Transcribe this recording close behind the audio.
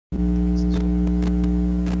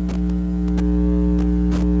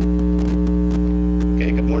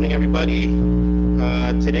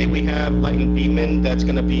everybody. Today we have Leighton Beaman that's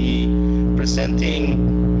going to be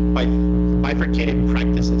presenting bifurcated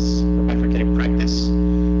practices, bifurcated practice.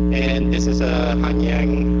 And this is a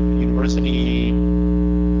Hanyang University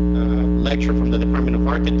lecture from the Department of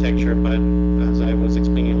Architecture, but as I was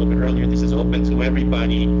explaining a little bit earlier, this is open to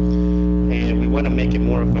everybody. And we want to make it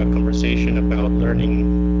more of a conversation about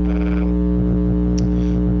learning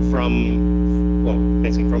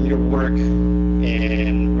basically from your work,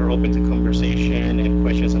 and we're open to conversation and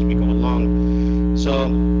questions as we go along. So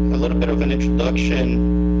a little bit of an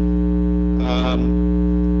introduction.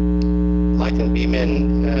 Leighton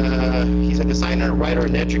Beaman, he's a designer, writer,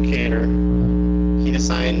 and educator. He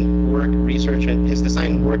designed work research, and his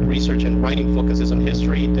design work research and writing focuses on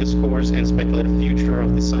history, discourse, and speculative future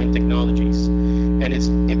of design technologies and its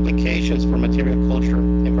implications for material culture,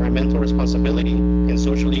 environmental responsibility, and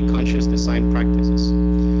socially conscious design practices.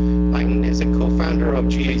 Leighton is a co-founder of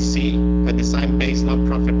GAC, a design-based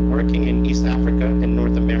nonprofit working in East Africa and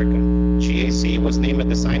North America. GAC was named a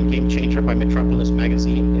design game changer by Metropolis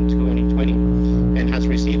magazine in 2020 and has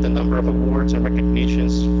received a number of awards and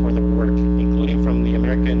recognitions for the work, including from the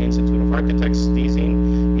American Institute of Architects,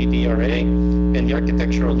 DZIN, EDRA, and the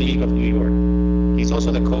Architectural League of New York. He's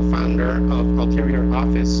also the co-founder of Ulterior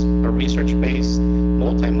Office, a research-based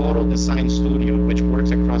multimodal design studio which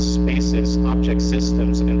works across spaces, object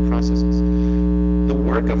systems, and processes. The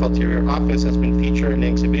work of Ulterior Office has been featured in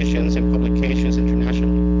exhibitions and publications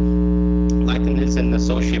internationally. Leighton is an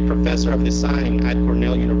associate professor of design at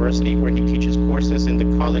Cornell University, where he teaches courses in the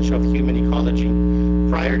College of Human Ecology.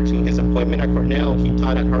 Prior to his appointment at Cornell, he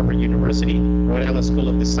taught at Harvard University, Rhode Island School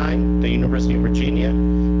of Design, the University of Virginia,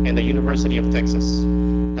 and the University of Texas.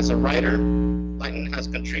 As a writer, Leighton has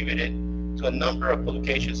contributed to a number of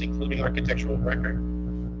publications, including Architectural Record,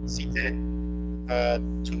 Cited,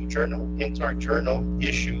 to Journal, Intart Journal,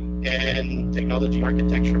 Issue, and Technology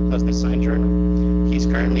Architecture plus Design Journal. He's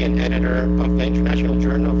currently an editor of the International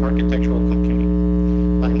Journal of Architectural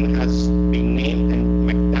Computing. Leighton has been named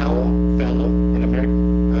a McDowell Fellow,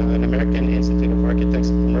 an American Institute of Architects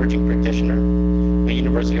Emerging Practitioner, a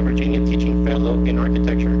University of Virginia Teaching Fellow in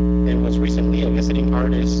Architecture, and was recently a visiting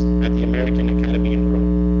artist at the American Academy in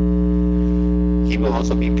Rome. He will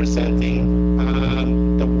also be presenting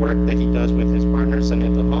the work that he does with his partner,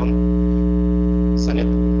 Zaneta.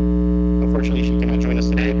 Zaneta, unfortunately, she cannot join us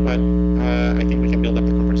today, but I think we can build up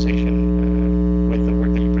the conversation with the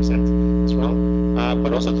work that you present as well.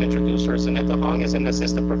 But also to introduce her, Zaneta Hong is an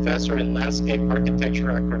assistant professor in landscape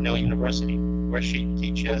architecture at Cornell University, where she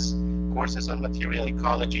teaches courses on material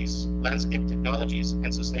ecologies, landscape technologies,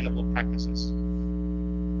 and sustainable practices.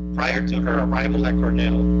 Prior to her arrival at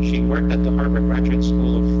Cornell, she worked at the Harvard Graduate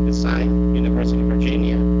School of Design, University of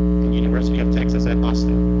Virginia, and University of Texas at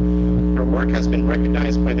Austin. Her work has been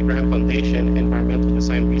recognized by the Grant Foundation Environmental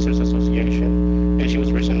Design Research Association, and she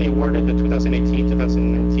was recently awarded the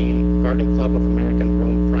 2018-2019 Garden Club of American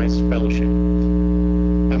Rome Prize Fellowship,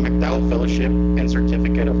 a McDowell Fellowship, and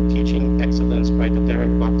Certificate of Teaching Excellence by the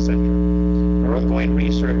Derek Bach Center. Her ongoing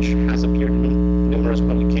research has appeared in numerous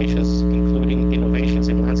publications, including Innovations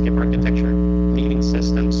in Landscape Architecture, Leading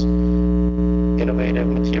Systems, Innovative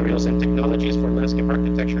Materials and Technologies for Landscape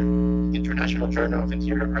Architecture, International Journal of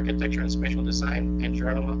Interior Architecture and Spatial Design, and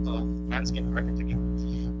Journal of Landscape Architecture.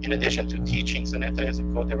 In addition to teaching, Zaneta is a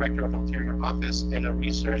co-director of Ulterior Office and a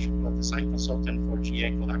research design consultant for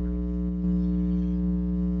GA Collaborative.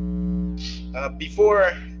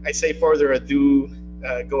 Before I say further ado,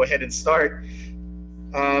 go ahead and start.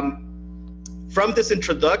 From this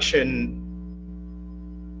introduction,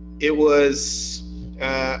 it was,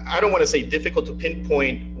 I don't want to say difficult to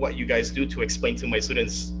pinpoint what you guys do to explain to my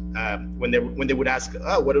students when they would ask,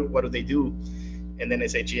 oh, what do they do? And then I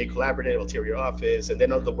say GA Collaborative, Ulterior Office, and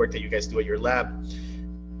then all the work that you guys do at your lab.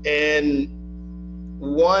 And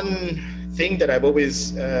one thing that I've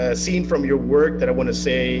always seen from your work that I want to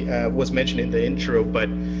say was mentioned in the intro, but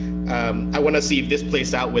I want to see if this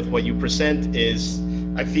plays out with what you present is,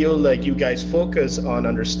 I feel like you guys focus on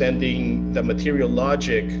understanding the material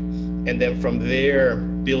logic, and then from there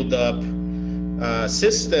build up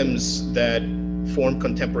systems that form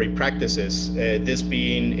contemporary practices, this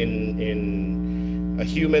being in a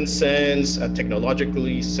human sense, a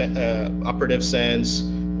technologically operative sense,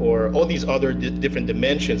 or all these other different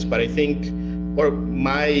dimensions. But I think, or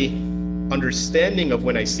my understanding of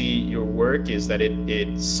when I see your work is that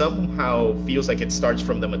it somehow feels like it starts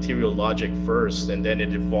from the material logic first, and then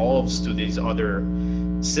it evolves to these other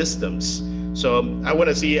systems. So I want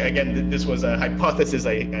to see, again, this was a hypothesis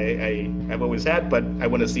I've always had, but I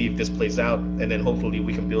want to see if this plays out, and then hopefully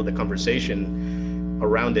we can build a conversation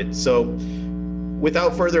around it. So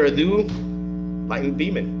without further ado, Leighton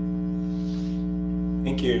Beaman.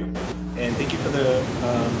 Thank you. And thank you for the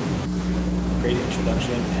great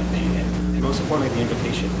introduction and most importantly, the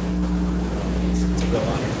invitation. It's a real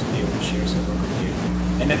honor to be able to share some work with you.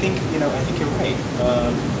 And I think you're right.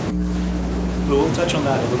 We'll touch on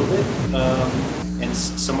that a little bit, and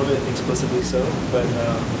some of it explicitly so, but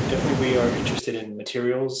definitely we are interested in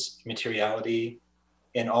materials, materiality,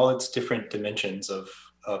 and all its different dimensions of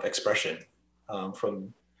expression,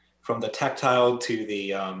 from the tactile to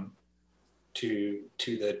the to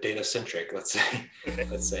the data centric, let's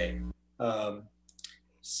say.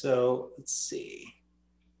 So let's see.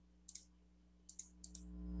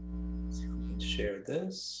 Let's see if we can share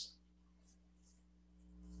this.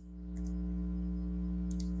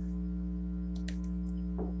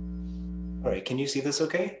 All right, can you see this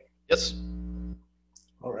okay? Yes.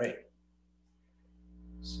 All right.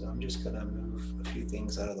 So I'm just gonna move a few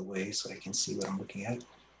things out of the way so I can see what I'm looking at.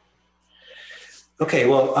 Okay,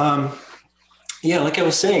 well, yeah, like I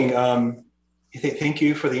was saying, thank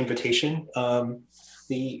you for the invitation. I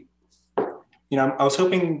was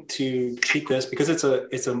hoping to treat this because it's a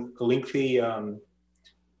lengthy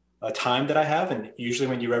time that I have, and usually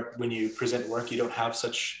when you present work, you don't have so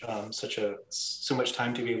much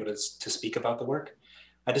time to be able to speak about the work.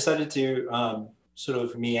 I decided to sort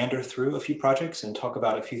of meander through a few projects and talk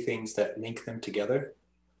about a few things that link them together,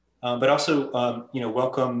 but also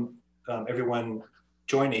welcome everyone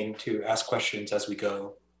joining to ask questions as we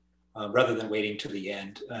go, rather than waiting to the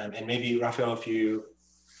end. And maybe Raphael, if you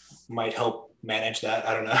might help manage that,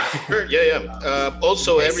 I don't know. Sure, yeah.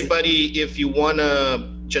 Also, everybody, if you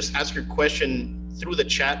wanna just ask your question through the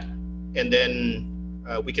chat, and then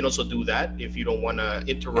we can also do that. If you don't wanna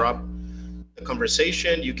interrupt the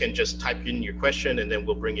conversation, you can just type in your question, and then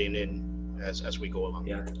we'll bring it in as we go along.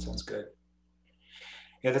 Yeah, that sounds good.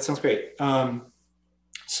 Yeah, that sounds great.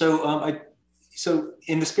 So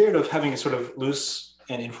in the spirit of having a sort of loose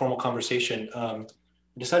and informal conversation, I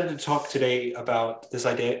decided to talk today about this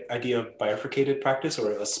idea of bifurcated practice,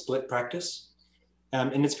 or a split practice.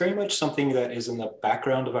 And it's very much something that is in the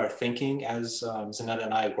background of our thinking as Zaneta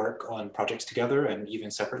and I work on projects together and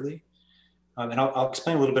even separately. And I'll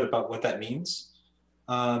explain a little bit about what that means.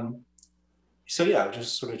 So yeah, I'll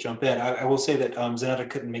just sort of jump in. I will say that Zaneta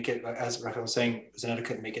couldn't make it, as Raphael was saying, Zaneta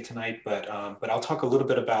couldn't make it tonight, but I'll talk a little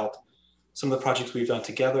bit about some of the projects we've done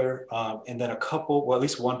together, and then at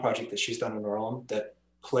least one project that she's done on her own that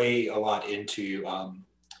play a lot into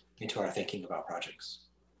our thinking about projects.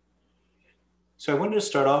 So I wanted to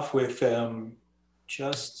start off with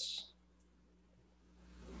just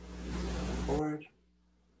forward.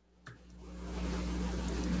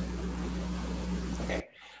 Okay,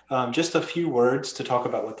 just a few words to talk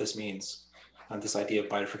about what this means, this idea of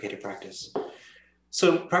bifurcated practice.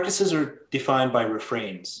 So practices are defined by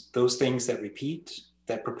refrains, those things that repeat,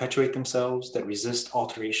 that perpetuate themselves, that resist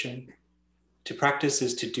alteration. To practice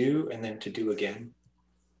is to do and then to do again.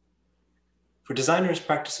 For designers,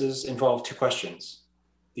 practices involve two questions.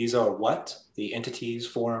 These are what, the entities,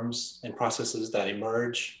 forms, and processes that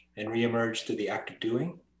emerge and reemerge through the act of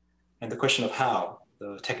doing, and the question of how,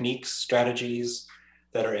 the techniques, strategies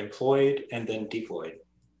that are employed and then deployed.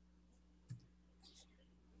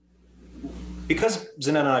 Because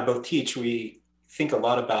Zaneta and I both teach, we think a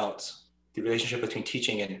lot about the relationship between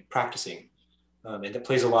teaching and practicing, and it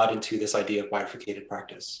plays a lot into this idea of bifurcated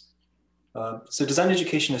practice. So design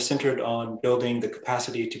education is centered on building the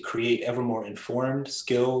capacity to create ever more informed,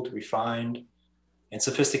 skilled, refined, and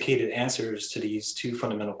sophisticated answers to these two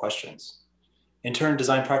fundamental questions. In turn,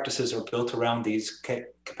 design practices are built around these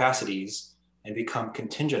capacities and become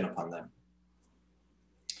contingent upon them.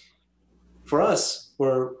 For us,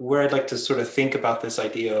 where I'd like to sort of think about this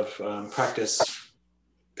idea of practice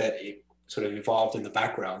that sort of evolved in the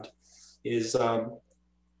background is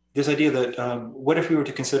this idea that what if we were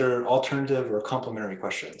to consider alternative or complementary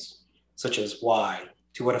questions, such as why,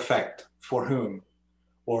 to what effect, for whom,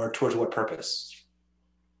 or towards what purpose?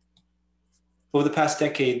 Over the past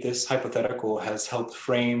decade, this hypothetical has helped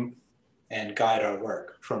frame and guide our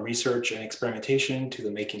work, from research and experimentation to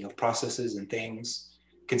the making of processes and things.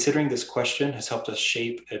 Considering this question has helped us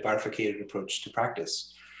shape a bifurcated approach to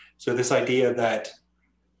practice. So this idea that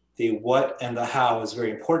the what and the how is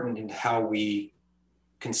very important in how we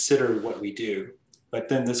consider what we do. But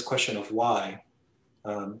then this question of why,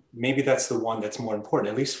 maybe that's the one that's more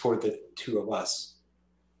important, at least for the two of us.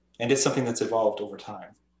 And it's something that's evolved over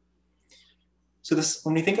time. So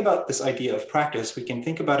when we think about this idea of practice, we can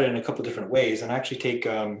think about it in a couple different ways, and actually take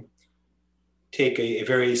a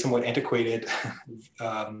very somewhat antiquated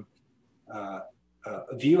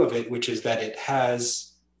view of it, which is that it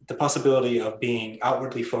has the possibility of being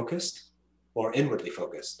outwardly focused or inwardly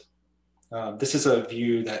focused. This is a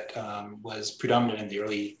view that was predominant in the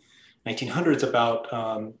early 1900s about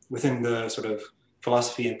within the sort of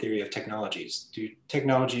philosophy and theory of technologies. Do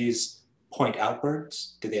technologies point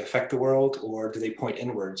outwards? Do they affect the world, or do they point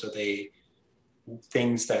inwards? Are they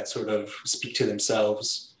things that sort of speak to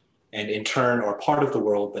themselves and in turn are part of the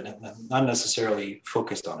world, but not necessarily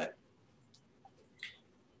focused on it?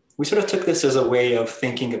 We sort of took this as a way of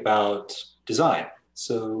thinking about design.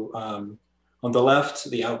 So on the left,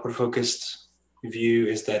 the outward focused view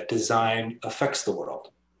is that design affects the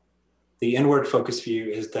world. The inward focused view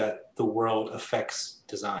is that the world affects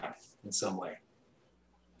design in some way.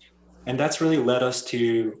 And that's really led us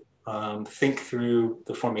to think through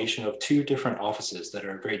the formation of two different offices that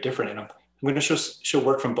are very different. And I'm going to show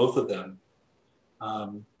work from both of them.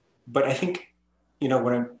 But I think,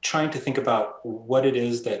 when I'm trying to think about what it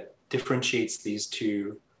is that differentiates these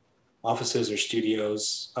two offices or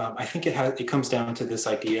studios, I think it comes down to this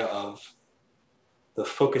idea of the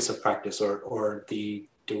focus of practice or the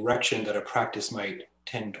direction that a practice might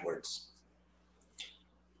tend towards.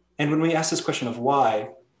 And when we ask this question of why,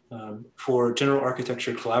 for General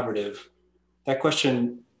Architecture Collaborative, that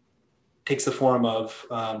question takes the form of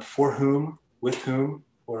for whom, with whom,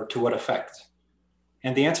 or to what effect.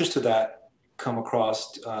 And the answers to that come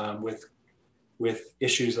across with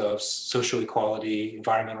issues of social equality,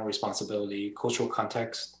 environmental responsibility, cultural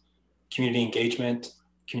context, community engagement,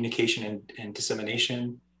 communication and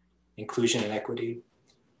dissemination, inclusion and equity.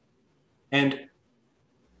 And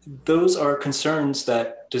those are concerns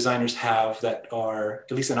that designers have that are,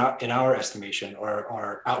 at least in our estimation,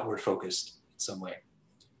 are outward focused in some way.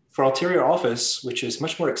 For Ulterior Office, which is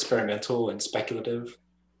much more experimental and speculative,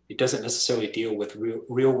 it doesn't necessarily deal with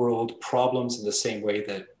real world problems in the same way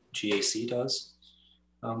that GAC does.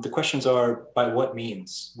 The questions are, by what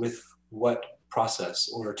means, with what process,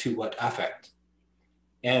 or to what affect?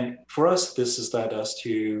 And for us, this has led us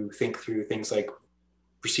to think through things like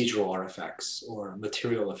procedural artifacts or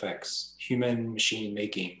material effects, human machine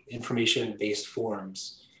making, information-based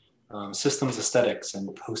forms, systems aesthetics,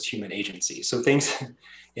 and post-human agency. So things,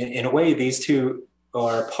 in a way, these two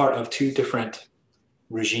are part of two different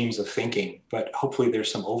regimes of thinking, but hopefully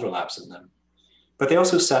there's some overlaps in them. But they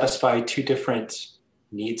also satisfy two different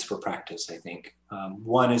needs for practice, I think.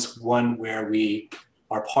 One is one where we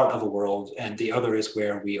are part of a world, and the other is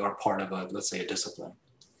where we are part of let's say, a discipline.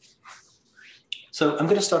 So I'm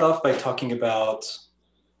going to start off by talking about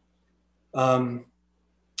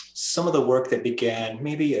some of the work that began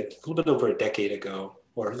maybe a little bit over a decade ago,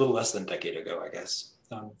 or a little less than a decade ago, I guess.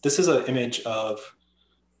 This is an image of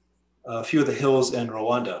a few of the hills in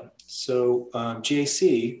Rwanda. So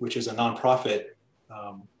GAC, which is a nonprofit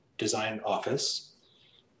design office,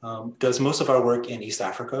 does most of our work in East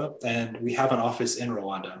Africa, and we have an office in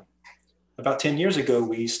Rwanda. About 10 years ago,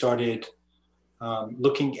 we started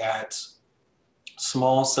looking at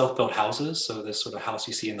small self-built houses. So this sort of house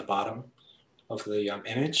you see in the bottom of the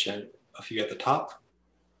image and a few at the top.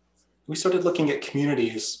 We started looking at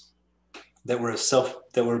communities that were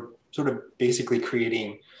sort of basically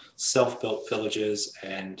creating self-built villages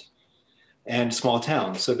and small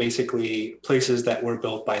towns. So basically places that were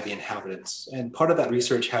built by the inhabitants. And part of that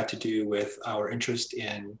research had to do with our interest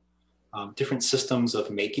in different systems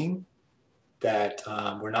of making that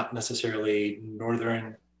were not necessarily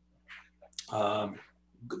northern,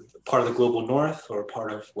 part of the global north or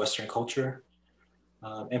part of Western culture.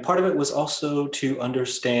 And part of it was also to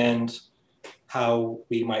understand how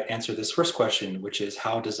we might answer this first question, which is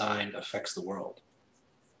how design affects the world.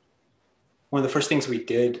 One of the first things we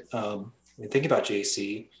did when thinking about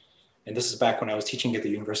GAC, and this is back when I was teaching at the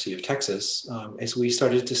University of Texas, is we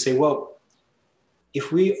started to say, well,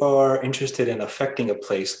 if we are interested in affecting a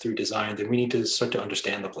place through design, then we need to start to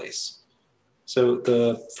understand the place. So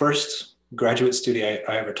the first graduate study I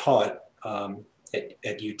ever taught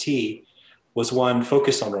at UT was one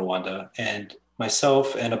focused on Rwanda, and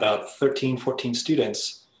myself and about 13, 14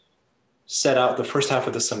 students set out the first half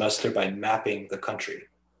of the semester by mapping the country.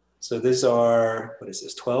 So these are,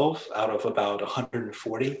 12 out of about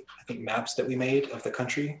 140, I think, maps that we made of the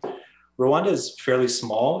country. Rwanda is fairly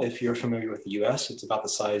small. If you're familiar with the US, it's about the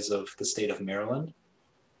size of the state of Maryland.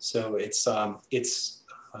 So it's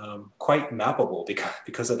quite mappable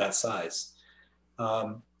because of that size.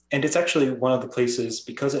 And it's actually one of the places,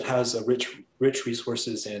 because it has a rich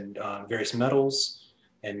resources in various metals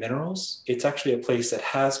and minerals, it's actually a place that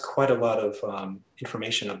has quite a lot of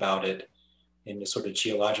information about it in the sort of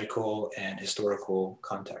geological and historical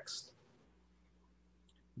context.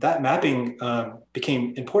 that mapping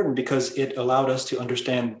became important because it allowed us to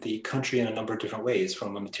understand the country in a number of different ways,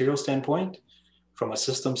 from a material standpoint, from a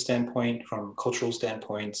system standpoint, from cultural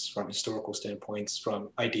standpoints, from historical standpoints, from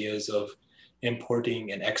ideas of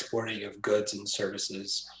importing and exporting of goods and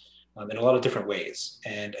services in a lot of different ways.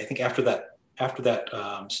 And I think after that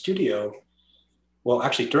studio, well,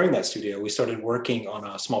 actually during that studio, we started working on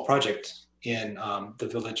a small project in the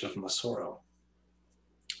village of Masoro.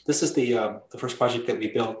 This is the first project that we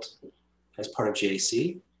built as part of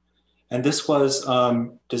JAC. And this was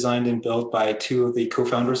designed and built by two of the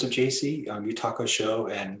co-founders of JAC, Yutaka Sho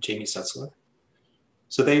and Jamie Setzler.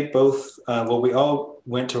 So they both, we all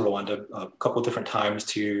went to Rwanda a couple different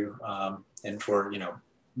times and for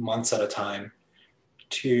months at a time,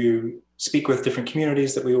 to speak with different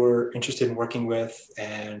communities that we were interested in working with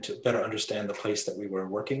and to better understand the place that we were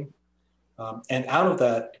working. And out of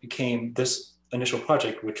that became this initial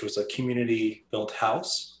project, which was a community-built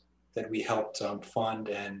house that we helped fund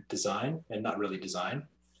and design, and not really design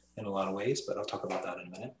in a lot of ways, but I'll talk about that in a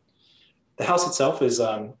minute. The house itself is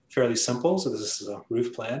fairly simple. So this is a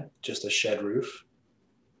roof plan, just a shed roof.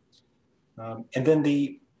 And then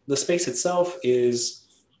the space itself is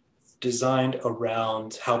designed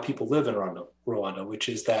around how people live in Rwanda, which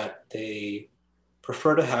is that they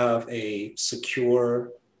prefer to have a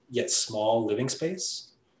secure yet small living space.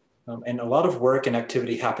 And a lot of work and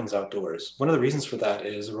activity happens outdoors. One of the reasons for that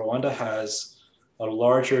is Rwanda has a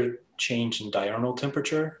larger change in diurnal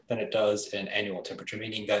temperature than it does in annual temperature,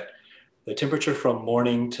 meaning that the temperature from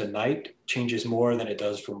morning to night changes more than it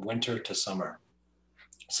does from winter to summer.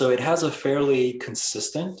 So it has a fairly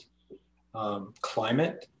consistent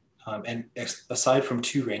climate, and aside from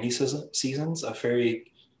 2 rainy seasons, a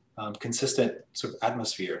very consistent sort of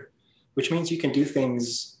atmosphere, which means you can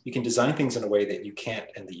design things in a way that you can't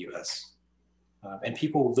in the US. And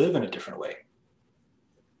people live in a different way.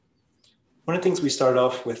 One of the things we started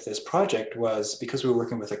off with this project was because we were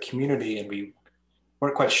working with a community and we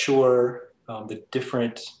weren't quite sure the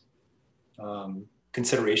different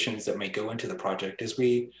considerations that may go into the project, is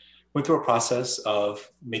we went through a process of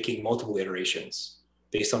making multiple iterations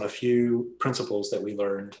based on a few principles that we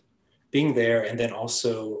learned being there, and then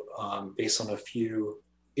also based on a few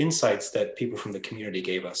insights that people from the community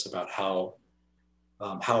gave us about how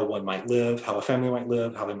one might live, how a family might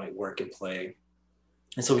live, how they might work and play.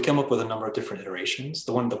 And so we came up with a number of different iterations.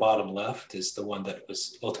 The one at the bottom left is the one that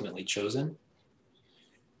was ultimately chosen.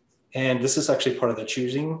 And this is actually part of the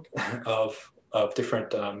choosing of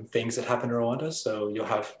different things that happen in Rwanda. So you'll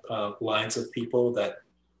have lines of people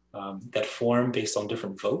that form based on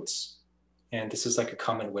different votes. And this is like a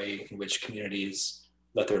common way in which communities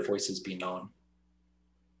let their voices be known.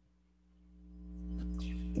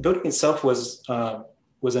 The building itself was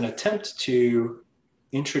an attempt to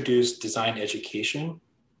introduce design education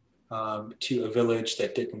to a village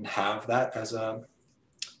that didn't have that as a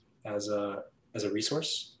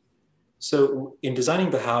resource. So in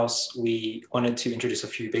designing the house, we wanted to introduce a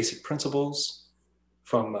few basic principles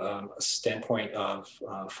from a standpoint of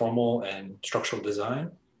formal and structural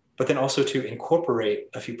design, but then also to incorporate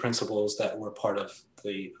a few principles that were part of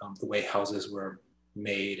the way houses were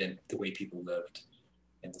made and the way people lived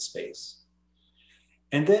in the space.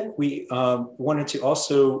 And then we wanted to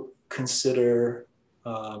also consider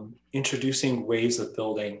introducing ways of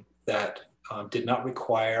building that did not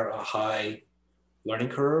require a high learning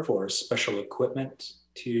curve or special equipment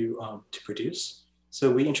to produce.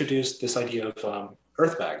 So we introduced this idea of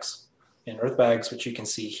earth bags. And earth bags, which you can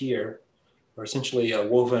see here, are essentially a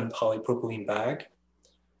woven polypropylene bag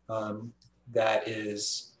that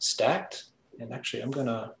is stacked. And actually, I'm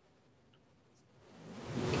gonna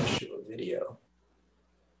catch you a video.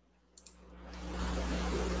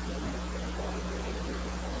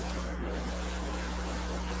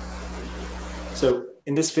 So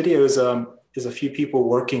in this video is a few people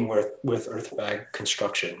working with earth bag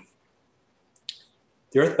construction.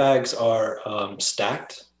 The earth bags are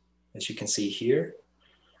stacked, as you can see here,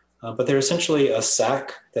 but they're essentially a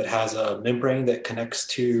sack that has a membrane that connects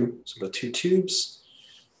to sort of 2 tubes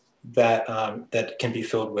that can be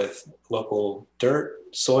filled with local dirt,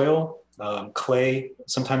 soil, clay,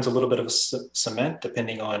 sometimes a little bit of cement,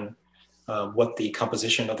 depending on what the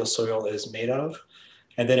composition of the soil is made of.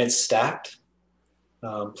 And then it's stacked,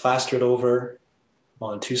 plastered over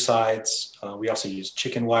on 2 sides. We also use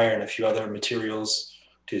chicken wire and a few other materials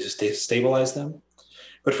to stabilize them.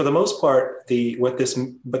 But for the most part, what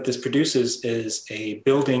this produces is a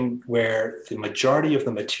building where the majority of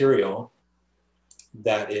the material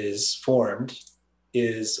that is formed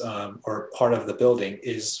is, or part of the building,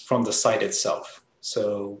 is from the site itself.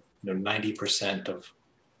 So 90%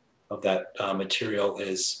 that material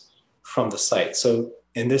is from the site. So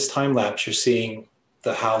in this time lapse, you're seeing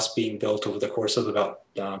the house being built over the course of about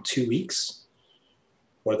 2 weeks,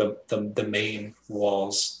 or the main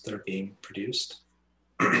walls that are being produced.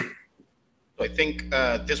 I think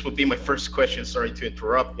this would be my first question. Sorry to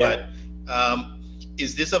interrupt, Yeah. but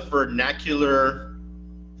is this a vernacular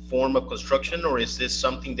form of construction, or is this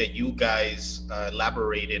something that you guys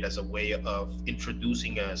elaborated as a way of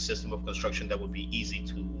introducing a system of construction that would be easy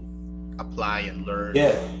to apply and learn?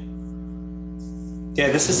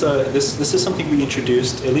 Yeah, this is something we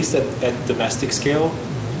introduced, at least at domestic scale.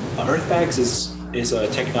 Earth bags is a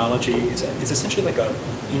technology. It's essentially like a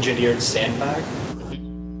engineered sandbag,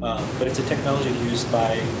 but it's a technology used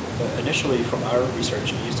by, initially from our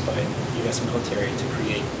research, used by the U.S. military to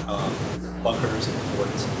create bunkers and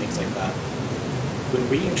forts and things like that. When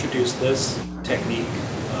we introduced this technique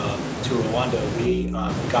to Rwanda, we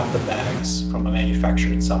got the bags from a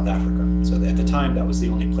manufacturer in South Africa. So at the time, that was the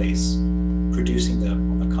only place producing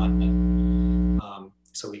them on the continent.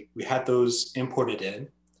 So we had those imported in.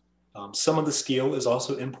 Some of the steel is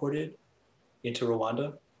also imported into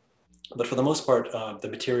Rwanda, but for the most part, the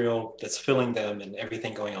material that's filling them and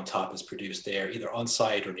everything going on top is produced there, either on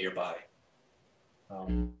site or nearby.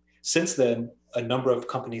 Since then, a number of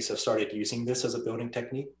companies have started using this as a building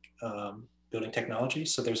technique, building technology.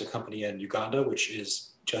 So there's a company in Uganda, which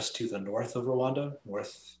is just to the north of Rwanda,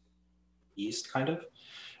 northeast kind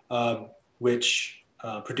of, which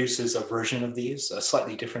produces a version of these,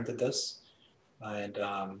 slightly different than this.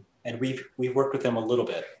 And we've worked with them a little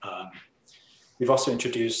bit. We've also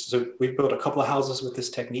introduced, so we've built a couple of houses with this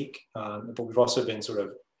technique, but we've also been sort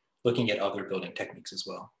of looking at other building techniques as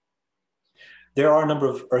well. There are a number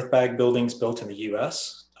of earth bag buildings built in the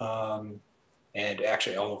US, and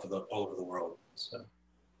actually all over the world. So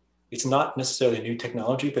it's not necessarily a new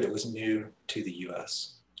technology, but it was new to the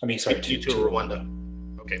US. I mean, sorry, to Rwanda.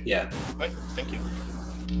 Okay. Yeah. Right. Thank you.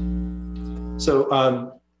 So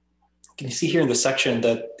can you see here in the section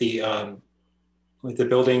that the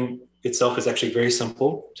building itself is actually very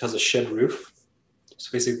simple. It has a shed roof. It's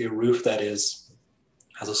basically a roof that has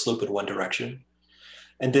a slope in one direction.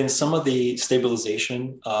 And then some of the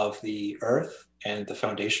stabilization of the earth and the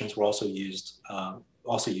foundations were also used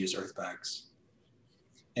earth bags.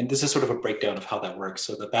 And this is sort of a breakdown of how that works.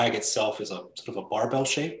 So the bag itself is a sort of a barbell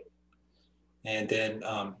shape. And then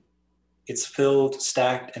it's filled,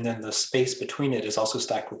 stacked, and then the space between it is also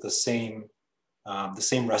stacked with the same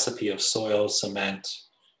recipe of soil, cement,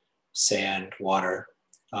 sand, water.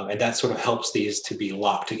 And that sort of helps these to be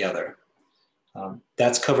locked together.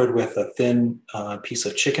 That's covered with a thin piece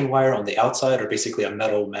of chicken wire on the outside, or basically a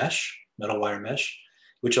metal wire mesh,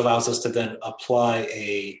 which allows us to then apply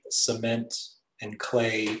a cement and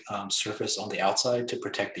clay surface on the outside to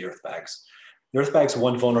protect the earth bags. The earth bag's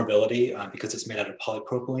one vulnerability, because it's made out of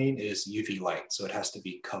polypropylene, is UV light, so it has to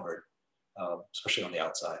be covered, especially on the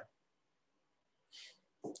outside.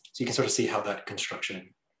 So you can sort of see how that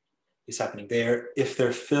construction is happening there. If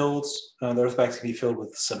they're filled, the earth bags can be filled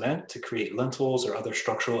with cement to create lintels or other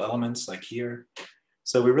structural elements like here.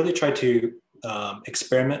 So we really try to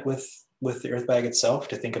experiment with the earth bag itself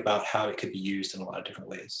to think about how it could be used in a lot of different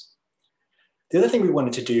ways. The other thing we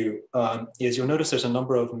wanted to do is, you'll notice there's a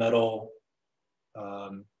number of metal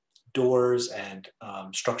doors and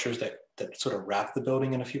structures that sort of wrap the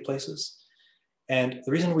building in a few places. And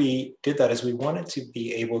the reason we did that is we wanted to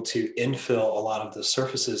be able to infill a lot of the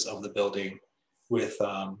surfaces of the building with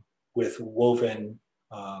woven,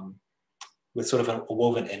 with sort of a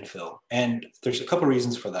woven infill. And there's a couple of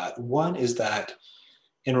reasons for that. One is that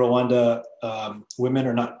in Rwanda, women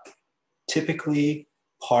are not typically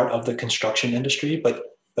part of the construction industry, but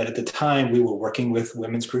at the time we were working with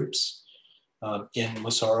women's groups in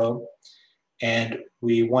Musoro, and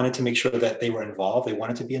we wanted to make sure that they were involved. They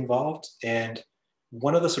wanted to be involved. And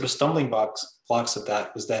one of the sort of stumbling blocks of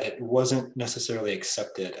that was that it wasn't necessarily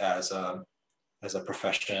accepted as a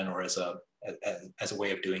profession or as a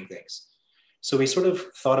way of doing things. So we sort of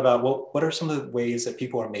thought about, well, what are some of the ways that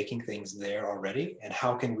people are making things there already, and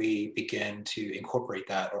how can we begin to incorporate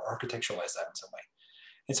that or architecturalize that in some way?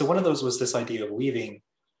 And so one of those was this idea of weaving,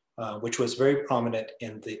 which was very prominent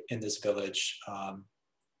in this village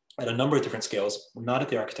at a number of different scales, not at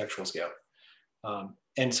the architectural scale.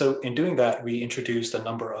 And so in doing that, we introduced a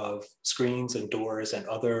number of screens and doors and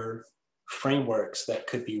other frameworks that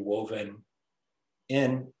could be woven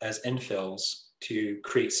in as infills to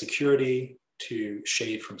create security, to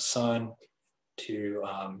shade from sun, to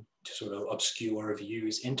sort of obscure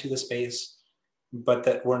views into the space, but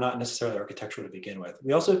that were not necessarily architectural to begin with.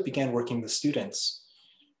 We also began working with students,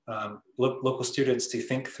 local students, to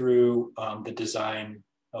think through the design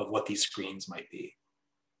of what these screens might be.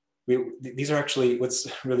 These are actually, what's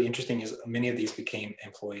really interesting is many of these became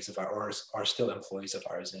employees of ours, are still employees of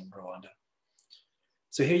ours in Rwanda.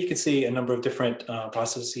 So here you can see a number of different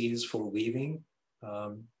processes for weaving,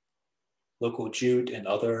 local jute and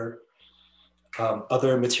other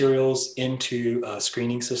materials into a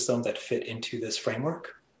screening system that fit into this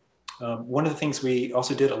framework. One of the things we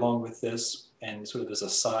also did along with this, and sort of as a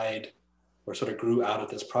side, or sort of grew out of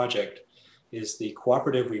this project, is the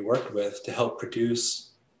cooperative we worked with to help produce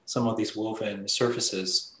some of these woven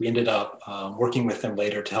surfaces. We ended up working with them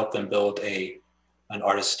later to help them build an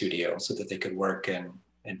artist studio so that they could work and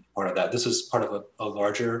part of that. This is part of a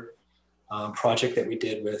larger project that we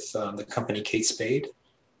did with the company Kate Spade,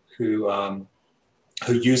 who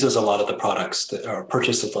uses a lot of the products that are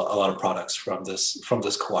purchased a lot of products from this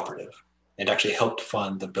cooperative, and actually helped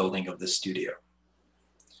fund the building of this studio.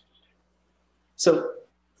 So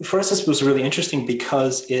for us, this was really interesting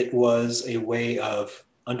because it was a way of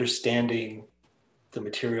understanding the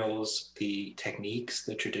materials, the techniques,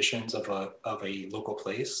 the traditions of a local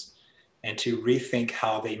place, and to rethink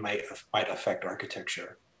how they might affect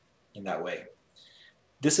architecture in that way.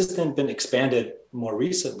 This has then been expanded more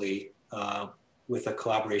recently with a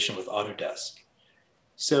collaboration with Autodesk.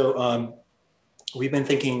 So we've been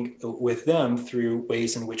thinking with them through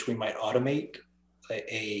ways in which we might automate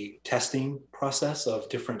a testing process of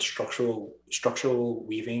different structural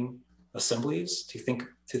weaving assemblies, to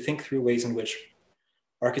think through ways in which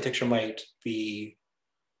architecture might be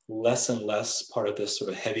less and less part of this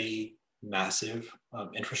sort of heavy, massive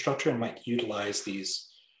infrastructure, and might utilize these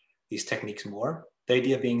techniques more. The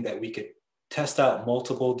idea being that we could test out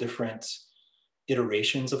multiple different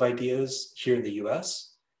iterations of ideas here in the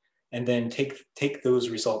US, and then take those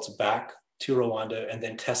results back to Rwanda and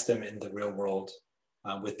then test them in the real world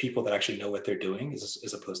with people that actually know what they're doing,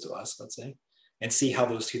 as opposed to us, let's say, and see how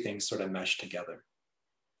those two things sort of mesh together.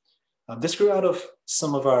 This grew out of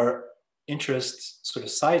some of our interest, sort of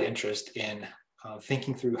side interest in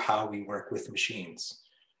thinking through how we work with machines.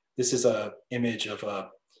 This is an image of a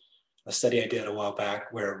study I did a while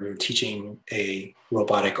back where we were teaching a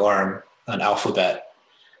robotic arm an alphabet,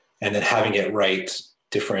 and then having it write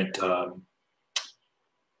different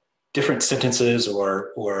sentences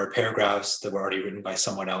or paragraphs that were already written by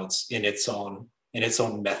someone else in its own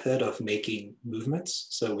method of making movements.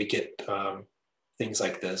 So we get things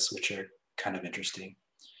like this, which are kind of interesting.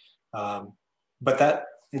 But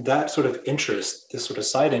that sort of interest, this sort of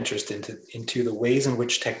side interest into the ways in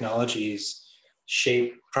which technologies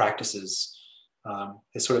shape practices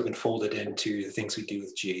has sort of been folded into the things we do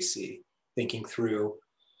with GAC, thinking through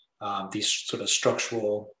these sort of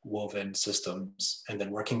structural woven systems, and then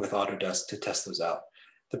working with Autodesk to test those out.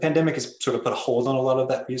 The pandemic has sort of put a hold on a lot of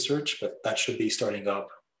that research, but that should be starting up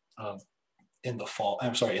in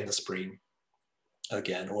the spring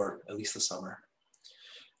again, or at least the summer.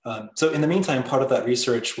 So in the meantime, part of that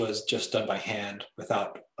research was just done by hand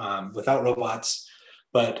without robots,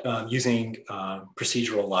 but using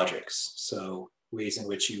procedural logics. So ways in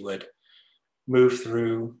which you would move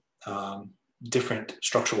through different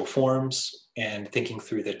structural forms and thinking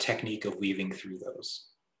through the technique of weaving through those.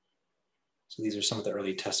 So these are some of the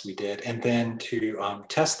early tests we did. And then to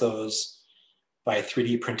test those by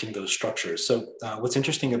 3D printing those structures. So what's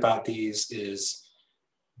interesting about these is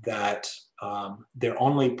that they're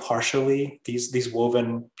only partially, these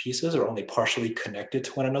woven pieces are only partially connected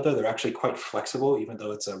to one another. They're actually quite flexible, even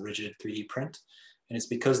though it's a rigid 3D print. And it's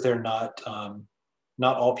because they're not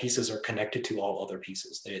all pieces are connected to all other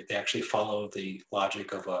pieces. They actually follow the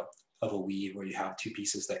logic of a weave, where you have two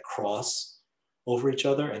pieces that cross over each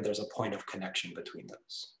other, and there's a point of connection between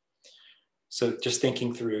those. So just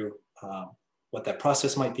thinking through what that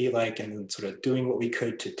process might be like, and then sort of doing what we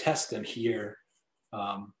could to test them here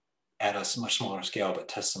at a much smaller scale, but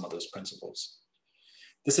test some of those principles.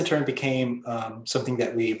 This in turn became something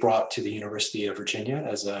that we brought to the University of Virginia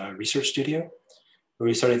as a research studio, where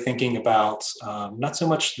we started thinking about not so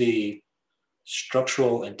much the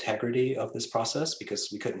structural integrity of this process, because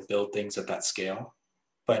we couldn't build things at that scale,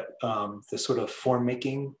 but the sort of form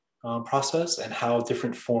making process, and how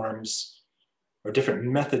different forms or different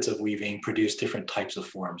methods of weaving produce different types of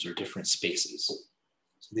forms or different spaces.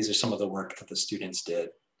 So these are some of the work that the students did.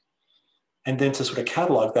 And then to sort of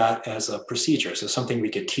catalog that as a procedure, so something we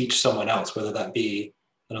could teach someone else, whether that be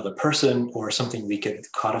another person or something we could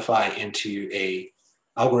codify into a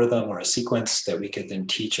algorithm or a sequence that we could then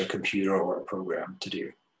teach a computer or a program to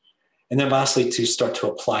do. And then lastly, to start to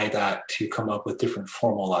apply that to come up with different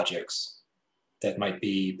formal logics that might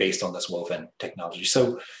be based on this woven technology.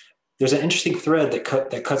 So there's an interesting thread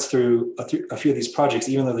that cuts through a few of these projects,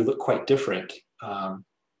 even though they look quite different.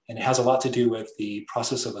 And it has a lot to do with the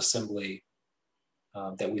process of assembly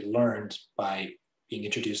that we learned by being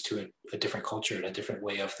introduced to a different culture and a different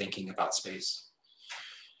way of thinking about space.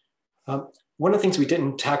 One of the things we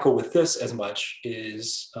didn't tackle with this as much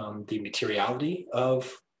is the materiality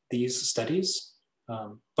of these studies,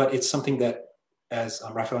 but it's something that, as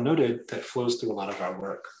Raphael noted, that flows through a lot of our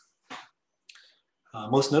work.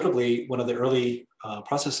 Most notably, one of the early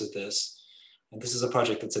processes of this, and this is a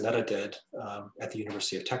project that Zaneta did at the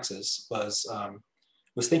University of Texas, was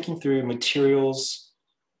thinking through materials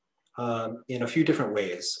in a few different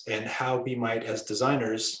ways and how we might, as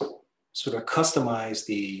designers, sort of customize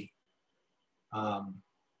the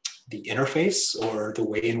interface or the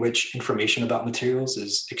way in which information about materials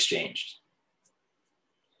is exchanged.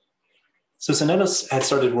 So Zaneta had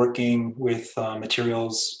started working with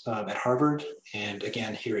materials at Harvard and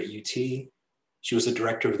again here at UT. She was the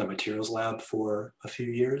director of the materials lab for a few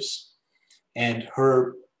years. And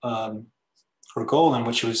her goal and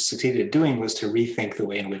what she was succeeded at doing was to rethink the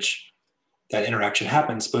way in which that interaction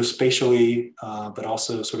happens, both spatially, but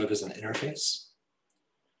also sort of as an interface.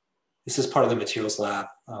 This is part of the materials lab,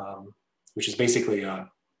 which is basically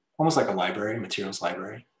almost like a library, materials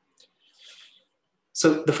library.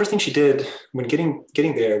 So the first thing she did when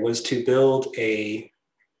getting there was to build a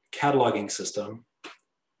cataloging system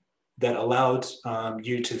that allowed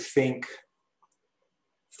you to think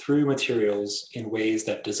through materials in ways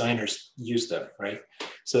that designers use them, right?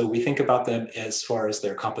 So we think about them as far as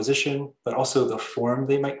their composition, but also the form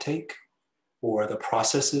they might take, or the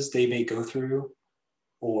processes they may go through,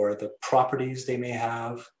 or the properties they may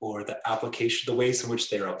have, or the application, the ways in which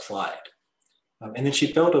they're applied. And then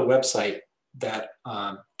she built a website that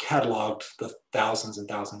cataloged the thousands and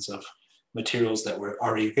thousands of materials that were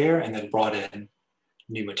already there and then brought in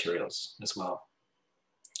new materials as well.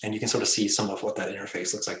 And you can sort of see some of what that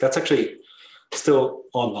interface looks like. That's actually still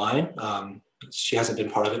online. She hasn't been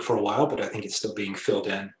part of it for a while, but I think it's still being filled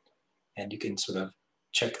in. And you can sort of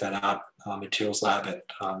check that out, Materials Lab at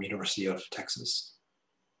University of Texas.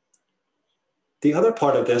 The other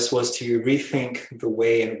part of this was to rethink the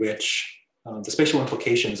way in which the spatial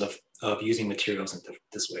implications of using materials in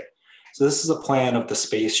this way. So this is a plan of the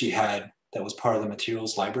space she had that was part of the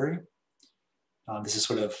materials library. This is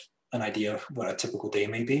sort of an idea of what a typical day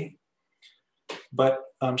may be. But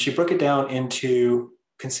she broke it down into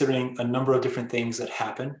considering a number of different things that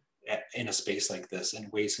happen in a space like this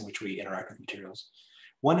and ways in which we interact with materials.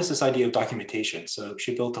 One is this idea of documentation. So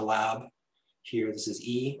she built a lab here, this is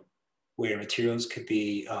E, where materials could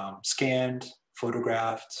be scanned,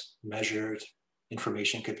 photographed, measured,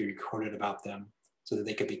 information could be recorded about them so that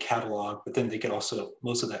they could be cataloged, but then they could also,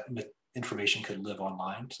 most of that information could live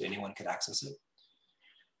online, so anyone could access it.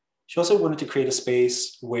 She also wanted to create a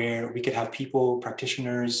space where we could have people,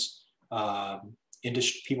 practitioners,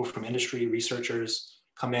 people from industry, researchers,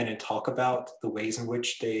 come in and talk about the ways in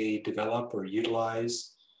which they develop or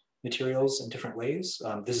utilize materials in different ways.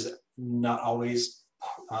 This is not always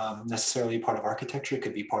necessarily part of architecture. It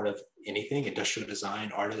could be part of anything, industrial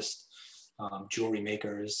design, artists, jewelry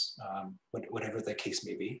makers, whatever the case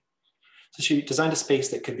may be. So she designed a space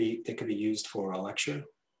that could be used for a lecture.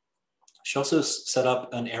 She also set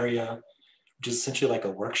up an area which is essentially like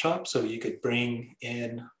a workshop. So you could bring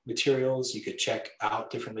in materials, you could check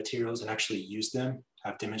out different materials and actually use them,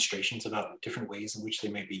 have demonstrations about different ways in which they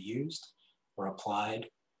may be used or applied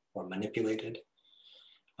or manipulated.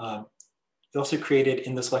 We also created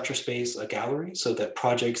in this lecture space a gallery so that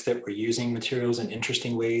projects that were using materials in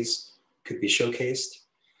interesting ways could be showcased.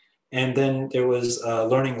 And then there was a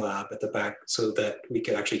learning lab at the back so that we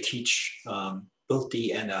could actually teach, both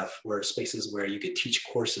D and F were spaces where you could teach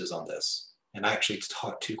courses on this. And I actually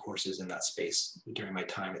taught 2 courses in that space during my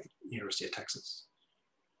time at the University of Texas.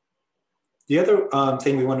 The other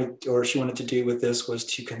thing we wanted, or she wanted to do with this was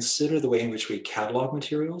to consider the way in which we catalog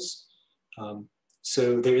materials.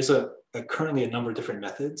 So there is currently a number of different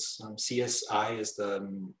methods. CSI is the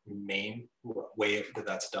main way that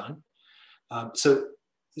that's done. So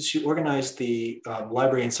she organized the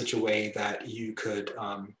library in such a way that you could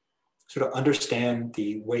sort of understand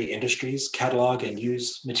the way industries catalog and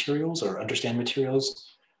use materials or understand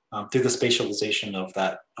materials through the spatialization of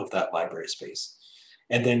that library space.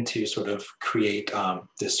 And then to sort of create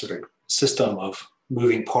this sort of system of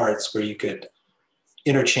moving parts where you could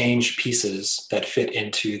interchange pieces that fit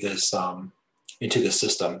into this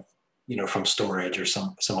system, from storage or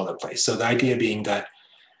some other place. So the idea being that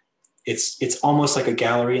it's almost like a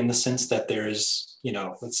gallery in the sense that there's,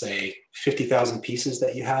 let's say 50,000 pieces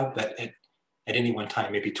that you have, but at any one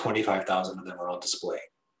time, maybe 25,000 of them are on display.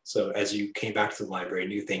 So as you came back to the library,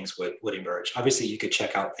 new things would emerge. Obviously you could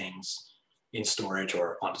check out things in storage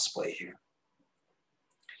or on display here.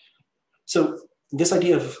 So this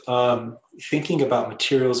idea of thinking about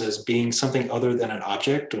materials as being something other than an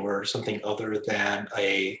object or something other than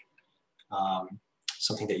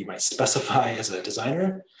something that you might specify as a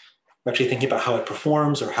designer, actually thinking about how it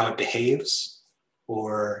performs or how it behaves,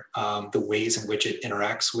 or the ways in which it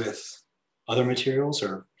interacts with other materials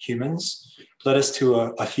or humans, led us to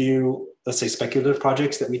a few, let's say, speculative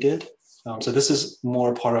projects that we did. So this is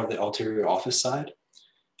more part of the ulterior office side.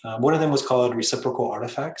 One of them was called Reciprocal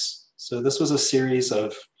Artifacts. So this was a series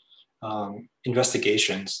of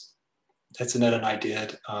investigations that Zaneta and I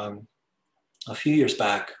did a few years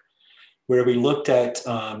back, where we looked at,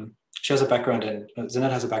 she has a background in,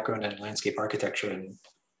 Zaneta has a background in landscape architecture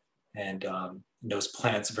and knows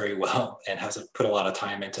plants very well and has put a lot of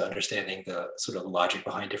time into understanding the sort of logic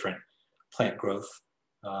behind different plant growth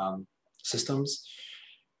systems.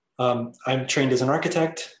 I'm trained as an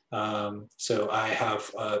architect, so I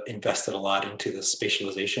have invested a lot into the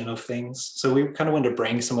spatialization of things. So we kind of wanted to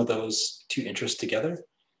bring some of those two interests together.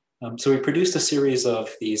 So we produced a series of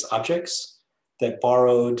these objects that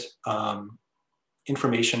borrowed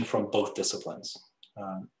information from both disciplines.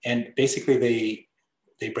 And basically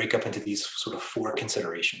they break up into these sort of four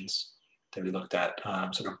considerations that we looked at,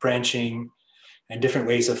 sort of branching and different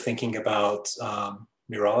ways of thinking about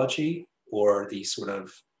mirology, or the sort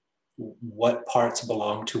of what parts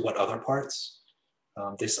belong to what other parts.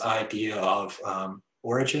 This idea of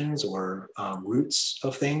origins or roots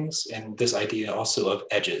of things, and this idea also of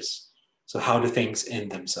edges. So how do things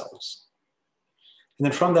end themselves? And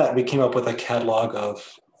then from that, we came up with a catalog of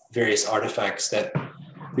various artifacts that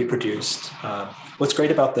we produced. What's great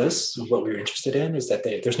about this, what we were interested in, is that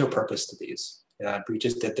there's no purpose to these. We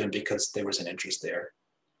just did them because there was an interest there.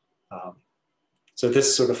 So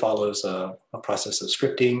this sort of follows a process of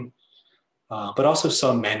scripting, but also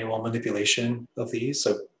some manual manipulation of these.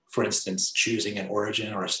 So for instance, choosing an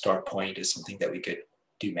origin or a start point is something that we could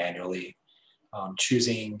do manually.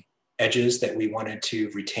 Choosing edges that we wanted to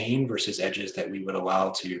retain versus edges that we would allow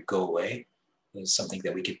to go away is something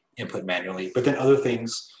that we could input manually, but then other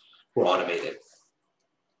things were automated.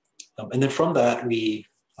 And then from that, we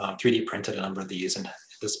 3D printed a number of these, and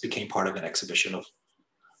this became part of an exhibition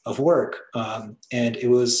of work. And it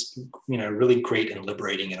was, really great and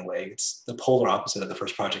liberating in a way. It's the polar opposite of the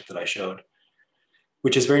first project that I showed,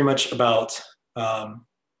 which is very much about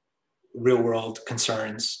real world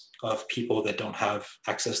concerns of people that don't have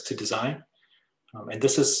access to design. And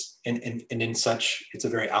this is, and in such, it's a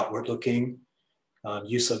very outward looking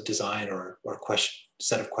use of design or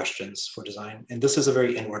set of questions for design. And this is a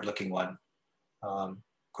very inward looking one,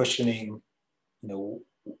 questioning,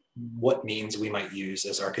 what means we might use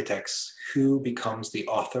as architects, who becomes the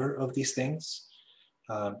author of these things,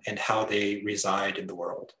 and how they reside in the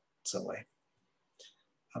world in some way.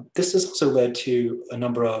 This has also led to a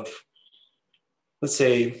number of, let's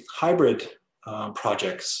say, hybrid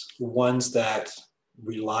projects, ones that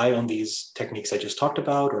rely on these techniques I just talked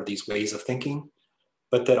about, or these ways of thinking,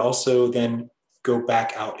 but that also then go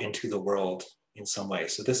back out into the world in some way.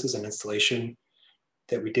 So this is an installation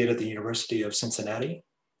that we did at the University of Cincinnati,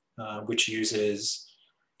 which uses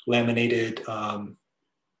laminated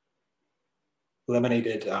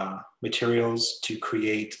materials to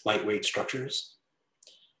create lightweight structures.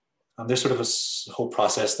 There's sort of a whole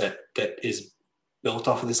process that is built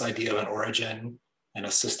off of this idea of an origin and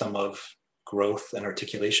a system of growth and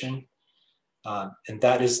articulation. And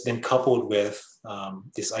that is then coupled with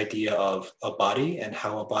this idea of a body and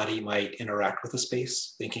how a body might interact with a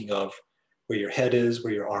space, thinking of where your head is,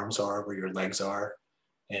 where your arms are, where your legs are,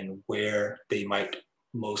 and where they might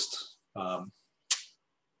most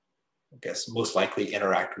likely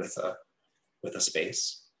interact with a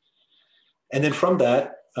space. And then from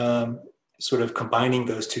that, sort of combining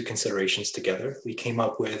those two considerations together, we came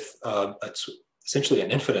up with essentially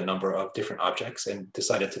an infinite number of different objects and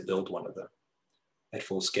decided to build one of them at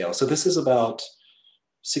full scale. So this is about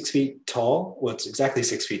 6 feet tall. Well, it's exactly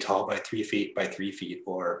 6 feet tall by 3 feet by 3 feet,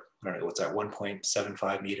 or I don't know, what's that,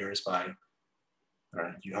 1.75 meters by, I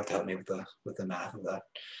don't know, you have to help me with the math of that.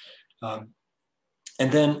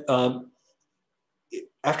 And then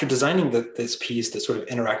after designing this piece that sort of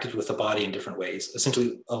interacted with the body in different ways,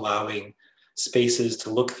 essentially allowing spaces to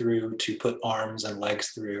look through, to put arms and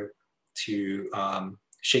legs through, to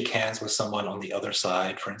shake hands with someone on the other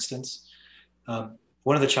side, for instance.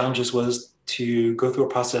 One of the challenges was to go through a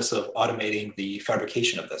process of automating the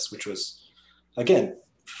fabrication of this, which was, again,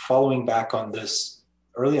 following back on this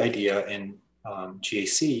early idea in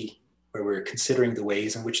GAC, where we're considering the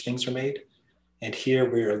ways in which things are made. And here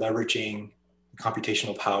we're leveraging the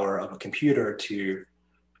computational power of a computer to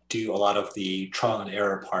do a lot of the trial and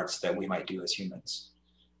error parts that we might do as humans.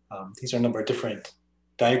 These are a number of different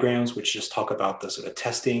diagrams which just talk about the sort of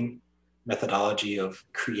testing methodology of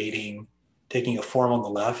taking a form on the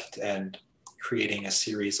left and creating a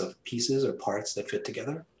series of pieces or parts that fit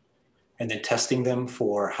together, and then testing them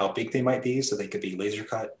for how big they might be so they could be laser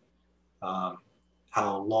cut,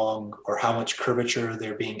 how long or how much curvature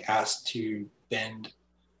they're being asked to bend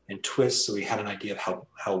and twist, so we had an idea of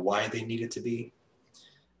how wide they needed to be.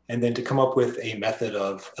 And then to come up with a method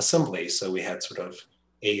of assembly, so we had sort of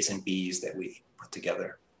A's and B's that we put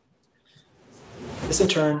together. This in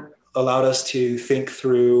turn allowed us to think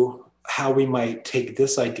through how we might take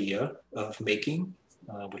this idea of making,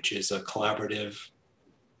 which is a collaborative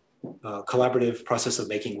process of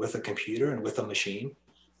making with a computer and with a machine,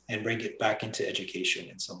 and bring it back into education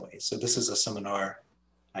in some ways. So this is a seminar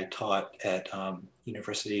I taught at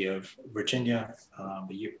University of Virginia a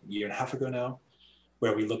year and a half ago now,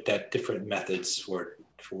 where we looked at different methods for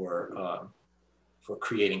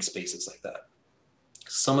creating spaces like that.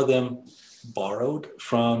 Some of them borrowed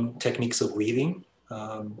from techniques of weaving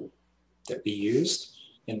that we used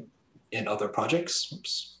in other projects.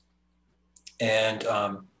 Oops. And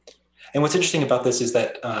what's interesting about this is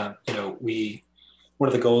that one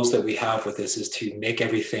of the goals that we have with this is to make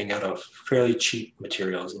everything out of fairly cheap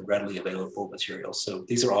materials and readily available materials. So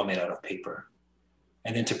these are all made out of paper.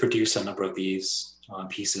 And then to produce a number of these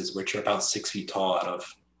pieces, which are about 6 feet tall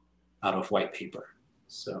out of white paper.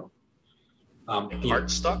 So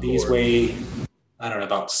these weigh, I don't know,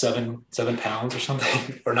 about seven pounds or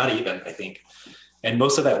something, or not even, I think. And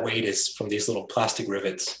most of that weight is from these little plastic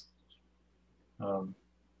rivets.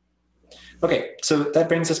 Okay, so that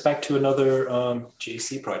brings us back to another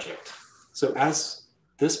JC project. So as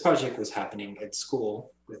this project was happening at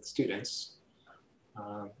school with students,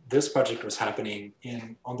 this project was happening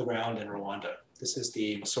on the ground in Rwanda. This is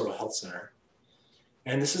the Masoro Health Center.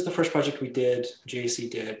 And this is the first project JC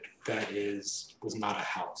did, that was not a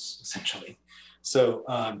house, essentially. So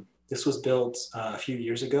this was built a few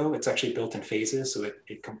years ago. It's actually built in phases, so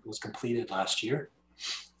it was completed last year.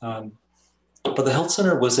 But the health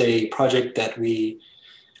center was a project that we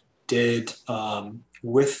did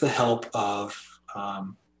with the help of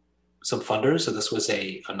some funders. So this was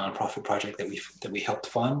a nonprofit project that we helped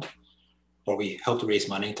fund, or we helped raise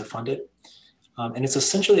money to fund it. And it's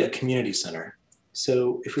essentially a community center.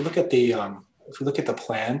 So if we look at the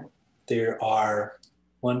plan, there are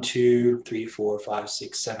 1, 2, 3, 4, 5,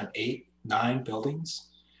 6, 7, 8, 9 buildings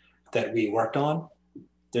that we worked on.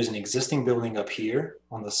 There's an existing building up here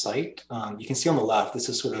on the site. You can see on the left, this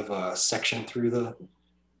is sort of a section through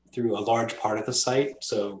a large part of the site.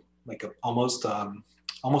 So like almost a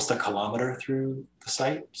kilometer through the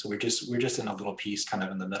site. So we're just in a little piece kind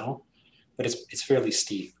of in the middle, but it's fairly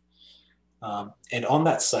steep. And on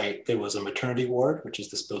that site, there was a maternity ward, which is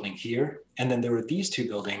this building here. And then there were these 2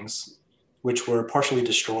 buildings, which were partially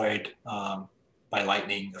destroyed by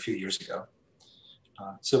lightning a few years ago.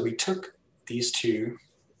 So we took these 2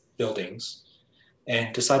 buildings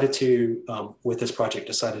and decided to, with this project,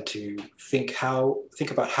 think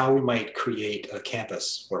about how we might create a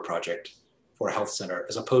campus for a project for a health center,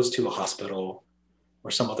 as opposed to a hospital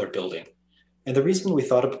or some other building. And the reason we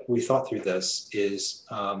thought through this is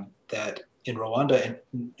that in Rwanda, and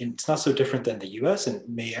it's not so different than the US, and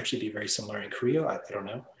may actually be very similar in Korea, I don't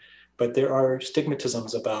know, but there are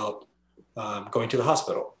stigmatisms about going to the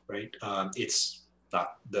hospital, right?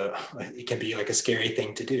 It can be like a scary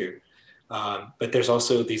thing to do. But there's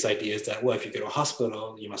also these ideas that, well, if you go to a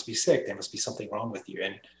hospital, you must be sick, there must be something wrong with you.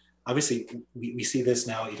 And obviously we see this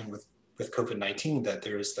now even with COVID-19, that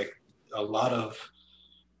there's like a lot of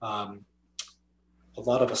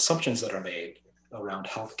assumptions that are made around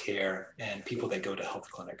healthcare and people that go to health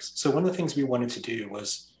clinics. So one of the things we wanted to do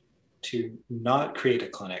was to not create a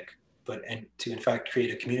clinic, and to in fact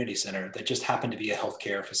create a community center that just happened to be a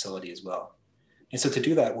healthcare facility as well. And so to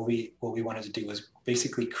do that, what we wanted to do was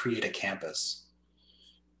basically create a campus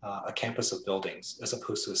of buildings as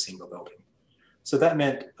opposed to a single building. So that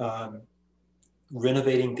meant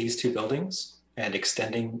renovating these 2 buildings and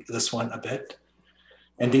extending this one a bit.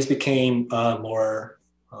 And these became more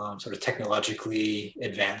sort of technologically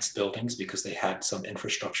advanced buildings because they had some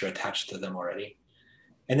infrastructure attached to them already.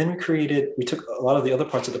 And then we took a lot of the other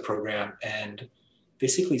parts of the program and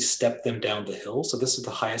basically stepped them down the hill. So this is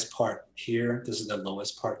the highest part here. This is the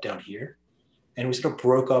lowest part down here. And we sort of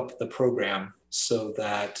broke up the program so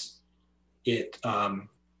that it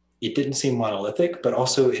didn't seem monolithic, but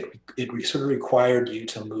also it sort of required you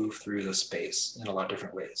to move through the space in a lot of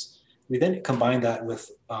different ways. We then combined that with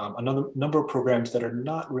another number of programs that are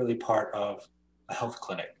not really part of a health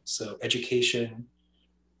clinic. So education,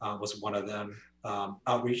 was one of them.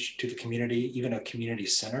 Outreach to the community, even a community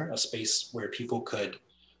center, a space where people could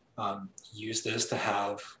use this to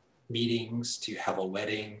have meetings, to have a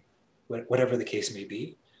wedding, whatever the case may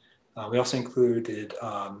be. We also included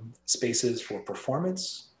spaces for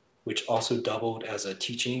performance, which also doubled as a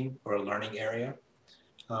teaching or a learning area.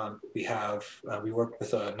 We worked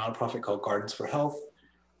with a nonprofit called Gardens for Health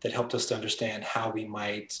that helped us to understand how we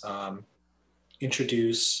might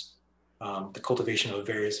introduce the cultivation of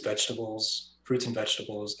various vegetables, fruits and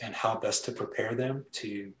vegetables, and how best to prepare them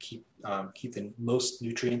to keep the most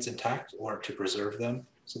nutrients intact or to preserve them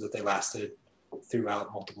so that they lasted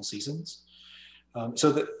throughout multiple seasons.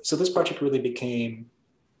 So this project really became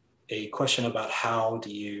a question about how do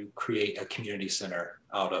you create a community center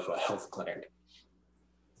out of a health clinic.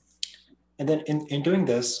 And then in doing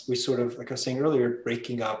this, we sort of, like I was saying earlier,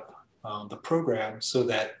 breaking up the program so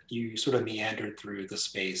that you sort of meandered through the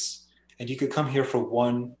space and you could come here for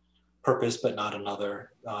one purpose, but not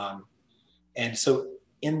another. And so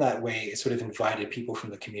in that way, it sort of invited people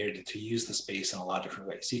from the community to use the space in a lot of different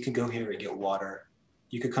ways. So you can go here and get water.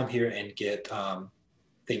 You could come here and get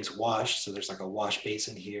things washed. So there's like a wash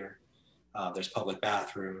basin here. There's public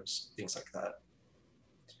bathrooms, things like that.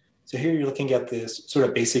 So here you're looking at this sort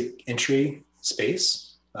of basic entry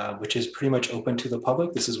space, which is pretty much open to the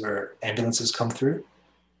public. This is where ambulances come through.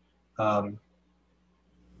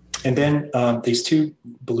 And then these two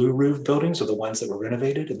blue roof buildings are the ones that were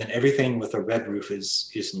renovated, and then everything with a red roof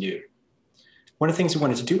is new. One of the things we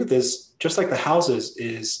wanted to do with this, just like the houses,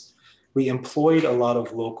 is we employed a lot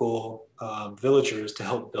of local villagers to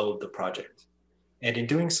help build the project. And in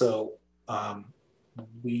doing so,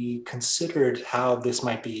 we considered how this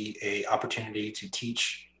might be an opportunity to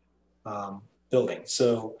teach building.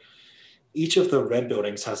 So each of the red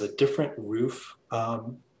buildings has a different roof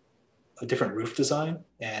design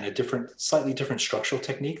and a slightly different structural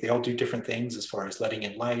technique. They all do different things as far as letting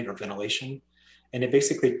in light or ventilation. And it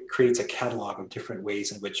basically creates a catalog of different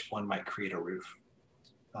ways in which one might create a roof.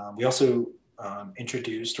 We also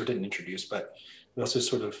we also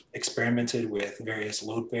sort of experimented with various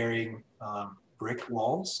load-bearing brick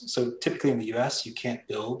walls. So typically in the US, you can't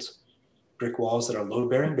build brick walls that are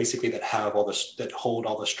load-bearing, basically that hold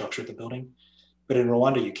all the structure of the building. But in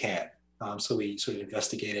Rwanda, you can. So we sort of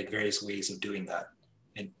investigated various ways of doing that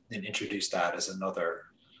and introduced that as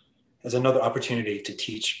another opportunity to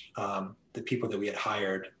teach the people that we had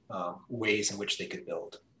hired ways in which they could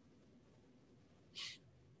build.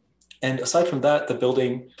 And aside from that, the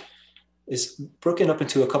building is broken up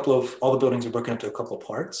into all the buildings are broken up into a couple of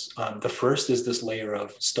parts. The first is this layer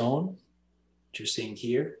of stone, which you're seeing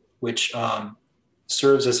here, which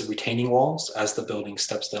serves as retaining walls as the building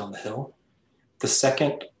steps down the hill. The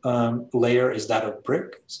second layer is that of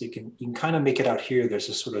brick. So you can kind of make it out here. There's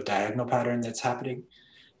a sort of diagonal pattern that's happening.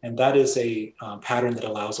 And that is a pattern that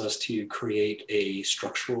allows us to create a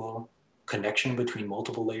structural connection between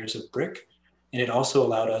multiple layers of brick. And it also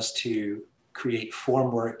allowed us to create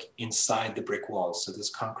formwork inside the brick walls. So this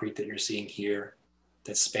concrete that you're seeing here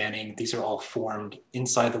that's spanning, these are all formed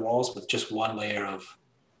inside the walls with just one layer of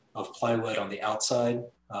plywood on the outside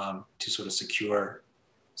to sort of secure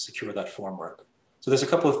that formwork. So there's a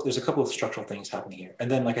couple of structural things happening here. And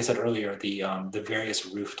then, like I said earlier, the various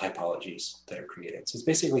roof typologies that are created. So it's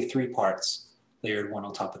basically three parts layered one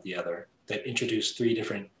on top of the other that introduce three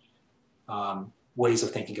different ways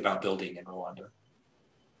of thinking about building in Rwanda.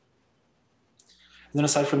 And then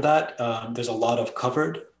aside from that, there's a lot of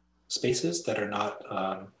covered spaces that are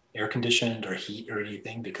not air conditioned or heat or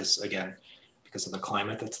anything because of the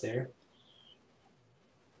climate that's there.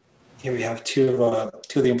 Here we have three of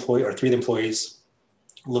the employees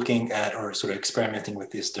looking at or sort of experimenting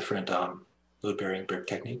with this different load-bearing brick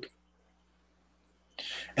technique.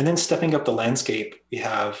 And then stepping up the landscape, we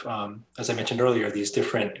have, as I mentioned earlier, these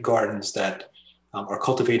different gardens that are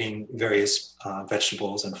cultivating various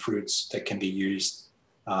vegetables and fruits that can be used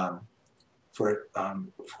for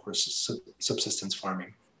subsistence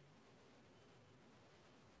farming.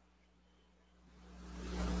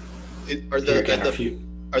 Are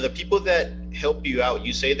the people that help you out,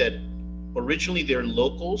 you say that originally they're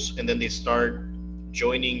locals and then they start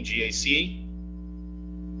joining GAC,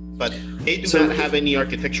 but they do not have any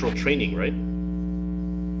architectural training, right?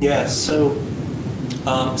 Yeah, so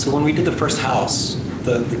when we did the first house,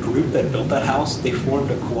 the group that built that house, they formed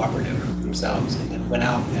a cooperative themselves and then went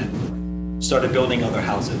out and started building other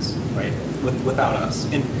houses, right, without us.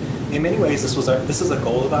 And in many ways, this is a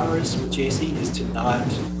goal of ours with GAC is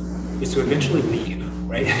to eventually leave,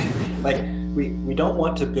 right? Like we don't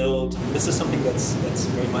want to build. This is something that's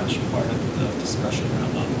very much part of the discussion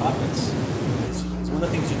around nonprofits. It's one of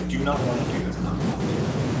the things you do not want to do as a nonprofit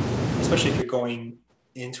especially if you're going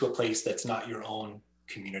into a place that's not your own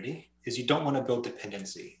community, is you don't want to build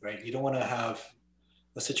dependency, right? You don't want to have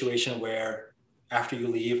a situation where after you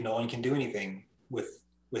leave, no one can do anything with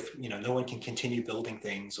no one can continue building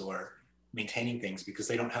things or maintaining things because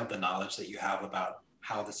they don't have the knowledge that you have about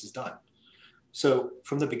how this is done. So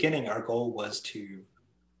from the beginning, our goal was to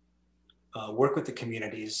work with the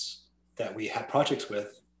communities that we had projects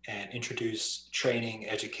with and introduce training,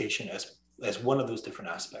 education as one of those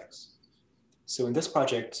different aspects. So in this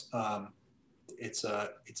project, it's a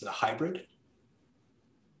hybrid.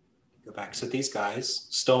 Go back. So these guys,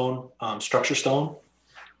 Stone, Structure Stone,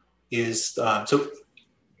 is so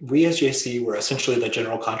we as JC were essentially the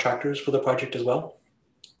general contractors for the project as well,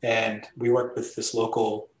 and we worked with this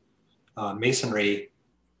local masonry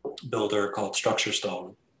builder called Structure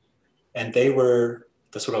Stone, and they were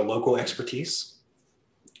the sort of local expertise,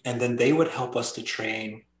 and then they would help us to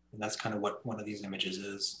train, and that's kind of what one of these images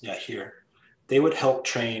is. Yeah, here they would help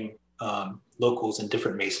train locals in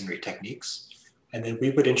different masonry techniques. And then we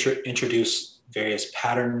would introduce various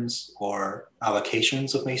patterns or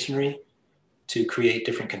allocations of masonry to create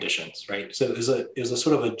different conditions, right? So it was a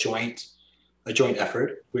sort of a joint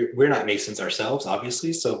effort. We're not masons ourselves,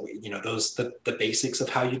 obviously. So the basics of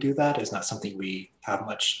how you do that is not something we have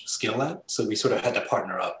much skill at. So we sort of had to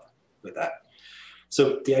partner up with that.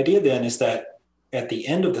 So the idea then is that at the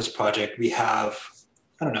end of this project, we have,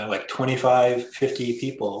 I don't know, like 25, 50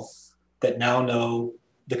 people that now know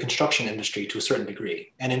the construction industry to a certain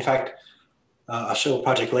degree. And in fact, I'll show a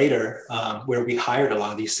project later where we hired a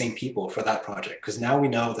lot of these same people for that project, because now we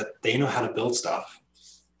know that they know how to build stuff,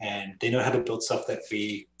 and they know how to build stuff that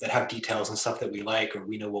have details and stuff that we like or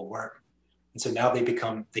we know will work. And so now they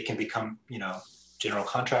can become general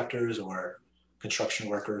contractors or construction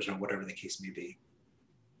workers or whatever the case may be.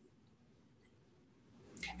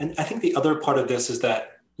 And I think the other part of this is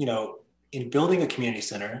that in building a community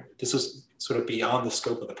center, this was sort of beyond the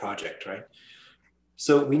scope of the project, right?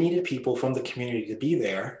 So we needed people from the community to be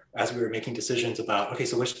there as we were making decisions about, okay,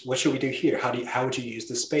 so what should we do here? How would you use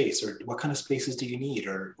this space, or what kind of spaces do you need,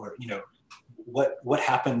 or what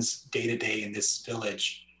happens day to day in this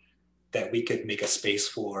village that we could make a space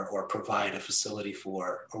for or provide a facility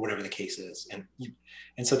for, or whatever the case is.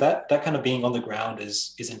 And so that kind of being on the ground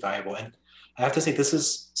is invaluable. And I have to say,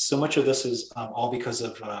 so much of this is all because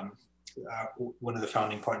of one of the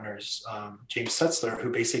founding partners, James Setzler, who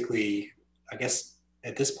basically, I guess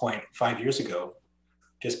at this point, 5 years ago,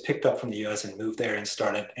 just picked up from the US and moved there and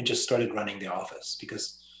just started running the office,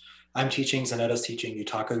 because I'm teaching, Zaneta's teaching,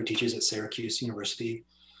 Yutaka, who teaches at Syracuse University,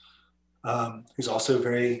 who's also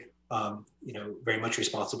very much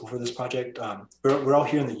responsible for this project. We're all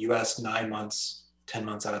here in the US 9 months, 10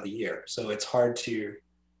 months out of the year. So it's hard to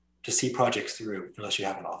see projects through unless you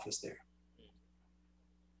have an office there.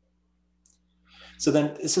 So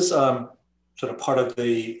then this is sort of part of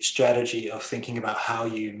the strategy of thinking about how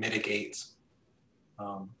you mitigate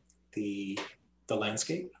the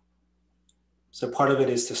landscape. So part of it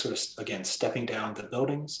is to sort of, again, stepping down the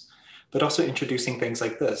buildings, but also introducing things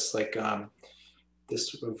like this, like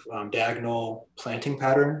this sort of diagonal planting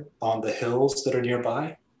pattern on the hills that are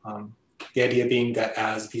nearby. The idea being that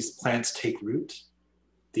as these plants take root,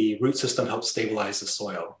 the root system helps stabilize the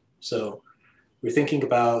soil. So we're thinking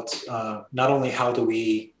about not only how do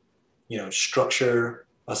we, structure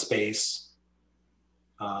a space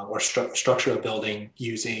or structure a building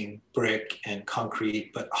using brick and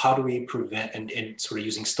concrete, but how do we prevent and sort of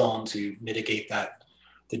using stone to mitigate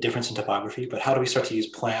the difference in topography, but how do we start to use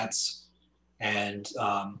plants and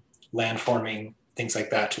land forming, things like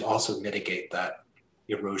that, to also mitigate that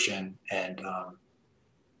erosion and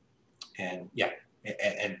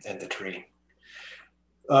the terrain.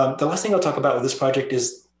 The last thing I'll talk about with this project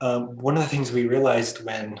is one of the things we realized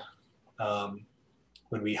when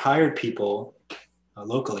we hired people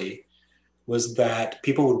locally was that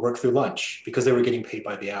people would work through lunch because they were getting paid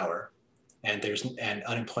by the hour, and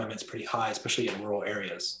unemployment's pretty high, especially in rural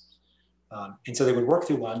areas. And so they would work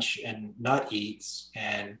through lunch and not eat,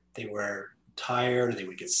 and they were tired, they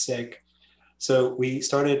would get sick. So we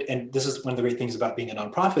started, and this is one of the great things about being a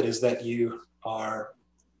nonprofit, is that you are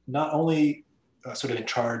not only sort of in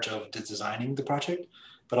charge of designing the project,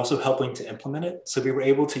 but also helping to implement it. So we were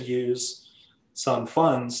able to use some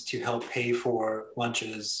funds to help pay for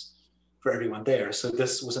lunches for everyone there. So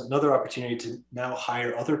this was another opportunity to now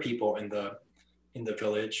hire other people in the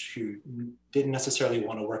village who didn't necessarily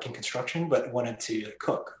want to work in construction, but wanted to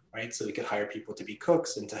cook, right? So we could hire people to be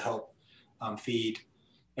cooks and to help feed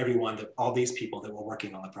everyone, all these people that were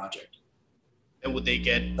working on the project. And would they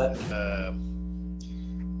get,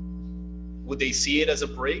 would they see it as a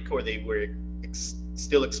break, or they were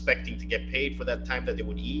still expecting to get paid for that time that they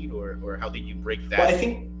would eat, or how did you break that? Well, I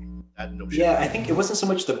think, that notion? yeah, I think it wasn't so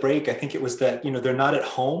much the break. I think it was that, you know, they're not at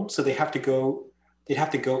home, so they'd have to go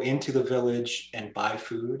into the village and buy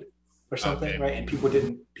food or something, Okay. right? And people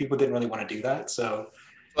didn't really want to do that. So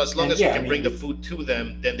as long and as you yeah, can I bring the mean, food to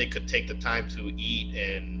them, then they could take the time to eat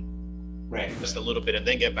and right, just a little bit and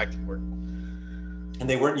then get back to work. and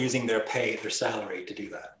they weren't using their salary to do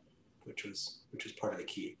that, which was part of the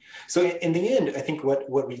key. So in the end, I think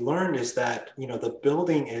what we learned is that, you know, the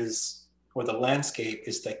building is, or the landscape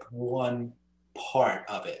is like one part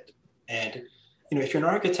of it. And, you know, if you're an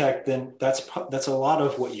architect, then that's a lot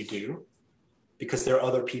of what you do, because there are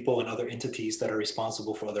other people and other entities that are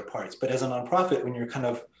responsible for other parts. But as a nonprofit, when you're kind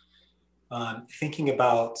of thinking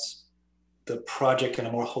about the project in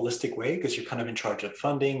a more holistic way, because you're kind of in charge of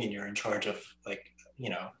funding and you're in charge of, like, you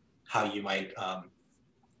know, how you might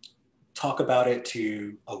talk about it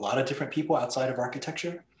to a lot of different people outside of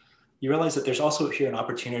architecture, you realize that there's also here an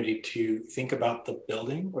opportunity to think about the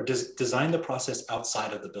building, or design the process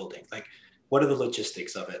outside of the building. Like, what are the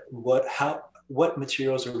logistics of it? What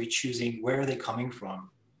materials are we choosing? Where are they coming from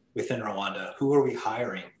within Rwanda? Who are we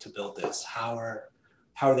hiring to build this? How are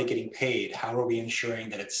they getting paid? How are we ensuring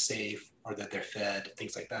that it's safe, or that they're fed,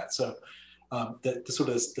 things like that. So the sort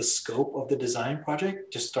of the scope of the design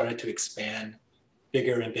project just started to expand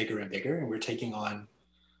bigger and bigger and bigger. And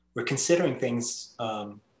we're considering things,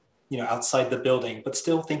 you know, outside the building, but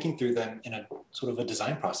still thinking through them in a sort of a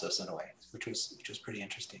design process in a way, which was pretty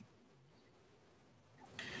interesting.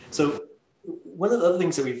 So one of the other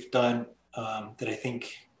things that we've done that I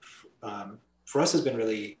think for us has been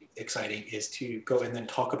really exciting is to go and then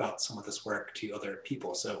talk about some of this work to other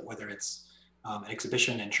people. So whether it's an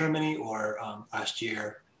exhibition in Germany, or last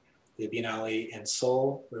year, the Biennale in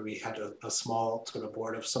Seoul, where we had a small sort of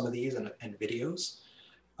board of some of these and videos.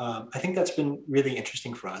 I think that's been really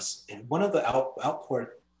interesting for us. And one of the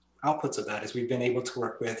outputs of that is we've been able to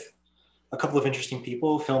work with a couple of interesting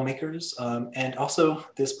people, filmmakers, and also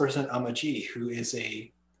this person, Amaji, who is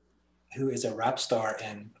a rap star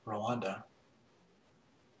in Rwanda.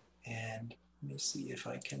 And let me see if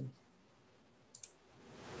I can.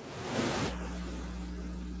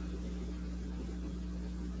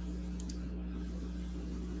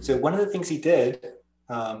 So one of the things he did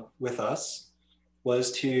with us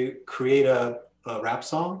was to create a rap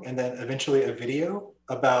song, and then eventually a video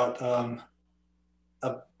about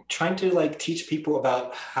trying to, like, teach people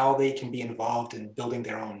about how they can be involved in building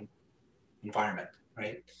their own environment,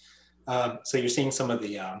 right? So you're seeing some of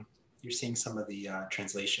the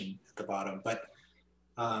translation at the bottom, but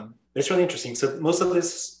it's really interesting. So most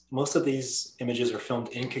of these images are filmed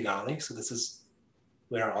in Kigali. So this is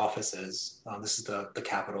where our office is. This is the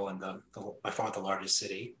capital and by far the largest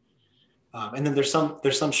city. And then there's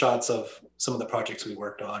some shots of some of the projects we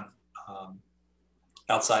worked on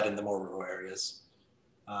outside in the more rural areas.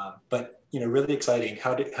 But, you know, really exciting.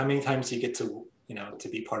 How many times do you get to, you know, to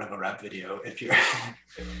be part of a rap video if you're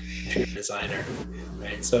a designer,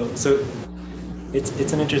 right? So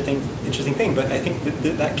it's an interesting thing. But I think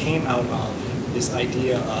that came out of this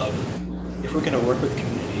idea of, if we're going to work with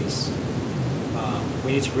communities,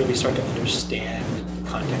 we need to really start to understand the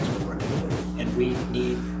context we're working with, and we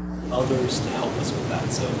need others to help us with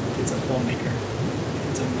that. So if it's a filmmaker, if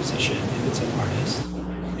it's a musician, if it's an artist,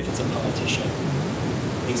 if it's a politician,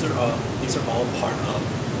 these are all part of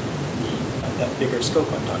that bigger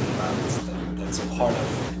scope I'm talking about. That's a part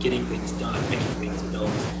of getting things done, making things built,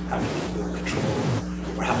 having people control,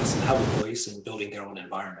 or have a voice in building their own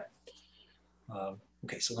environment.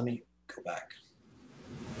 Okay, so let me go back.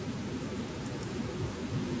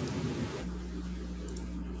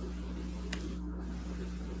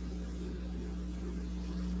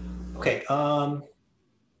 Okay.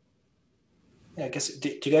 Yeah, I guess.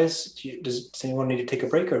 Does anyone need to take a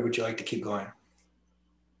break, or would you like to keep going?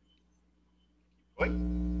 What?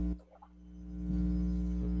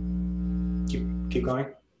 Keep going.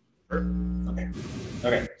 Sure.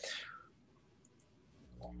 Okay.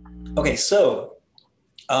 Okay. So,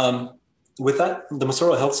 with that, the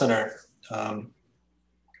Masoro Health Center,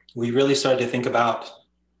 we really started to think about,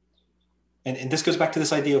 and this goes back to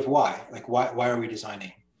this idea of why. Like, why are we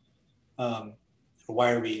designing?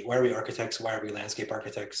 Why are we architects? Why are we landscape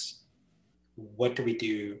architects? What do we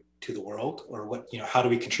do to the world, or how do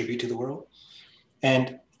we contribute to the world?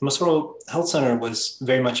 And the Masoro Health Center was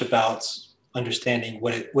very much about understanding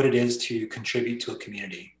what it is to contribute to a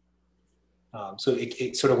community. So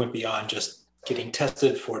it sort of went beyond just getting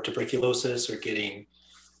tested for tuberculosis or getting,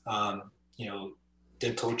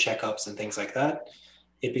 dental checkups and things like that.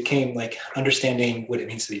 It became like understanding what it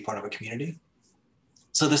means to be part of a community.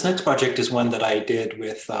 So this next project is one that I did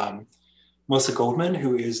with Melissa Goldman,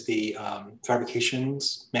 who is the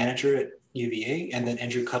fabrications manager at UVA, and then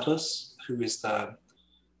Andrew Cutlass, who is the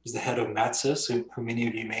head of MATSIS, who many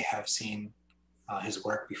of you may have seen his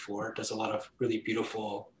work before. Does a lot of really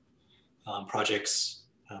beautiful projects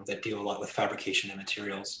that deal a lot with fabrication and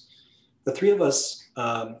materials. The three of us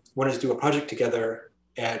wanted to do a project together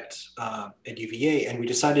at UVA, and we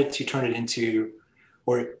decided to turn it into,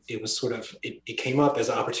 or it was sort of, it came up as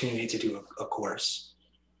an opportunity to do a course.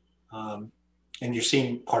 And you're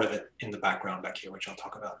seeing part of it in the background back here, which I'll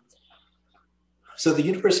talk about. So the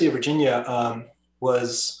University of Virginia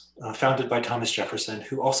was founded by Thomas Jefferson,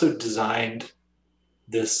 who also designed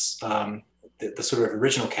this, the sort of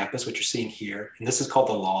original campus, which you're seeing here. And this is called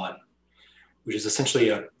the lawn, which is essentially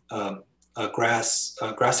a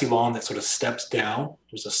grassy lawn that sort of steps down.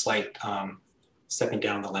 There's a slight stepping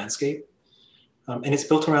down the landscape. And it's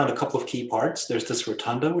built around a couple of key parts. There's this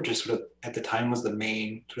rotunda, which is sort of, at the time, was the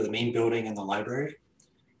main building in the library.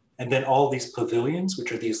 And then all these pavilions,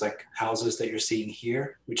 which are these like houses that you're seeing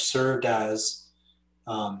here, which served as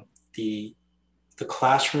the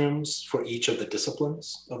classrooms for each of the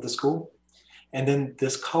disciplines of the school. And then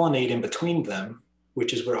this colonnade in between them,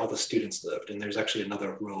 which is where all the students lived. And there's actually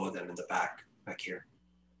another row of them in the back here.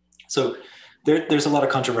 So there's a lot of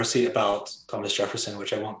controversy about Thomas Jefferson,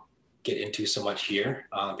 which I won't get into so much here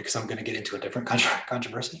because I'm going to get into a different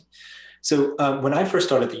controversy. So when I first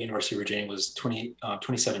started at the University of Virginia was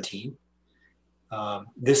 2017.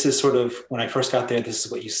 This is sort of, when I first got there, this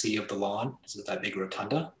is what you see of the lawn. This is that big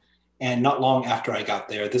rotunda. And not long after I got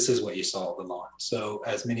there, this is what you saw of the lawn. So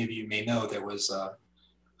as many of you may know, there was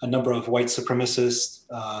a number of white supremacist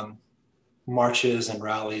marches and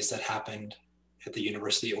rallies that happened at the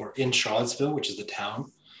university, or in Charlottesville, which is the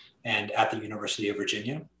town, and at the University of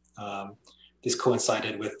Virginia. This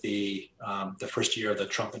coincided with the first year of the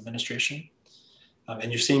Trump administration.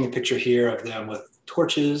 And you're seeing a picture here of them with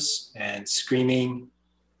torches and screaming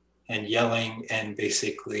and yelling and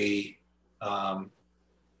basically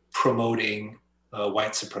promoting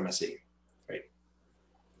white supremacy, right?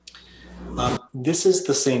 This is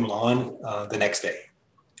the same lawn the next day.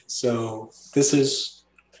 So this is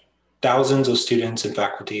thousands of students and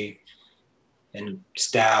faculty and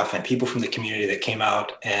staff and people from the community that came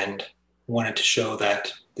out and wanted to show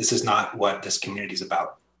that this is not what this community is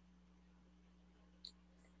about.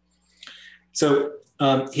 So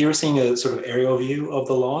here we're seeing a sort of aerial view of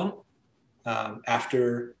the lawn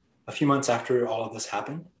after a few months after all of this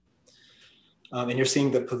happened. And you're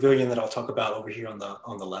seeing the pavilion that I'll talk about over here on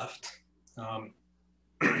the left.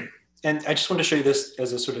 And I just want to show you this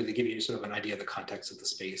as a sort of, to give you sort of an idea of the context of the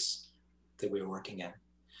space that we were working in.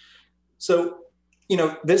 So, you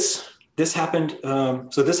know, this happened.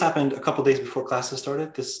 So this happened a couple of days before classes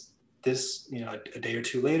started. This, you know, a day or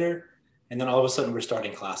two later, and then all of a sudden we're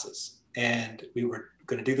starting classes. And we were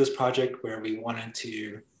going to do this project where we wanted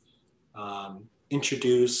to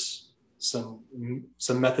introduce some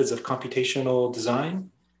methods of computational design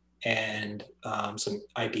and some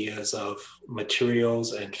ideas of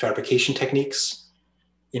materials and fabrication techniques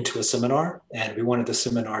into a seminar. And we wanted the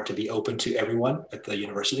seminar to be open to everyone at the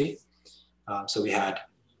university. So we had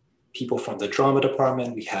people from the drama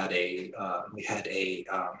department. We had a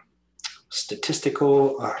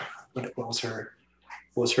statistical. What was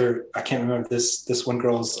her? I can't remember this one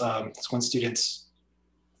girl's. This one student's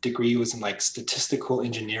degree was in like statistical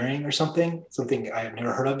engineering or something I have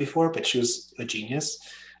never heard of before, but she was a genius.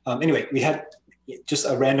 Anyway, we had just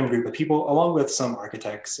a random group of people, along with some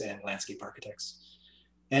architects and landscape architects.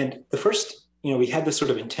 And the first, you know, we had this sort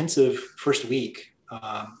of intensive first week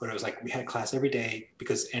where it was like we had class every day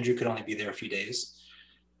because Andrew could only be there a few days.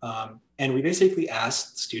 And we basically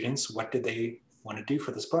asked students what did they want to do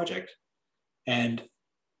for this project. And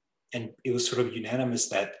it was sort of unanimous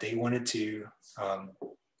that they wanted to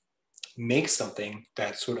make something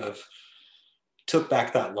that sort of took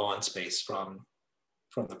back that lawn space from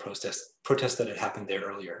the protest that had happened there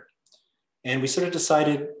earlier. And we sort of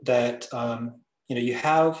decided that, you know, you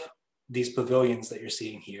have these pavilions that you're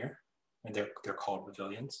seeing here, and they're called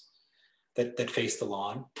pavilions, that face the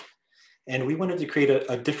lawn. And we wanted to create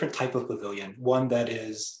a different type of pavilion, one that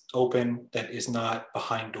is open, that is not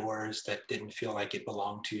behind doors, that didn't feel like it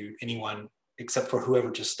belonged to anyone except for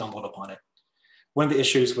whoever just stumbled upon it. One of the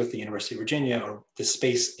issues with the University of Virginia, or this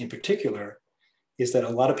space in particular, is that a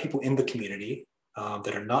lot of people in the community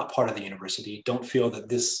that are not part of the university don't feel that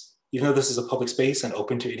this, even though this is a public space and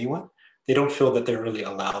open to anyone, they don't feel that they're really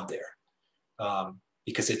allowed there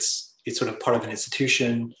because it's sort of part of an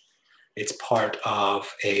institution. It's part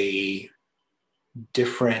of a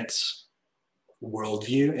different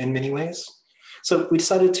worldview in many ways. So we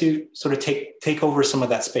decided to sort of take over some of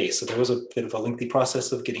that space. So there was a bit of a lengthy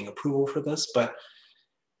process of getting approval for this, but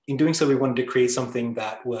in doing so, we wanted to create something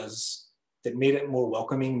that made it more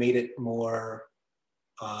welcoming, made it more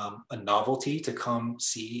a novelty to come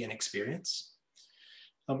see and experience.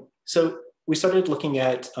 So we started looking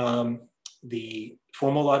at the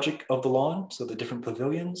formal logic of the lawn, so the different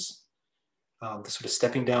pavilions, the sort of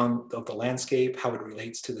stepping down of the landscape, how it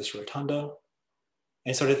relates to this rotunda,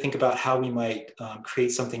 and started to think about how we might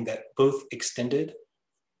create something that both extended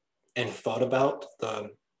and thought about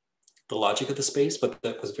the logic of the space, but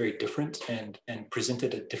that was very different and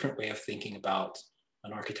presented a different way of thinking about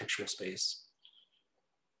an architectural space.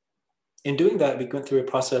 In doing that, we went through a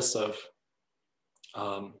process of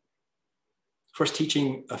first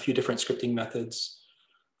teaching a few different scripting methods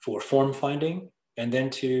for form finding, and then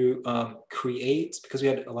to create, because we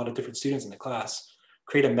had a lot of different students in the class,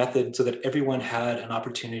 create a method so that everyone had an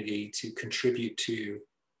opportunity to contribute to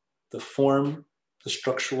the form,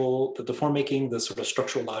 the form making, the sort of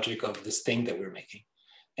structural logic of this thing that we were making.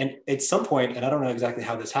 And at some point, and I don't know exactly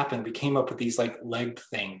how this happened, we came up with these like legged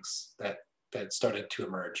things that started to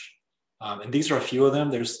emerge. And these are a few of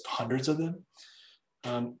them, there's hundreds of them.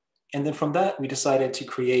 And then from that, we decided to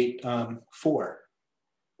create 4,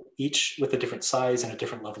 each with a different size and a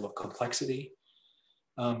different level of complexity.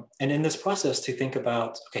 And in this process, to think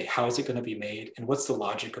about, okay, how is it going to be made, and what's the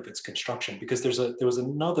logic of its construction? Because there was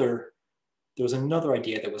another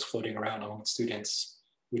idea that was floating around among students,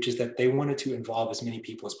 which is that they wanted to involve as many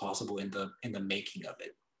people as possible in the making of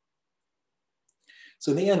it.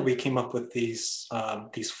 So in the end, we came up with these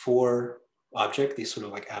 4 objects, these sort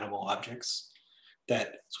of like animal objects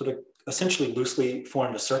that sort of essentially loosely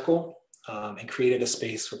formed a circle and created a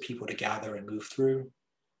space for people to gather and move through.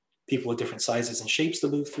 People with different sizes and shapes to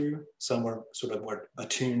move through. Some were sort of more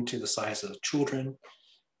attuned to the size of children.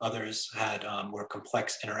 Others had more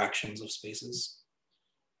complex interactions of spaces.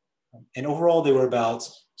 And overall, they were about,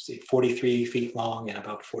 say, 43 feet long and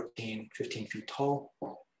about 15 feet tall.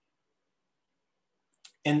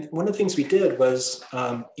 And one of the things we did was,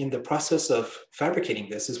 in the process of fabricating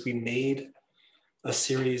this, is we made a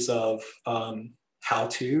series of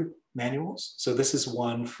how-to manuals. So this is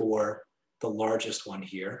one for the largest one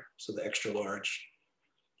here, so the extra large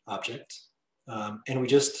object. And we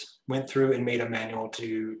just went through and made a manual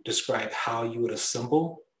to describe how you would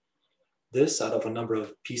assemble this out of a number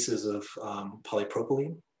of pieces of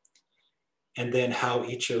polypropylene, and then how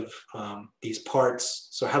each of these parts,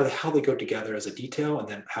 so how they go together as a detail, and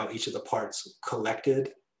then how each of the parts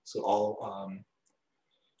collected, so all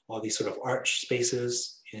these sort of arch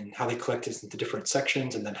spaces, and how they collected into different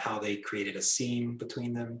sections, and then how they created a seam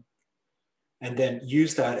between them, and then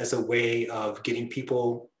use that as a way of getting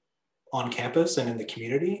people on campus and in the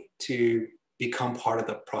community to become part of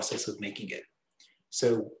the process of making it.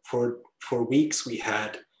 So for weeks, we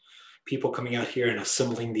had people coming out here and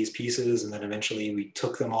assembling these pieces, and then eventually we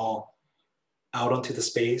took them all out onto the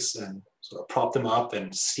space and sort of propped them up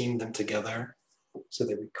and seamed them together so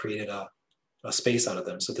that we created a space out of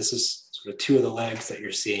them. So this is sort of 2 of the legs that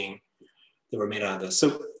you're seeing that were made out of this.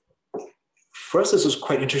 So for us, this was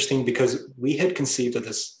quite interesting because we had conceived of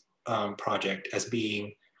this project as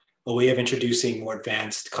being a way of introducing more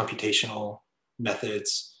advanced computational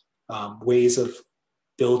methods, ways of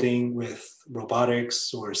building with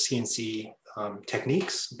robotics or CNC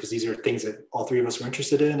techniques, because these are things that all 3 of us were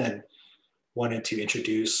interested in and wanted to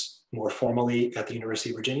introduce more formally at the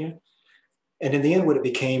University of Virginia. And in the end, what it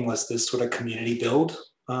became was this sort of community build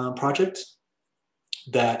project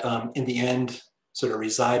that in the end sort of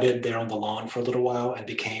resided there on the lawn for a little while and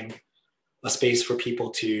became a space for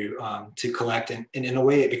people to collect. And in a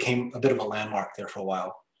way, it became a bit of a landmark there for a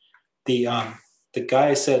while. The guy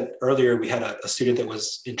I said earlier, we had a student that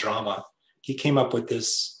was in drama. He came up with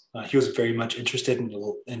this, he was very much interested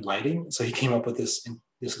in lighting. So he came up with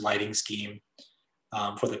this lighting scheme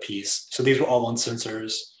for the piece. So these were all on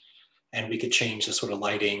sensors, and we could change the sort of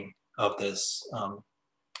lighting of this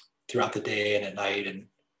throughout the day and at night and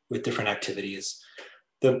with different activities.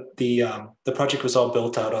 The project was all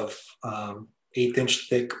built out of 1/8-inch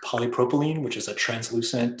thick polypropylene, which is a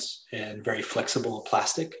translucent and very flexible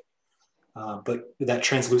plastic. But that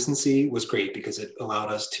translucency was great because it allowed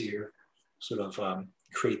us to sort of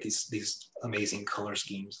create these amazing color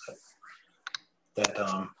schemes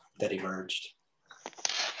that emerged.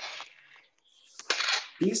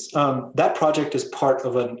 That project is part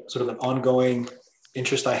of a sort of an ongoing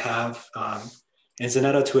interest I have in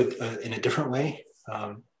Zaneta in a different way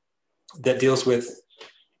that deals with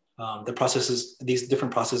these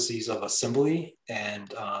different processes of assembly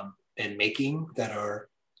and making that are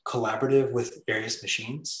collaborative with various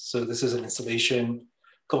machines. So this is an installation,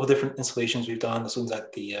 a couple of different installations we've done. This one's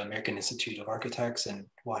at the American Institute of Architects in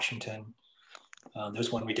Washington.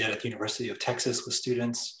 There's one we did at the University of Texas with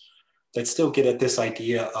students that still get at this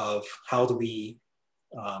idea of how do we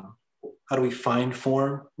find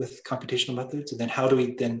form with computational methods, and then how do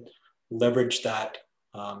we then leverage that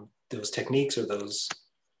those techniques or those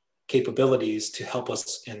capabilities to help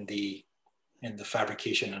us in the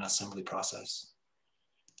fabrication and assembly process.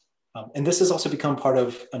 And this has also become part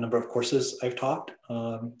of a number of courses I've taught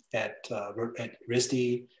at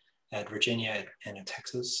RISD, at Virginia, and in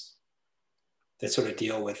Texas, that sort of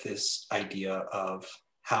deal with this idea of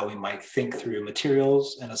how we might think through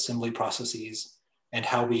materials and assembly processes, and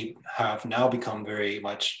how we have now become very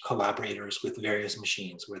much collaborators with various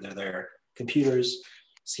machines, whether they're computers,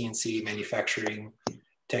 CNC manufacturing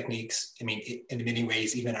techniques. I mean, in many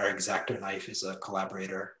ways, even our X-Acto knife is a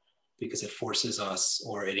collaborator because it forces us,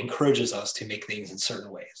 or it encourages us to make things in certain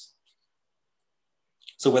ways.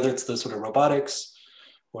 So whether it's the sort of robotics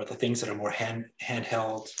or the things that are more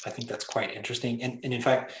handheld, I think that's quite interesting. And in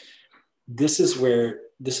fact, this is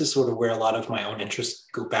sort of where a lot of my own interests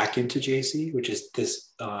go back into JC, which is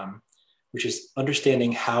this, which is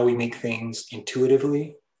understanding how we make things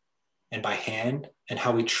intuitively and by hand, and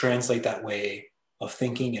how we translate that way of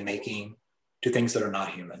thinking and making to things that are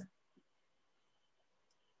not human.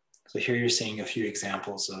 So here you're seeing a few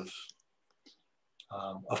examples of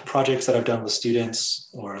projects that I've done with students,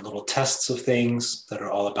 or little tests of things that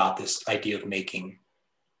are all about this idea of making.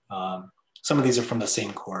 Some of these are from the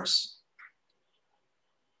same course.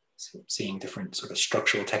 So seeing different sort of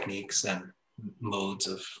structural techniques and modes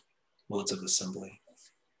of assembly.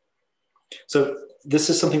 So this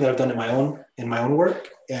is something that I've done in my own work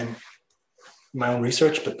and my own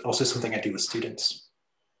research, but also something I do with students.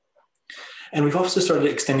 And we've also started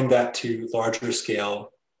extending that to larger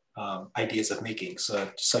scale ideas of making,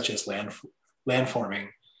 such as landforming,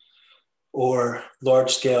 or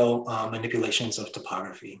large scale manipulations of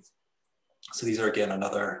topography. So these are, again,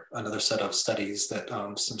 another set of studies that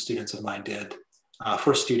some students of mine did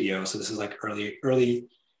for studio. So this is like early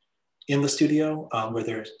in the studio, where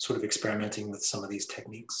they're sort of experimenting with some of these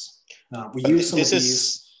techniques. We use some of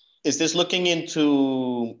these. Is this looking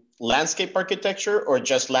into landscape architecture or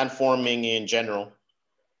just landforming in general?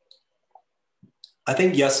 I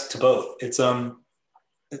think yes to both. It's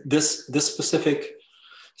this specific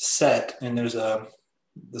set, and there's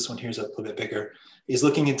this one here is a little bit bigger, is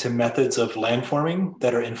looking into methods of landforming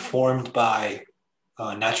that are informed by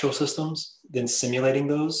natural systems, then simulating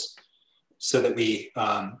those so that we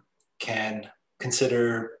can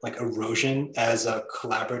consider like erosion as a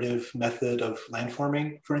collaborative method of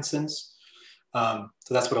landforming, for instance. So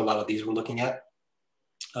that's what a lot of these we're looking at.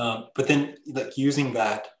 But then like using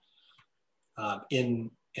that in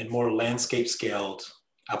more landscape scaled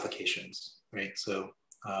applications, right? So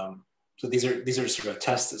so these are sort of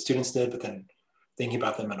tests that students did, but then thinking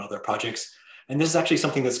about them in other projects. And this is actually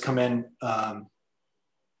something that's come into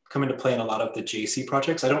play in a lot of the JC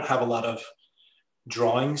projects. I don't have a lot of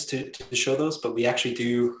drawings to show those, but we actually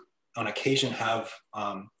do on occasion have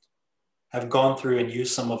gone through and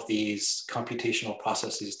used some of these computational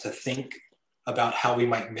processes to think about how we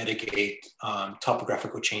might mitigate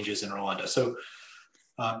topographical changes in Rwanda. So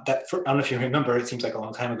I don't know if you remember, it seems like a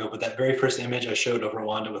long time ago, but that very first image I showed of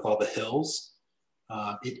Rwanda with all the hills,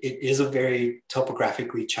 it is a very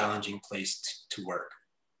topographically challenging place to work.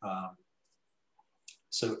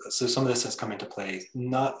 So some of this has come into play,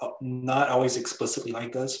 not always explicitly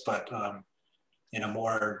like this, but in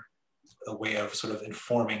a way of sort of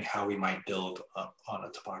informing how we might build on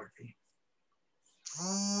a topography.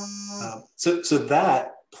 So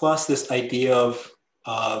that plus this idea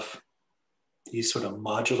of these sort of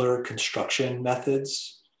modular construction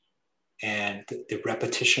methods and the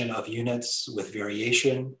repetition of units with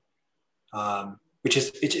variation, which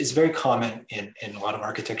is very common in a lot of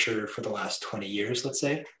architecture for the last 20 years, let's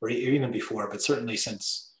say, or even before, but certainly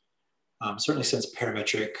since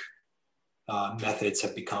parametric methods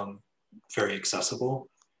have become very accessible.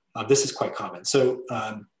 This is quite common. So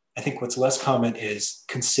I think what's less common is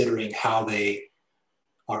considering how they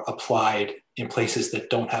are applied in places that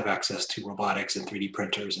don't have access to robotics and 3D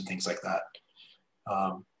printers and things like that.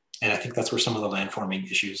 And I think that's where some of the landforming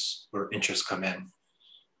issues or interests come in.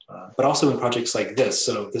 But also in projects like this.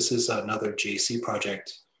 So this is another JC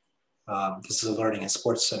project. This is a learning and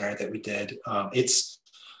sports center that we did. It's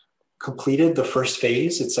completed the first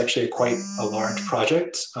phase. It's actually quite a large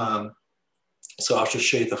project. So I'll just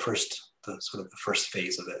show you the first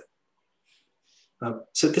phase of it.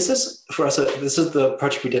 So this is for us. This is the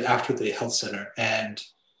project we did after the health center, and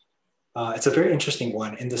It's a very interesting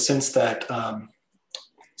one in the sense that,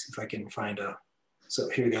 see if I can find so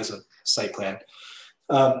here we go, a site plan.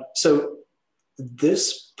 So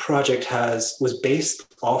this project was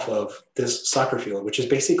based off of this soccer field, which is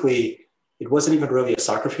basically, it wasn't even really a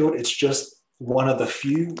soccer field. It's just one of the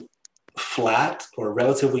few flat or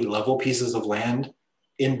relatively level pieces of land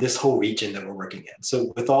in this whole region that we're working in.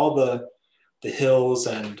 So with all the hills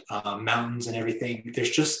and mountains and everything,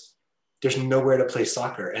 there's nowhere to play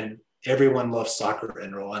soccer. And everyone loves soccer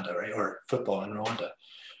in Rwanda, right? Or football in Rwanda.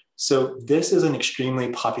 So this is an extremely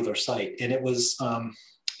popular site, and it was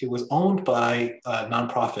owned by a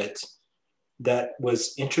nonprofit that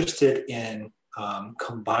was interested in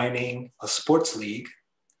combining a sports league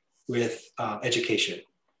with education.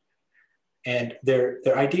 And their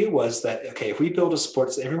idea was that, okay, if we build a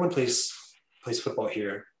sports, everyone plays football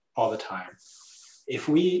here all the time. If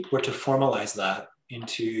we were to formalize that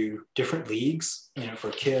into different leagues,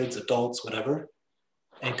 for kids, adults, whatever,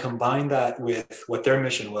 and combine that with what their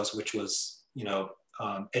mission was, which was,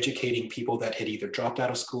 educating people that had either dropped out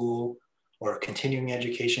of school or continuing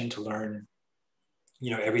education to learn,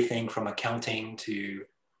 everything from accounting to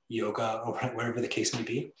yoga or whatever the case may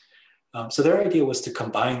be. So their idea was to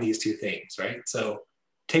combine these two things, right? So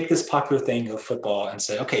take this popular thing of football and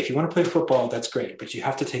say, okay, if you want to play football, that's great, but you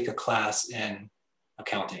have to take a class in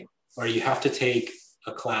accounting, or you have to take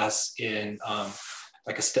a class in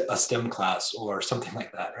like a STEM class or something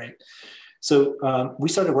like that, right? So we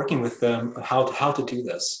started working with them how to do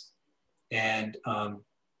this. And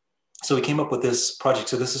so we came up with this project.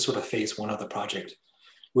 So this is sort of phase one of the project,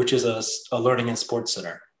 which is a learning and sports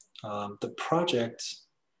center. The project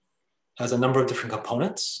has a number of different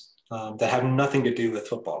components that have nothing to do with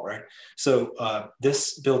football, right? So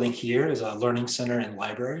this building here is a learning center and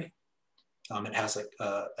library. It has like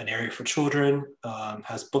an area for children,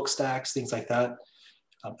 has book stacks, things like that.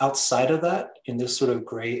 Outside of that, in this sort of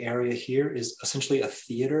gray area here, is essentially a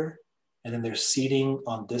theater. And then there's seating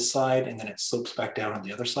on this side, and then it slopes back down on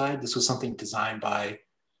the other side. This was something designed by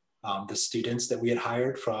the students that we had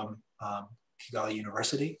hired from Kigali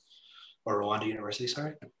University, or Rwanda University,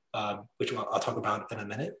 sorry, which I'll talk about in a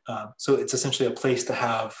minute. So it's essentially a place to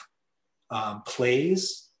have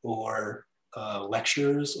plays or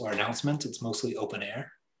lectures or announcements. It's mostly open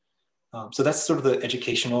air. So that's sort of the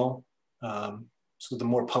educational, so the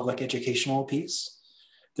more public educational piece.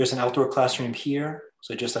 There's an outdoor classroom here,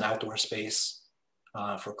 so just an outdoor space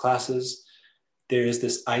for classes. There is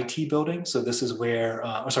this IT building. So this is where,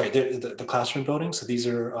 the classroom building. So these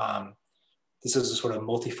are, this is a sort of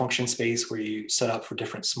multifunction space where you set up for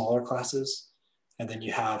different smaller classes. And then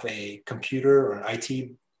you have a computer or an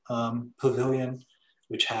IT pavilion,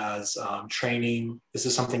 which has training. This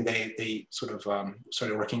is something they sort of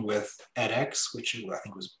started working with edX, which I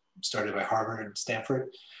think was started by Harvard and Stanford,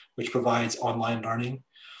 which provides online learning.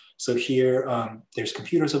 So here, there's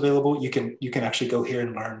computers available. You can actually go here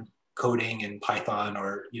and learn coding in Python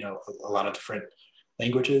or a lot of different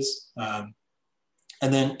languages.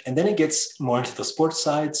 And then it gets more into the sports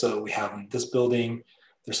side. So we have in this building,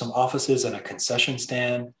 there's some offices and a concession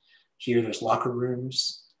stand. Here, there's locker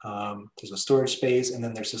rooms. There's a storage space, and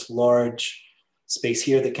then there's this large space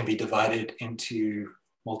here that can be divided into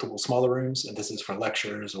multiple smaller rooms. And this is for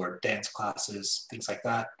lectures or dance classes, things like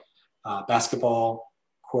that. Basketball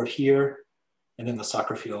court here, and then the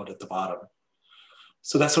soccer field at the bottom.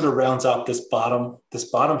 So that sort of rounds out this bottom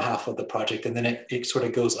half of the project, and then it sort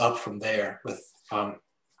of goes up from there with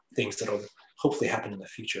things that'll hopefully happen in the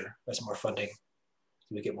future as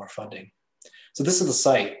we get more funding. So this is the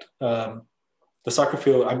site. The soccer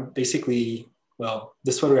field,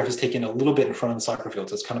 this photograph is taken a little bit in front of the soccer field,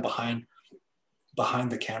 so it's kind of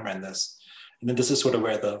behind the camera in this. And then this is sort of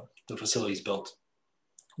where the facility is built.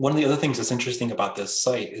 One of the other things that's interesting about this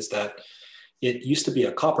site is that it used to be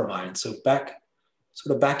a copper mine. So back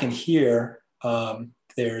in here,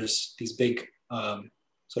 there's these big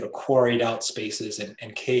sort of quarried out spaces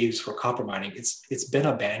and caves for copper mining. It's been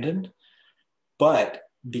abandoned, but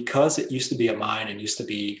because it used to be a mine and used to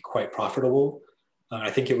be quite profitable, I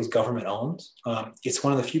think it was government owned. It's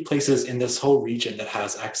one of the few places in this whole region that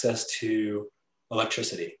has access to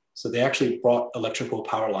electricity. So they actually brought electrical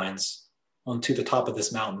power lines onto the top of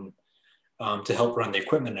this mountain to help run the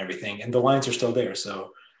equipment and everything. And the lines are still there.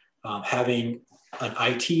 So having an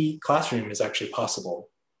IT classroom is actually possible,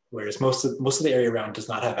 whereas most of the area around does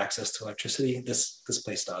not have access to electricity. This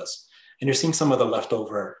place does. And you're seeing some of the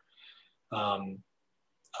leftover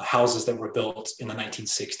houses that were built in the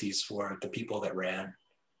 1960s for the people that ran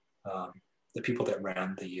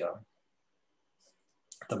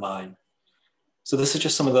the mine. So this is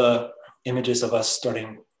just some of the images of us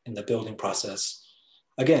starting in the building process.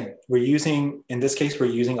 again, in this case, we're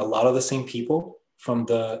using a lot of the same people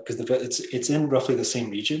because it's in roughly the same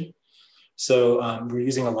region. So we're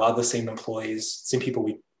using a lot of the same employees, same people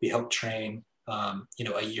we helped train,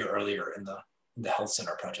 a year earlier in the health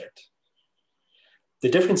center project. The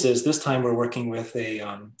difference is this time we're working with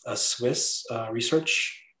a Swiss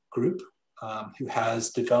research group who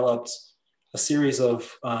has developed a series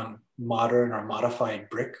of modern or modified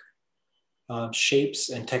brick shapes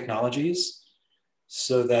and technologies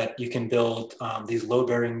so that you can build these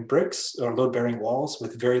load-bearing bricks or load-bearing walls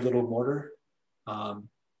with very little mortar.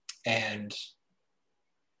 And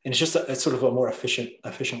it's just it's sort of a more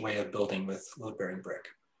efficient way of building with load-bearing brick.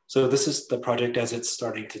 So this is the project as it's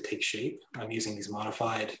starting to take shape. I'm using these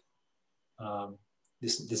modified,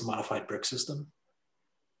 this modified brick system.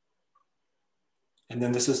 And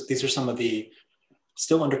then these are some of the,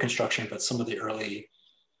 still under construction, but some of the early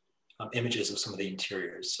images of some of the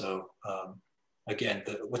interiors. So again,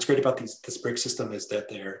 what's great about this brick system is that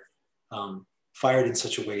they're fired in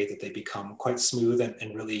such a way that they become quite smooth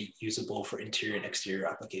and really usable for interior and exterior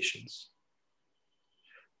applications.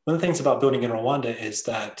 One of the things about building in Rwanda is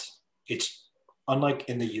that it's unlike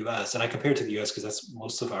in the US, and I compare it to the US because that's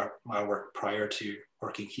most of my work prior to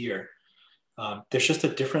working here. There's just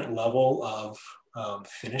a different level of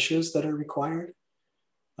finishes that are required.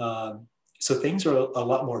 So things are a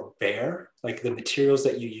lot more bare, like the materials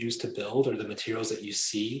that you use to build or the materials that you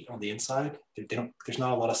see on the inside, there's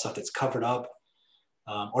not a lot of stuff that's covered up.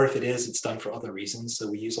 Or if it is, it's done for other reasons. So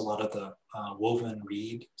we use a lot of the woven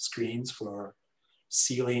reed screens for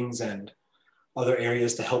ceilings and other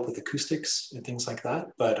areas to help with acoustics and things like that.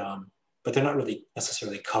 But they're not really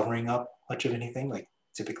necessarily covering up much of anything. Like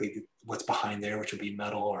typically what's behind there, which would be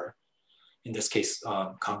metal or in this case,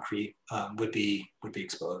 concrete would be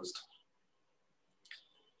exposed.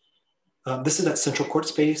 This is that central court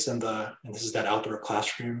space and this is that outdoor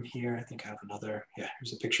classroom here. I think I have another, yeah,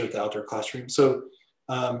 here's a picture of the outdoor classroom. So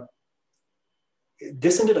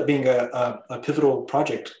this ended up being a pivotal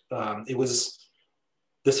project.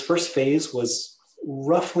 This first phase was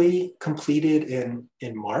roughly completed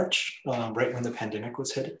in March, right when the pandemic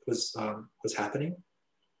was happening,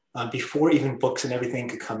 before even books and everything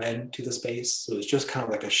could come into the space. So it was just kind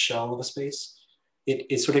of like a shell of a space.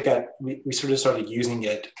 We sort of started using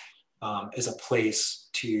it as a place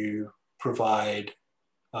to provide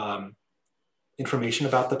information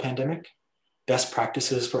about the pandemic, best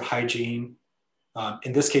practices for hygiene.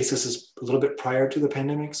 In this case, this is a little bit prior to the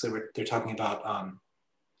pandemic. So they're talking about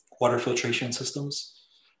water filtration systems.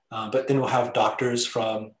 But then we'll have doctors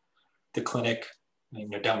from the clinic,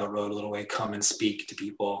 down the road a little way, come and speak to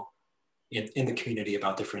people in the community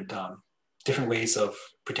about different ways of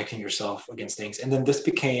protecting yourself against things. And then this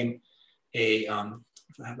became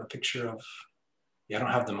I have a picture of, I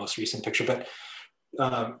don't have the most recent picture, but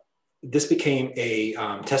this became a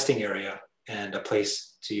testing area and a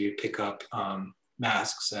place to pick up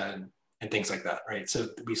masks and things like that, right? So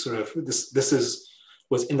we sort of,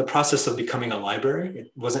 was in the process of becoming a library.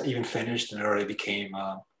 It wasn't even finished and it already became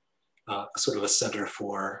sort of a center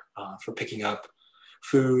for picking up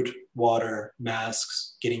food, water,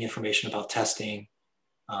 masks, getting information about testing,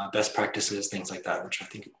 best practices, things like that, which I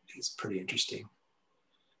think is pretty interesting.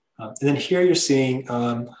 And then here you're seeing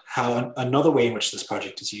how another way in which this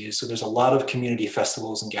project is used. So there's a lot of community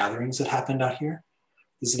festivals and gatherings that happened out here.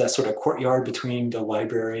 This is that sort of courtyard between the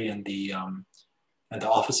library and the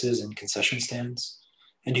offices and concession stands.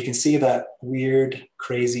 And you can see that weird,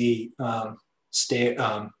 crazy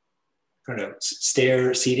stair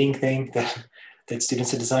seating thing that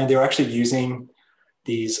students had designed. They were actually using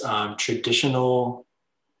these traditional,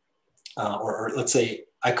 or let's say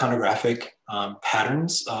iconographic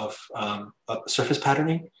patterns of surface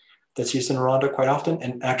patterning that's used in Rwanda quite often.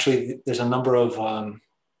 And actually there's a number of, if I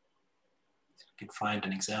can find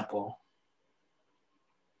an example.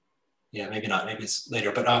 Yeah, maybe not, maybe it's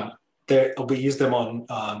later, but we use them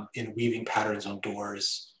in weaving patterns on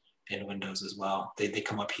doors and windows as well. They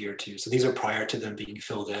come up here too. So these are prior to them being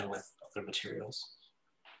filled in with other materials.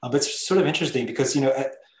 But it's sort of interesting because,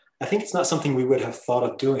 I think it's not something we would have thought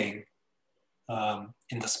of doing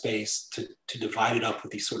in the space to divide it up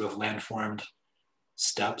with these sort of landformed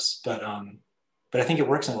steps. But I think it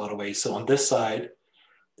works in a lot of ways. So on this side,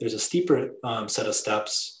 there's a steeper set of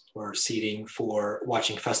steps or seating for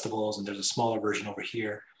watching festivals, and there's a smaller version over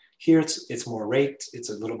here. Here it's more raked, it's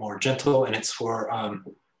a little more gentle, and it's for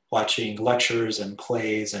watching lectures and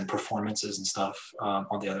plays and performances and stuff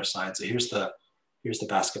on the other side. So here's the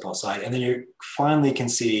basketball side, and then you finally can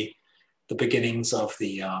see the beginnings of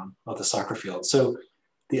the soccer field. So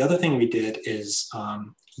the other thing we did is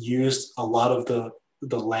used a lot of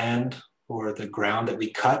the land or the ground that we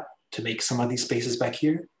cut to make some of these spaces back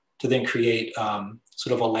here, to then create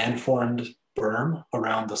sort of a land-formed berm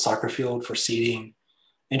around the soccer field for seating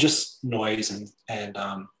and just noise and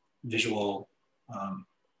visual,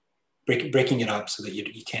 breaking it up so that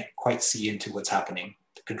you can't quite see into what's happening,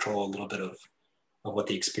 to control a little bit of what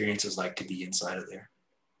the experience is like to be inside of there.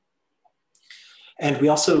 And we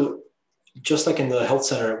also, just like in the health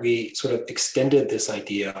center, we sort of extended this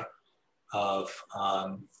idea of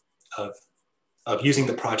using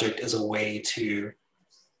the project as a way to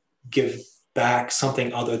give back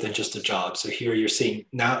something other than just a job. So here you're seeing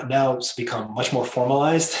now it's become much more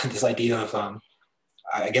formalized, this idea of,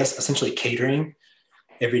 I guess, essentially catering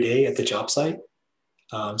every day at the job site.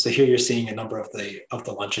 So here you're seeing a number of the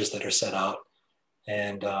lunches that are set out,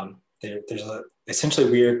 and essentially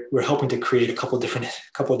we're helping to create a couple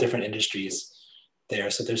of different industries there.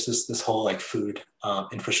 So there's this whole like food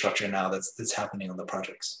infrastructure now that's happening on the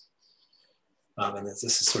projects, and this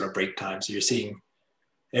is sort of break time. So you're seeing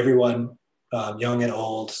everyone, young and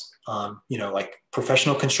old, like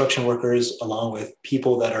professional construction workers, along with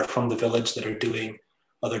people that are from the village that are doing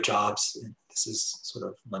other jobs. And this is sort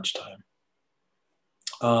of lunchtime.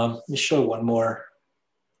 Let me show one more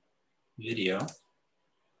video.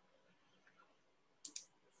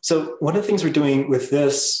 So one of the things we're doing with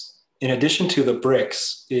this, in addition to the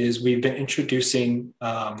bricks, is we've been introducing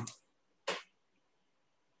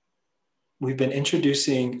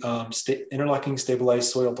interlocking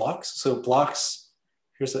stabilized soil blocks. So blocks,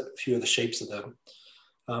 here's a few of the shapes of them.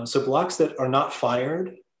 So blocks that are not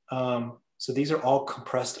fired. So these are all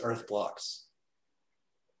compressed earth blocks.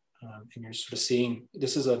 And you're sort of seeing,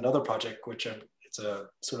 this is another project, which it's a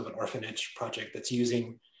sort of an orphanage project that's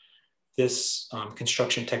using this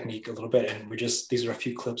construction technique a little bit. And these are a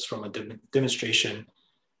few clips from a demonstration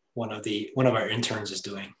one of our interns is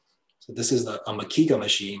doing. So this is a Makiga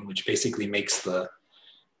machine, which basically makes the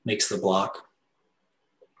block.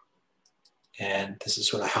 And this is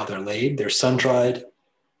sort of how they're laid. They're sun-dried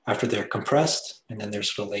after they're compressed, and then they're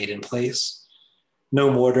sort of laid in place.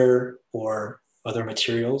 No mortar or other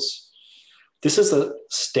materials. This is a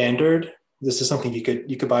standard. This is something you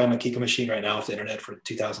could buy a Makiga machine right now off the internet for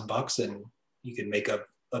 $2,000, and you can make a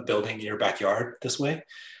building in your backyard this way.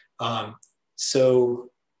 So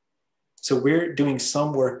we're doing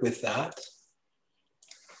some work with that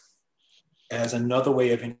as another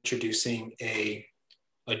way of introducing a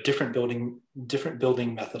different building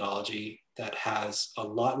methodology that has a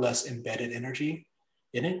lot less embedded energy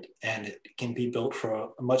in it, and it can be built for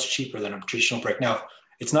much cheaper than a traditional brick. Now,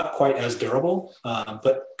 it's not quite as durable,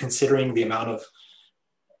 but considering the amount of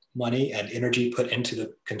money and energy put into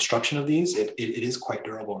the construction of these, it is quite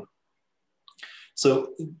durable. So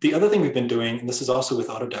the other thing we've been doing, and this is also with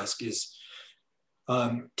Autodesk, is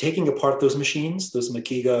taking apart those machines, those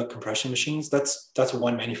Makiga compression machines. That's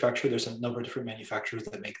one manufacturer. There's a number of different manufacturers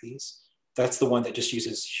that make these. That's the one that just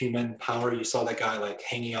uses human power. You saw that guy like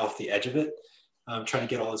hanging off the edge of it, trying to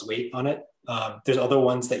get all his weight on it. There's other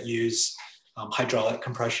ones that use hydraulic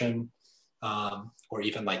compression, or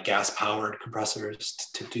even like gas-powered compressors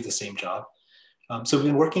to do the same job. So we've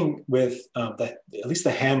been working with at least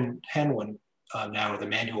the hand one now, or the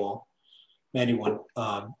manual one,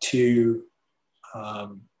 to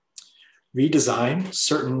redesign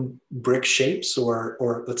certain brick shapes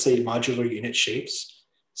or let's say modular unit shapes,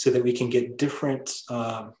 so that we can get different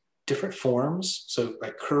forms, so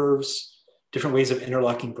like curves, different ways of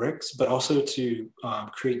interlocking bricks, but also to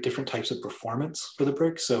create different types of performance for the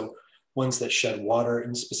brick. So ones that shed water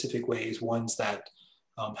in specific ways, ones that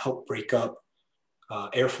help break up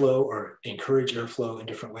airflow or encourage airflow in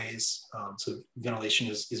different ways. So ventilation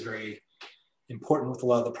is very important with a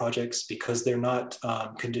lot of the projects because they're not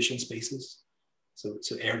conditioned spaces. So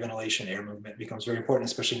air ventilation, air movement becomes very important,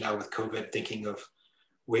 especially now with COVID, thinking of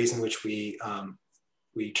ways in which we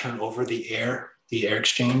turn over the air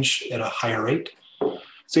exchange at a higher rate.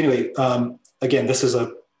 So anyway, again, this is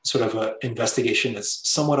a sort of an investigation that's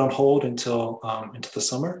somewhat on hold until into the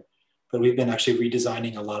summer, but we've been actually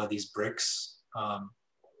redesigning a lot of these bricks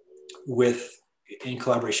in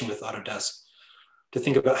collaboration with Autodesk to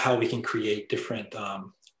think about how we can create different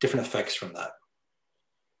effects from that.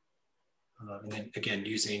 And then again,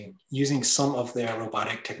 using some of their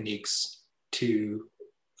robotic techniques to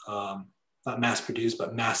not mass produce,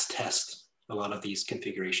 but mass test a lot of these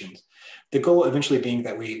configurations. The goal eventually being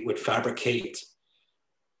that we would fabricate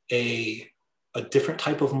a different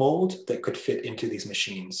type of mold that could fit into these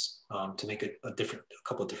machines to make a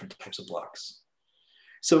couple of different types of blocks.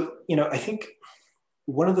 So, I think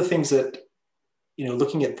one of the things that,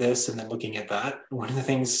 looking at this and then looking at that, one of the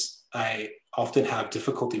things I often have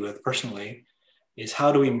difficulty with personally is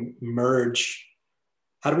how do we merge,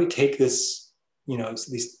 how do we take this,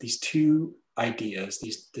 these two ideas,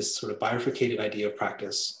 this sort of bifurcated idea of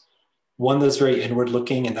practice, one that's very inward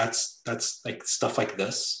looking, and that's like stuff like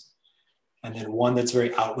this, and then one that's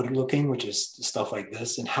very outward looking, which is stuff like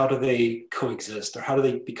this, and how do they coexist, or how do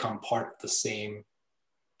they become part of the same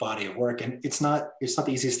body of work? And it's not the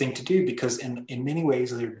easiest thing to do, because in many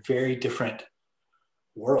ways they're very different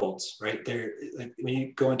worlds, right? They're like, when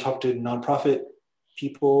you go and talk to nonprofit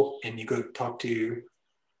people and you go talk to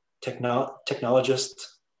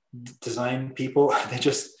technologists, design people,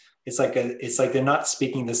 it's like they're not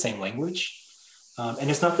speaking the same language.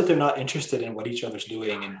 And it's not that they're not interested in what each other's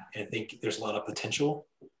doing, and I think there's a lot of potential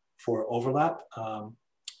for overlap.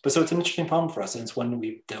 But so it's an interesting problem for us, and it's one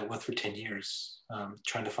we've dealt with for 10 years,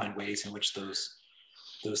 trying to find ways in which those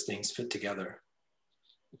things fit together.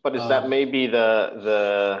 But is that maybe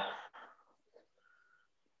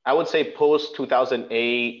I would say post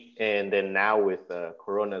 2008, and then now with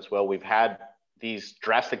Corona as well, we've had these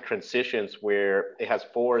drastic transitions where it has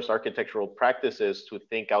forced architectural practices to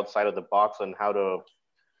think outside of the box on how to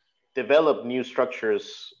develop new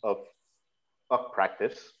structures of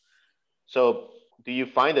practice. So do you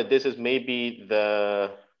find that this is maybe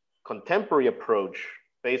the contemporary approach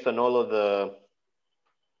based on all of the,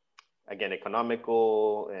 again,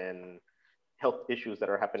 economical and health issues that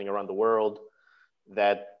are happening around the world,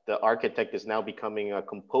 that the architect is now becoming a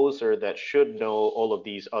composer that should know all of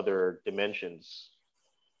these other dimensions?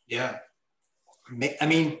 Yeah. I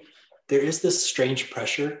mean, there is this strange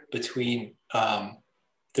pressure between,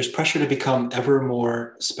 there's pressure to become ever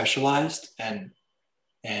more specialized and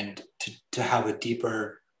to have a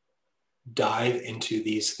deeper dive into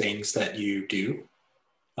these things that you do,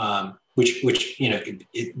 which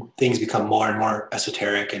things become more and more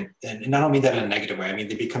esoteric, and I don't mean that in a negative way. I mean,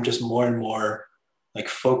 they become just more and more like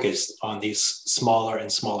focused on these smaller and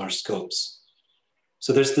smaller scopes.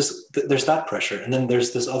 So there's that pressure, and then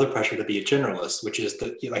there's this other pressure to be a generalist, which is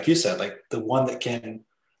like you said, like the one that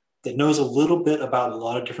knows a little bit about a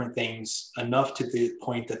lot of different things, enough to the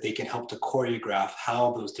point that they can help to choreograph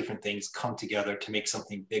how those different things come together to make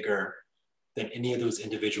something bigger than any of those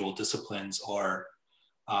individual disciplines or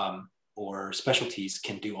specialties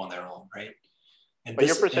can do on their own, right? But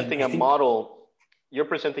you're presenting a model. You're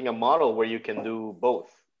presenting a model where you can do both.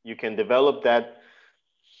 You can develop that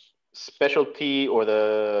specialty or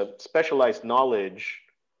the specialized knowledge,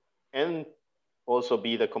 and also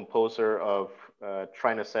be the composer of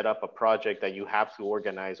trying to set up a project that you have to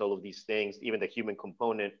organize all of these things, even the human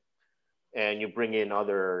component, and you bring in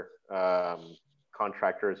other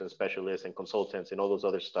contractors and specialists and consultants and all those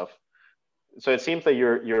other stuff. So it seems that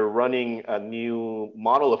you're running a new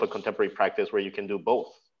model of a contemporary practice where you can do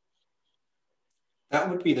both. That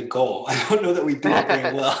would be the goal. I don't know that we do it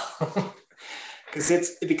very well, because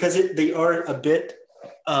they are a bit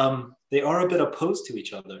opposed to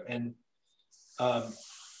each other. And I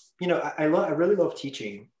really love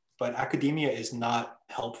teaching, but academia is not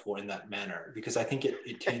helpful in that manner, because I think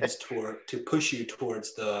it tends to push you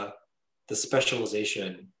towards the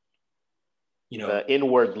specialization, the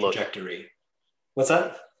inward trajectory. Look. What's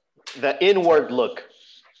that? The inward look.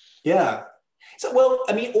 Yeah. So, well,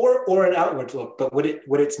 I mean, or an outward look, but what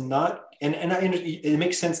it's not, and it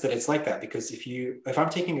makes sense that it's like that, because if I'm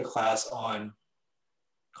taking a class on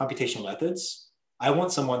computational methods, I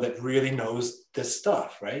want someone that really knows this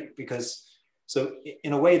stuff, right? So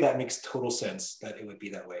in a way that makes total sense that it would be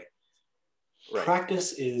that way. Right.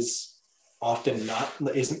 Practice is often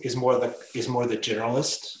is more the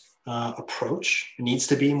generalist approach. It needs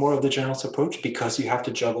to be more of the generalist approach, because you have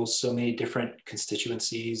to juggle so many different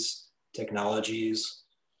constituencies, technologies,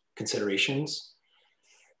 considerations.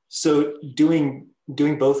 So doing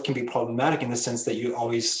both can be problematic in the sense that you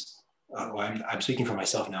always, I'm speaking for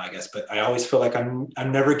myself now, I guess, but I always feel like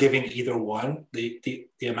I'm never giving either one the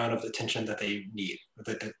amount of attention that they need,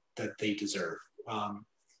 that they deserve.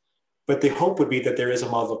 But the hope would be that there is a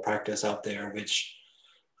model of practice out there which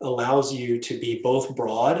allows you to be both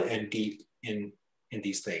broad and deep in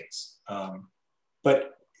these things.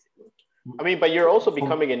 But you're also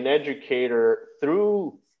becoming an educator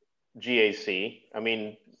through GAC. I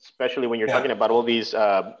mean, especially when you're talking about all these,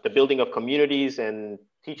 the building of communities and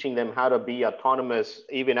teaching them how to be autonomous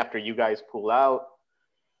even after you guys pull out.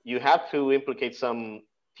 You have to implicate some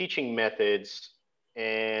teaching methods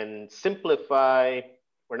and simplify,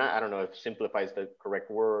 or not, I don't know if simplify is the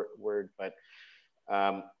correct word, but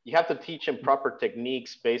you have to teach them proper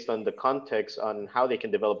techniques based on the context on how they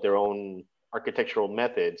can develop their own architectural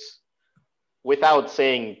methods, without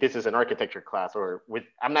saying this is an architecture class, or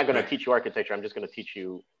I'm not going to teach you architecture, I'm just going to teach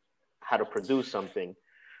you how to produce something.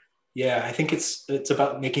 Yeah, I think it's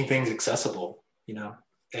about making things accessible,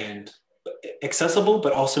 and accessible,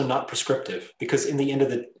 but also not prescriptive. Because at the end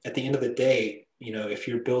of the day, if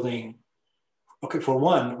you're building, okay, for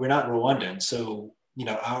one, we're not Rwandan, so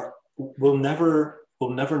we'll never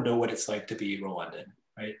know what it's like to be Rwandan,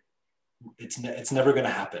 right? It's never going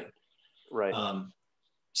to happen. Right.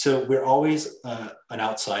 So we're always an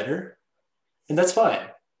outsider, and that's fine.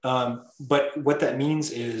 But what that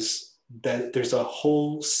means is that there's a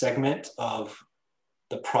whole segment of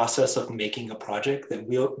the process of making a project that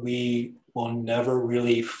we will never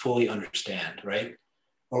really fully understand, right?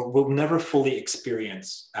 Or we'll never fully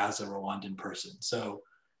experience as a Rwandan person. So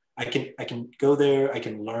I can go there, I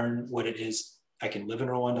can learn what it is. I can live in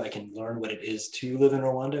Rwanda, I can learn what it is to live in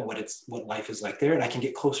Rwanda and what life is like there, and I can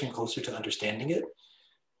get closer and closer to understanding it.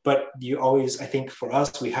 But I think for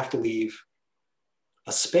us, we have to leave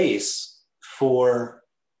a space for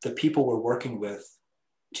the people we're working with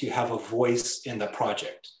to have a voice in the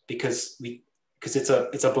project, because it's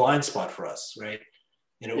a blind spot for us, right?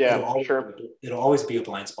 Sure. It'll always be a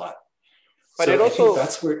blind spot. But So it I think also,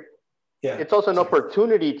 that's where, yeah. it's also an Sorry.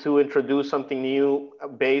 opportunity to introduce something new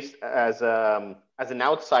based as an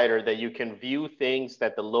outsider, that you can view things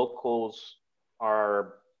that the locals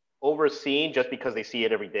are overseeing just because they see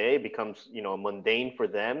it every day. It becomes, mundane for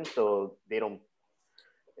them. So they don't,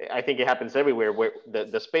 I think it happens everywhere, where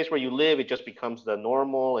the space where you live, it just becomes the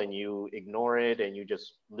normal and you ignore it and you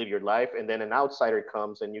just live your life. And then an outsider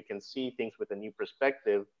comes and you can see things with a new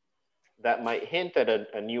perspective that might hint at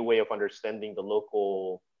a new way of understanding the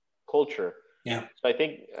local culture. Yeah. So I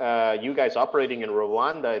think you guys operating in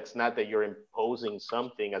Rwanda, it's not that you're imposing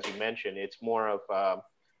something, as you mentioned. It's more of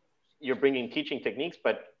you're bringing teaching techniques,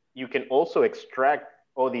 but you can also extract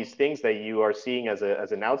all these things that you are seeing as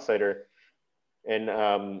an outsider.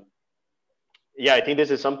 And yeah, I think this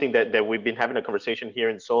is something that we've been having a conversation here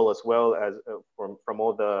in Seoul, as well as from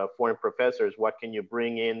all the foreign professors. What can you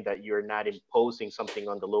bring in that you're not imposing something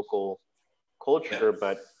on the local culture?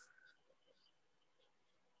 Yeah.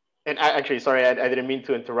 And actually, sorry, I didn't mean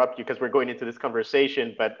to interrupt you because we're going into this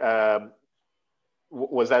conversation, but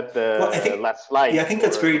was that the last slide? Yeah, I think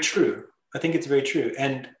that's very true. I think it's very true.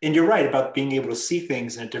 And you're right about being able to see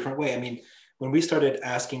things in a different way. I mean, when we started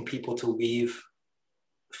asking people to weave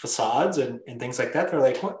facades and things like that, they're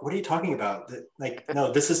like, what are you talking about? Like,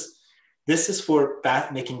 no, this is for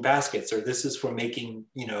making baskets, or this is for making,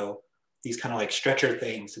 these kind of like stretcher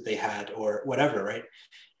things that they had or whatever, right?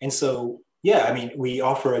 And so, yeah, I mean, we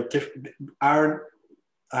offer a different, our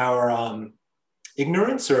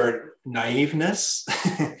ignorance or naiveness,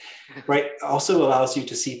 right, also allows you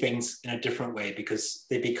to see things in a different way, because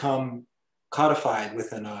they become codified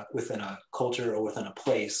within a culture or within a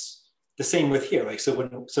place. The same with here, like,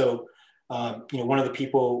 one of the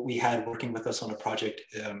people we had working with us on a project,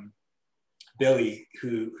 Billy,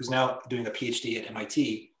 who's now doing a PhD at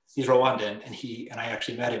MIT. He's Rwandan, and I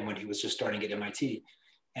actually met him when he was just starting at MIT,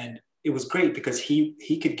 and it was great because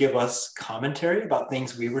he could give us commentary about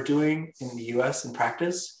things we were doing in the US in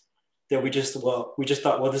practice that we just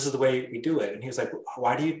thought, well, this is the way we do it. And he was like,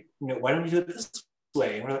 why don't you do it this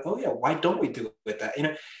way? And we're like, oh yeah, why don't we do it that?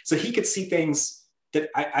 So he could see things that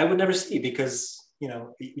I would never see, because,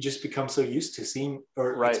 you just become so used to seeing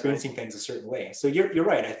or experiencing things a certain way. So you're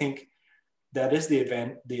right. I think that is the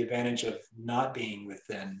advantage of not being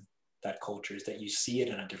within that culture, is that you see it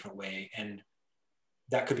in a different way. And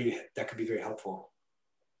that could be very helpful.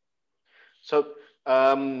 So,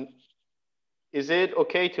 is it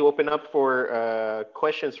okay to open up for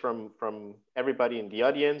questions from everybody in the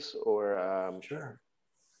audience, or Sure.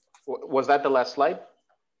 Was that the last slide?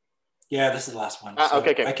 Yeah, this is the last one. So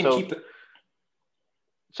okay. I can keep it.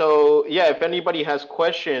 So yeah, if anybody has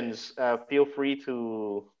questions, feel free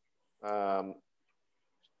to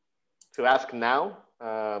ask now.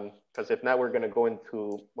 Because if not, we're going to go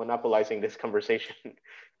into monopolizing this conversation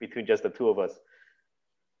between just the two of us.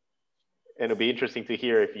 And it'll be interesting to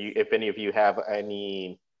hear if any of you have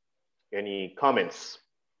any comments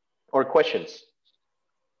or questions.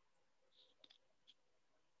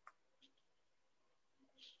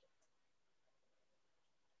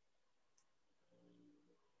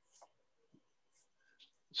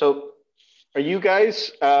 So, are you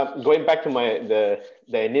guys going back to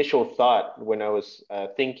the initial thought when I was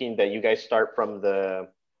thinking that you guys start from the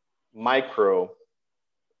micro,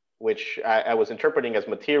 which I was interpreting as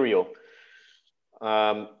material,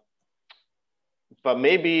 but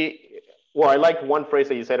maybe, well, I like one phrase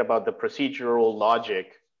that you said about the procedural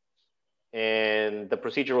logic, and the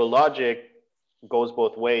procedural logic goes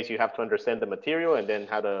both ways. You have to understand the material and then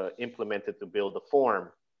how to implement it to build the form.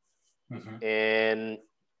 Mm-hmm. And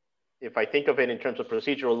if I think of it in terms of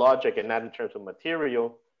procedural logic and not in terms of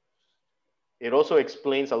material, it also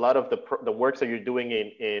explains a lot of the works that you're doing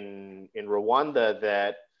in Rwanda,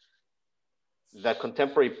 that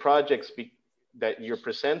contemporary projects that you're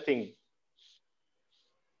presenting,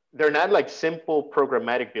 they're not like simple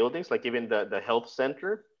programmatic buildings, like even the health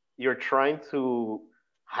center. You're trying to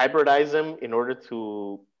hybridize them in order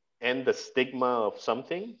to end the stigma of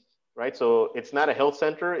something, right? So it's not a health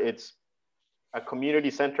center, it's a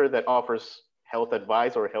community center that offers health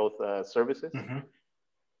advice or health services. Mm-hmm.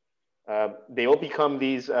 They all become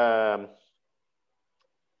these,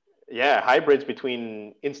 hybrids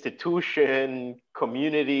between institution,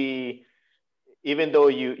 community, even though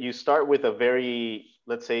you start with a very,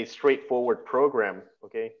 let's say, straightforward program,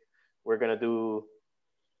 okay?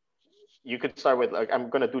 You could start with, like, I'm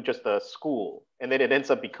gonna do just a school, and then it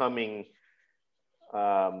ends up becoming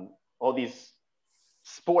all these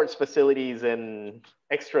sports facilities and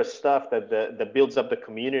extra stuff that builds up the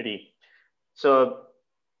community. So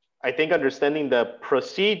I think understanding the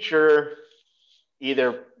procedure,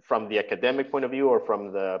 either from the academic point of view or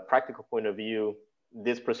from the practical point of view,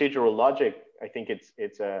 this procedural logic, I think it's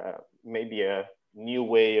maybe a new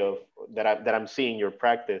way of that I'm seeing your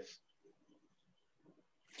practice.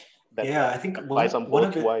 I think applies on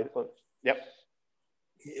both sides. Yep.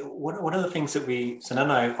 One of the things that Zaneta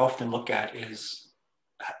and I often look at is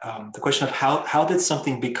the question of how did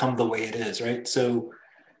something become the way it is, right? So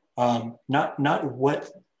not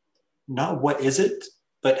what is it,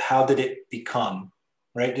 but how did it become,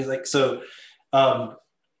 right? It's like, so,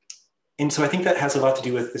 and so I think that has a lot to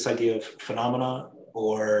do with this idea of phenomena,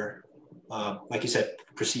 or like you said,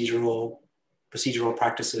 procedural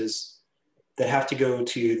practices that have to go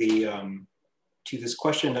to the to this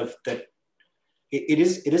question of that. It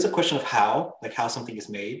is a question of how something is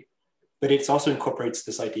made, but it also incorporates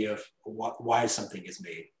this idea of why something is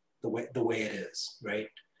made the way it is, right?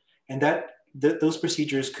 And those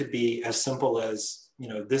procedures could be as simple as,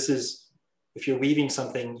 this is, if you're weaving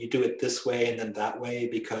something, you do it this way and then that way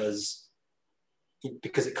because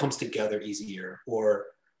it comes together easier. Or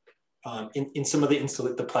in some of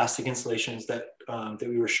the plastic installations that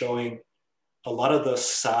we were showing, a lot of the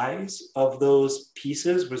size of those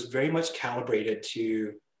pieces was very much calibrated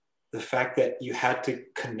to the fact that you had to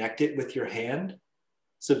connect it with your hand.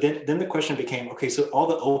 So then the question became, okay, so all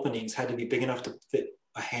the openings had to be big enough to fit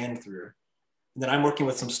a hand through. And then I'm working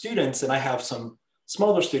with some students, and I have some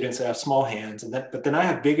smaller students that have small hands, but then I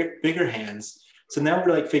have bigger hands. So now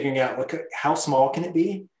we're like figuring out, like, how small can it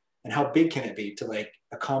be and how big can it be to like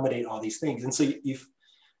accommodate all these things. And so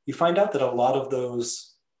you find out that a lot of those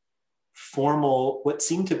what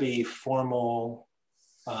seem to be formal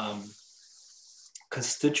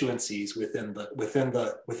constituencies within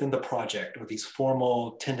the project, or these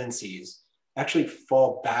formal tendencies, actually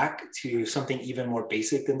fall back to something even more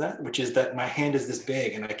basic than that, which is that my hand is this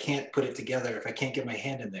big and I can't put it together if I can't get my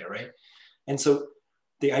hand in there, right? And so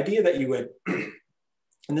the idea that you would,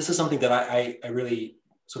 and this is something that I really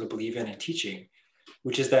sort of believe in teaching,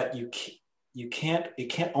 which is that it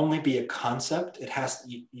can't only be a concept.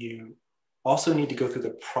 You also need to go through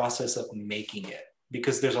the process of making it,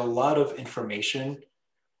 because there's a lot of information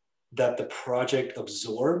that the project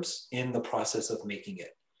absorbs in the process of making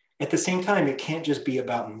it. At the same time, it can't just be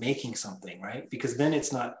about making something, right? Because then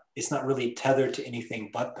it's not really tethered to anything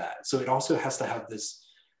but that. So it also has to have this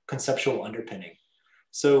conceptual underpinning.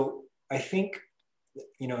 So I think,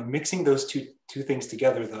 mixing those two things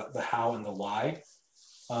together, the how and the why,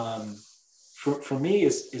 for me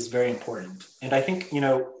is very important. And I think,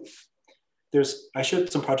 I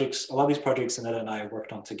showed some projects, a lot of these projects Zaneta and I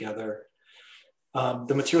worked on together.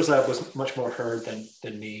 The materials lab was much more her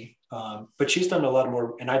than me, but she's done a lot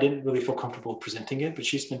more, and I didn't really feel comfortable presenting it, but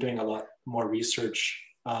she's been doing a lot more research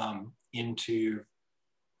into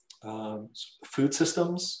food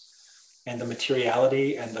systems and the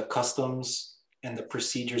materiality and the customs and the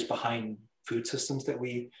procedures behind food systems that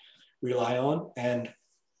we rely on. And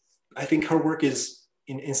I think her work is,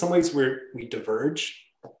 in some ways, where we diverge,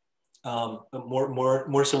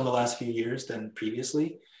 more so in the last few years than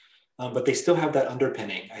previously. But they still have that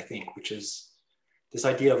underpinning, I think, which is this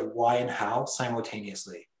idea of why and how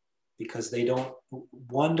simultaneously, because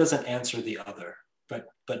one doesn't answer the other, but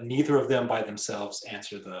neither of them by themselves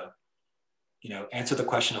answer the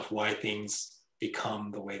question of why things become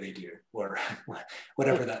the way they do, or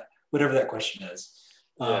whatever that question is.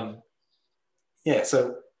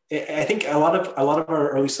 So I think a lot of our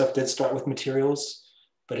early stuff did start with materials,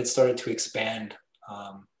 but it started to expand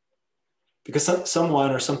because someone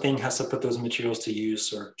or something has to put those materials to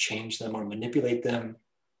use, or change them, or manipulate them,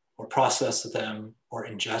 or process them, or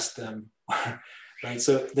ingest them, right?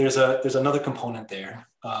 So there's another component there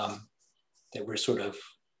that we're sort of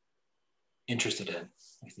interested in,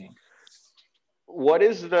 I think. What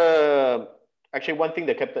is the actually one thing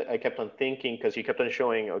that I kept on thinking, because you kept on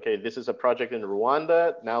showing, okay, this is a project in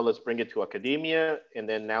Rwanda. Now let's bring it to academia, and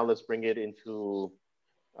then now let's bring it into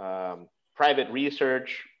private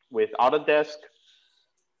research with Autodesk.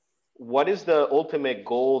 What is the ultimate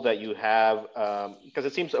goal that you have? Because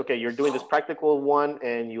it seems, okay, you're doing this practical one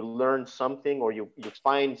and you learn something, or you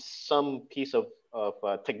find some piece of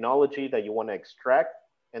technology that you want to extract,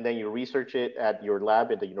 and then you research it at your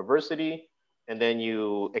lab at the university, and then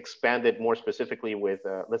you expand it more specifically with,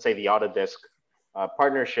 let's say, the Autodesk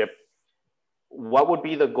partnership. What would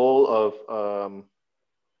be the goal of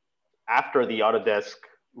after the Autodesk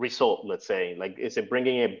result, let's say? Like, is it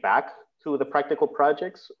bringing it back to the practical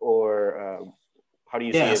projects, or how do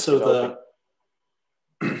you see it developing?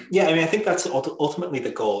 Yeah, I mean, I think that's ultimately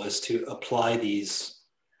the goal, is to apply these.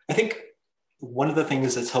 I think one of the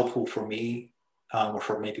things that's helpful for me, or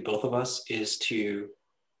for maybe both of us, is to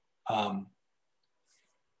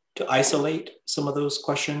isolate some of those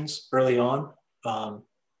questions early on,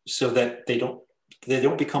 so that they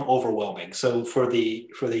don't become overwhelming. So for the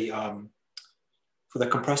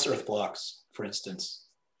compressed earth blocks, for instance,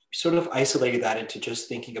 sort of isolated that into just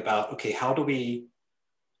thinking about, okay, how do we,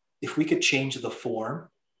 if we could change the form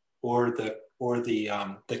or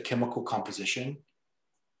the chemical composition,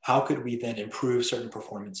 how could we then improve certain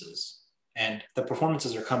performances? And the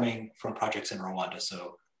performances are coming from projects in Rwanda.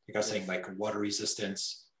 So like I was saying, like water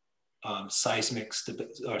resistance, seismic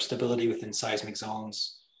stability within seismic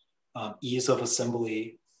zones, ease of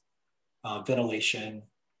assembly, ventilation,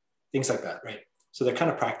 things like that, right? So they're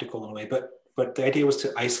kind of practical in a way, but the idea was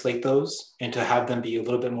to isolate those and to have them be a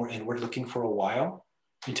little bit more inward looking for a while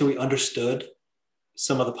until we understood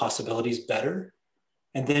some of the possibilities better,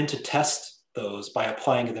 and then to test those by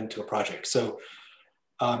applying them to a project. So,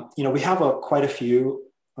 we have quite a few,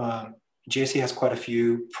 GSC has quite a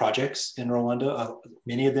few projects in Rwanda.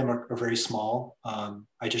 Many of them are very small.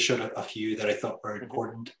 I just showed a few that I thought were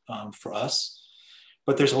important for us,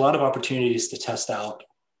 but there's a lot of opportunities to test out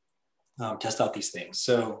these things.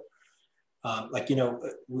 So,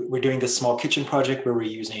 we're doing this small kitchen project where we're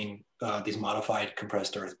using these modified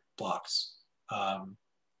compressed earth blocks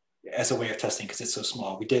as a way of testing, because it's so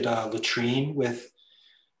small. We did a latrine with,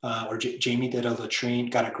 Jamie did a latrine,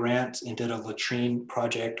 got a grant and did a latrine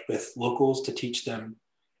project with locals to teach them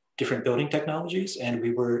different building technologies. And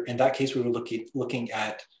in that case, we were looking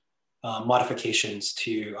at modifications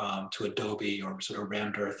to Adobe or sort of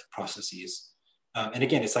rammed earth processes. And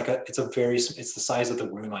again, it's the size of the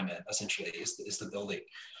room I'm in, essentially, is the building.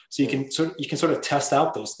 So you can sort of test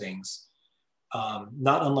out those things,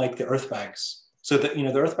 not unlike the earth bags. So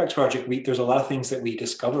the earth bags project, there's a lot of things that we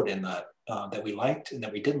discovered in that that we liked and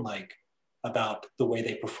that we didn't like about the way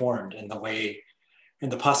they performed and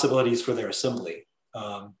the possibilities for their assembly.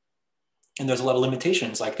 And there's a lot of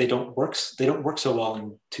limitations, like they don't work so well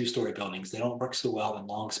in 2-story buildings. They don't work so well in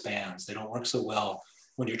long spans. They don't work so well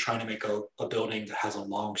when you're trying to make a building that has a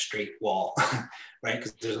long straight wall, right?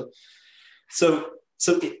 Because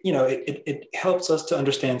it helps us to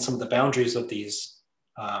understand some of the boundaries of these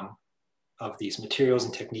materials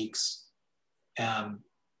and techniques,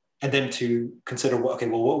 and then to consider, what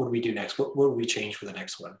would we do next? What would we change for the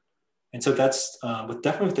next one? And so that's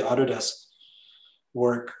definitely with the Autodesk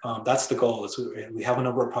work, that's the goal. We have a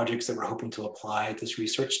number of projects that we're hoping to apply this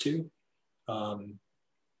research to, and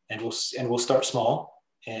we'll start small.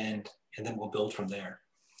 And then we'll build from there.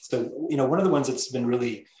 So, one of the ones that's been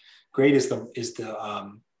really great is the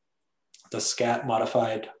SCAT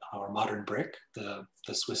modified or modern brick, the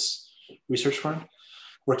Swiss research firm.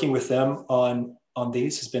 Working with them on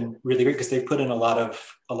these has been really great, because they've put in a lot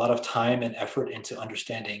of time and effort into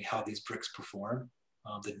understanding how these bricks perform,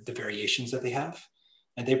 the variations that they have,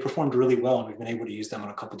 and they performed really well. And we've been able to use them on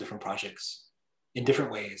a couple different projects in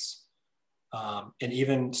different ways, and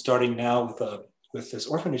even starting now with this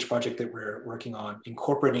orphanage project that we're working on,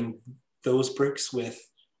 incorporating those bricks with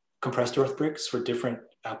compressed earth bricks for different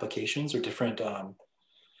applications, or different,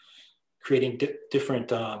 creating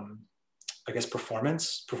different,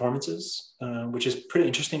 performances, which is pretty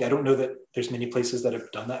interesting. I don't know that there's many places that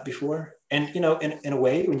have done that before. And, in a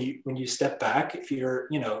way, when you step back, if you're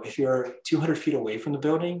 200 feet away from the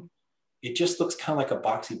building, it just looks kind of like a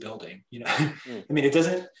boxy building, I mean,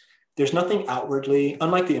 there's nothing outwardly,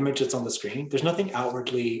 unlike the image that's on the screen, there's nothing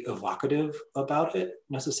outwardly evocative about it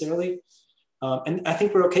necessarily. And I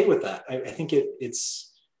think we're okay with that. I think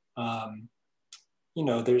it's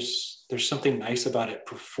there's something nice about it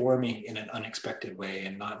performing in an unexpected way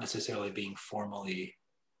and not necessarily being formally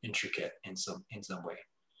intricate in some way.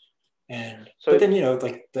 And So but then, you know,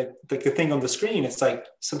 like the thing on the screen, it's like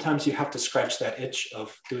sometimes you have to scratch that itch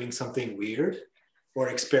of doing something weird or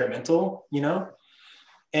experimental, you know.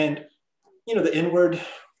 And you know,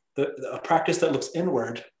 a practice that looks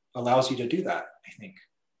inward allows you to do that, I think.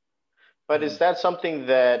 but is that something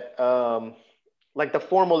that, like the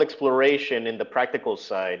formal exploration in the practical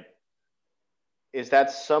side, is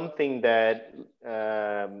that something that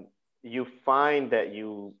you find that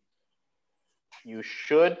you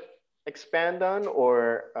should expand on,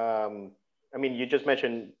 or I mean, you just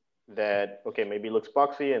mentioned that okay, maybe it looks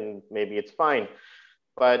boxy and maybe it's fine,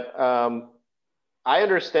 but I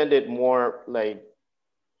understand it more like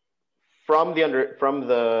from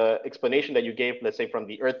the explanation that you gave, let's say from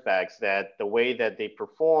the earth bags, that the way that they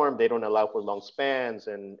perform, they don't allow for long spans,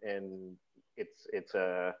 and it's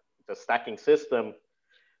a stacking system,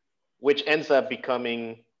 which ends up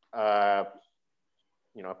becoming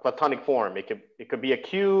you know, a platonic form. It could be a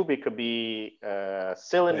cube, it could be a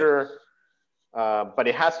cylinder, but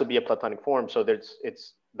it has to be a platonic form. So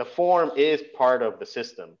the form is part of the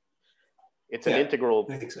system. It's an integral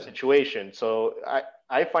situation. So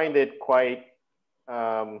I find it quite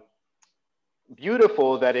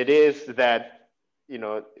beautiful that it is that, you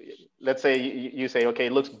know, let's say you say, okay,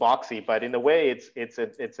 it looks boxy, but in a way it's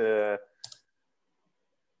the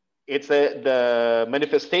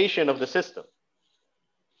manifestation of the system.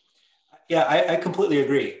 Yeah, I completely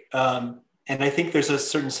agree. And I think there's a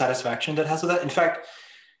certain satisfaction that has with that. In fact,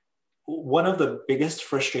 one of the biggest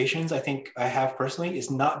frustrations I think I have personally is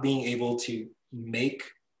not being able to make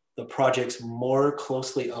the projects more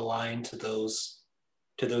closely aligned to those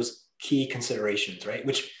key considerations, right?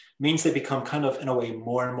 Which means they become kind of, in a way,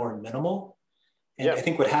 more and more minimal. And I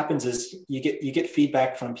think what happens is you get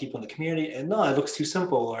feedback from people in the community, and no, it looks too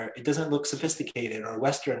simple, or it doesn't look sophisticated or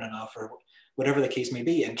Western enough, or whatever the case may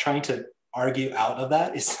be. And trying to argue out of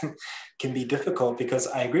that can be difficult, because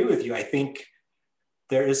I agree with you. I think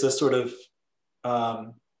there is a sort of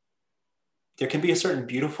there can be a certain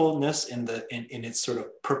beautifulness in its sort of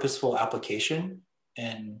purposeful application,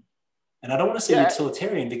 and I don't want to say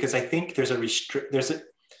utilitarian, because I think there's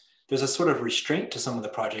a sort of restraint to some of the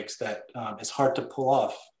projects that is hard to pull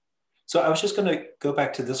off. So I was just going to go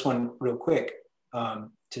back to this one real quick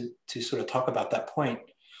to sort of talk about that point.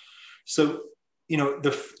 So, you know,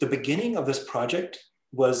 the beginning of this project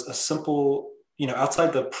was a simple, you know,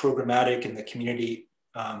 outside the programmatic and the community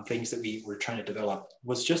things that we were trying to develop,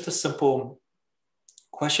 was just a simple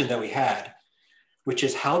question that we had, which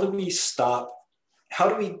is how do we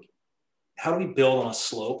build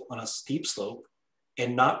on a steep slope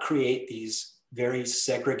and not create these very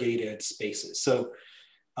segregated spaces. So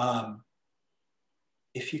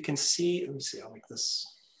if you can see, let me see, I'll make this.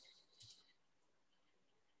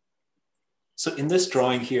 So in this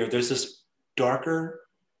drawing here, there's this darker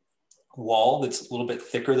wall that's a little bit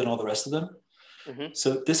thicker than all the rest of them. Mm-hmm.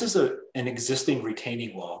 So this is an existing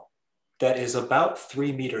retaining wall that is about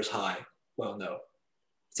 3 meters high. Well, no,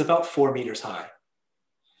 it's about 4 meters high.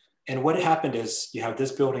 And what happened is you have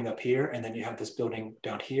this building up here, and then you have this building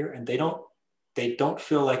down here, and they don't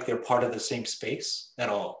feel like they're part of the same space at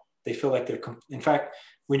all. They feel like they're, in fact,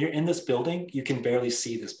 when you're in this building, you can barely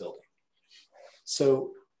see this building.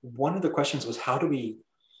 So one of the questions was, how do we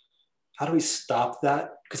stop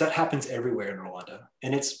that? Because that happens everywhere in Rwanda.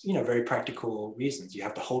 And it's, you know, very practical reasons. You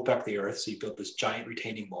have to hold back the earth, so you build this giant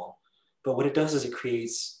retaining wall. But what it does is it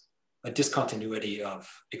creates a discontinuity of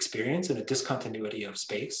experience and a discontinuity of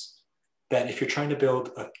space, that if you're trying to build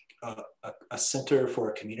a center for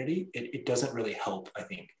a community, it doesn't really help, I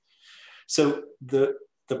think. So the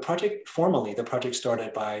project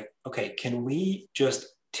started by, okay, can we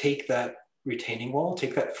just take that retaining wall,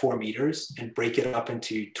 take that 4 meters and break it up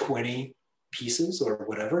into 20 pieces or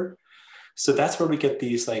whatever? So that's where we get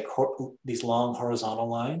these these long horizontal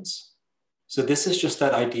lines. So this is just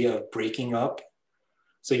that idea of breaking up.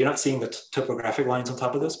 So you're not seeing the topographic lines on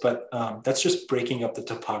top of this, but that's just breaking up the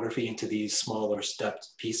topography into these smaller stepped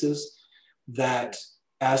pieces that,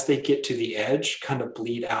 as they get to the edge, kind of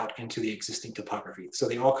bleed out into the existing topography. So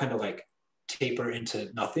they all kind of like taper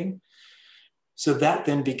into nothing. So that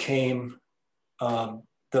then became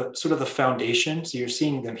the sort of the foundation. So you're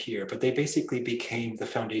seeing them here, but they basically became the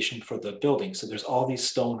foundation for the building. So there's all these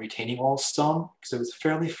stone retaining walls, so it's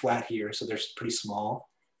fairly flat here, so they're pretty small.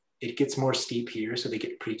 It gets more steep here, so they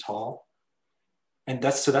get pretty tall. And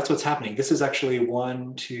that's what's happening. This is actually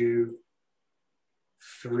 1, 2,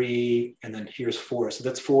 3, and then here's 4. So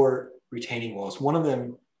that's 4 retaining walls. One of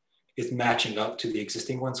them is matching up to the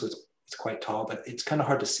existing one, so it's quite tall, but it's kind of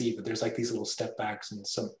hard to see, but there's like these little step backs and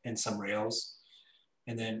some rails.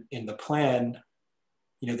 And then in the plan,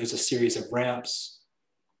 there's a series of ramps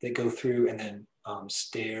that go through, and then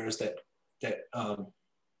stairs that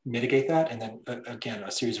mitigate that. And then again,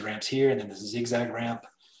 a series of ramps here, and then this zigzag ramp.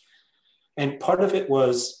 And part of it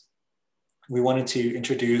was we wanted to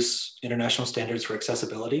introduce international standards for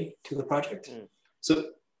accessibility to the project. So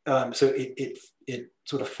it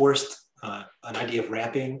sort of forced an idea of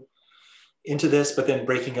ramping into this, but then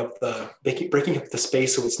breaking up the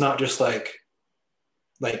space, so it's not just like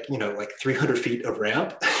 300 feet of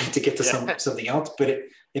ramp to get to something else, but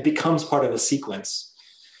it becomes part of a sequence.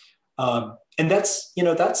 And that's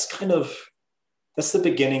the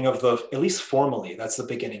beginning of at least formally, that's the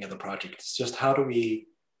beginning of the project. It's just, how do we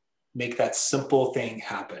make that simple thing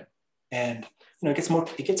happen? And it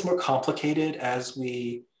gets more complicated as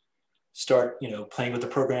we start playing with the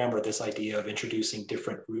program, or this idea of introducing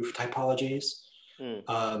different roof typologies.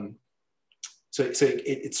 So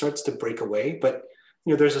it starts to break away, but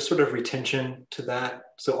there's a sort of retention to that.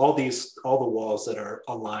 So all the walls that are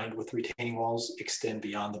aligned with retaining walls extend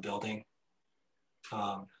beyond the building,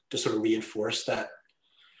 to sort of reinforce that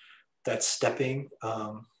stepping.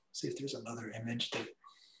 See if there's another image that.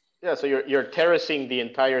 Yeah, so you're terracing the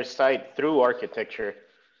entire site through architecture.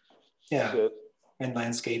 Yeah, so, and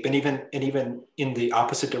landscape, and even in the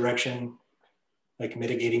opposite direction, like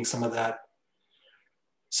mitigating some of that.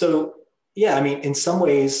 So yeah, I mean, in some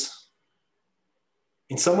ways,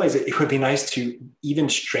 it would be nice to even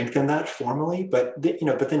strengthen that formally, but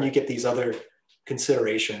then you get these other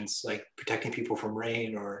considerations like protecting people from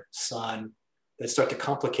rain or sun that start to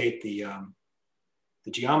complicate the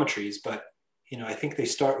geometries. But I think they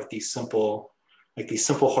start with these simple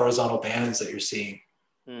horizontal bands that you're seeing,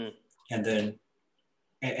 and then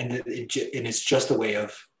it's just a way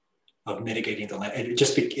of mitigating the land.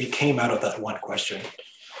 It came out of that one question.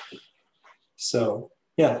 So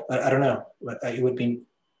yeah, I don't know, it would be,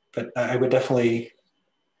 but I would definitely. I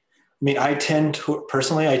mean, I tend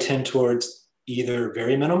towards either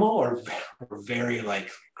very minimal or very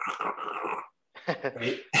like.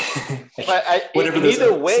 Right? But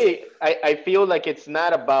either way, I feel like it's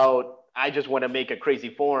not about I just want to make a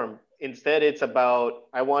crazy form. Instead, it's about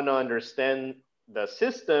I want to understand the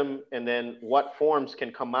system, and then what forms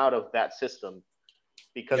can come out of that system.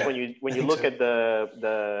 Because when you look at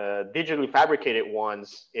the digitally fabricated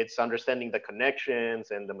ones, it's understanding the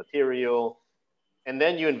connections and the material, and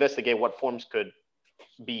then you investigate what forms could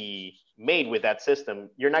be made with that system.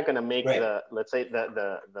 You're not going to make let's say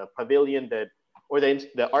the pavilion or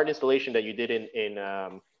the art installation that you did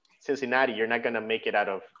in Cincinnati. You're not going to make it out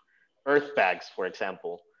of earth bags, for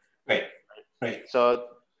example. Right. So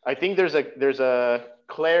I think there's a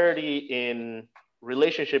clarity in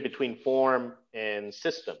relationship between form and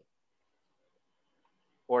system,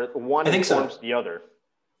 or one informs the other.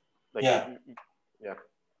 Yeah.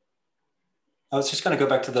 I was just going to go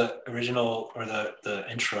back to the original, or the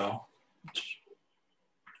intro. I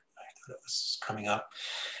thought it was coming up.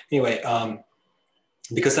 Anyway,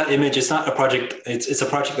 because that image is not a project. It's a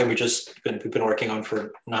project that we've been working on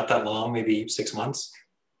for not that long, maybe 6 months,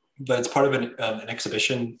 but it's part of an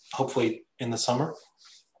exhibition, hopefully in the summer.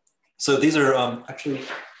 So these are actually.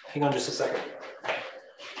 Hang on just a second.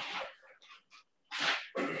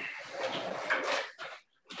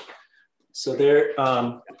 So they're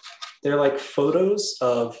like photos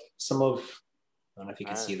of some of, I don't know if you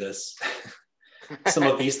can see this, some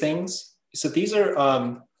of these things. So these are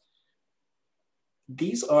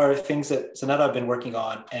things that Zaneta have been working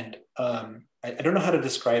on, and I don't know how to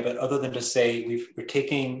describe it other than to say we're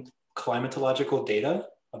taking climatological data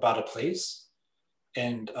about a place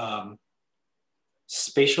and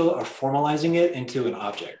spatial or formalizing it into an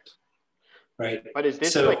object, right? But is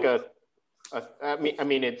this like I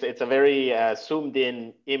mean, it's a very zoomed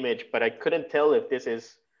in image, but I couldn't tell if this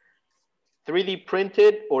is 3D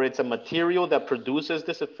printed or it's a material that produces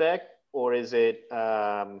this effect, or is it?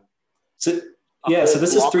 So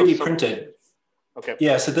this is 3D printed. Okay.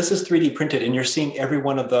 Yeah, so this is 3D printed, and you're seeing every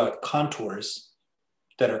one of the contours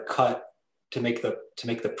that are cut to make the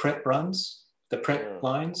print runs, the print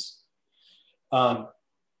lines.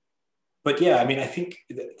 But yeah, I mean, I think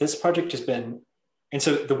this project has been, and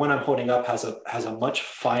so the one I'm holding up has a much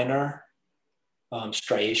finer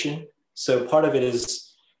striation. So part of it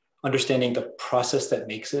is understanding the process that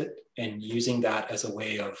makes it and using that as a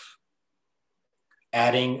way of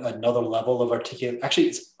adding another level of actually,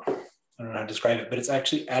 I don't know how to describe it, but it's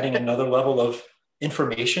actually adding another level of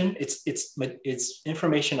information. It's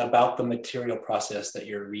information about the material process that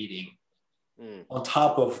you're reading on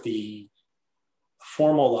top of the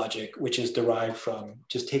formal logic, which is derived from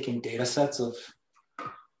just taking data sets of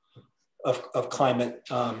climate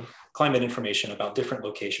information about different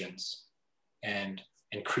locations and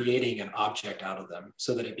and creating an object out of them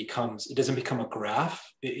so that it doesn't become a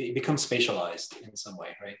graph, it becomes spatialized in some way,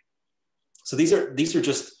 right? So these are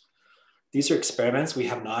experiments. We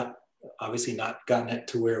have obviously not gotten it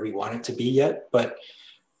to where we want it to be yet, but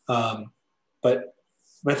I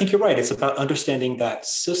think you're right. It's about understanding that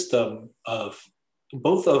system of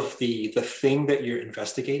both of the thing that you're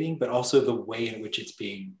investigating, but also the way in which it's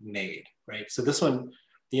being made, right? So this one,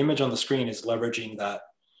 the image on the screen is leveraging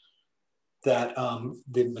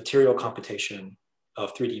the material computation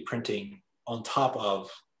of 3D printing on top of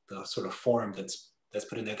the sort of form that's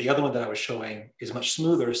put in there. The other one that I was showing is much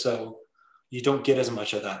smoother, so you don't get as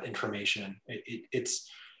much of that information. It's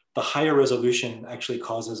the higher resolution actually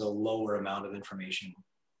causes a lower amount of information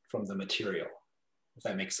from the material, if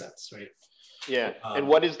that makes sense, right? Yeah. And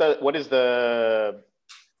what is the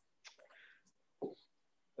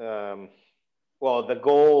well, the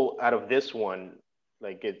goal out of this one?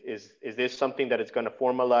 Like, is this something that it's going to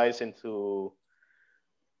formalize into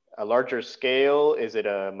a larger scale? Is it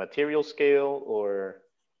a material scale, or?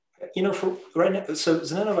 You know, for right now, so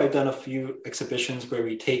Zaneta and I have done a few exhibitions where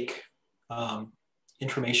we take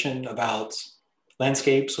information about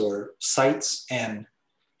landscapes or sites and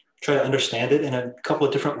try to understand it in a couple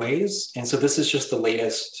of different ways. And so this is just the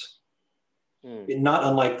latest, not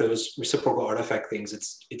unlike those reciprocal artifact things.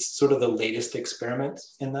 It's sort of the latest experiment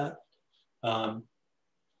in that.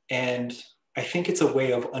 And I think it's a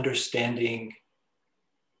way of understanding,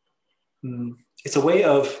 it's a way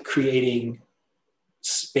of creating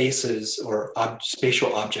spaces or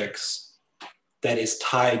spatial objects that is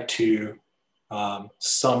tied to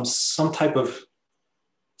some type of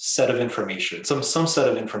set of information, some set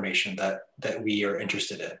of information that we are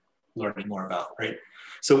interested in learning more about, right?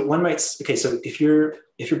 So one might, okay, so if you're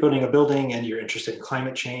building a building and you're interested in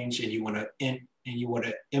climate change and you want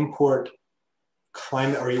to import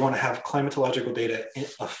climate, or you want to have climatological data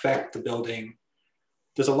affect the building,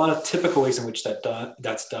 there's a lot of typical ways in which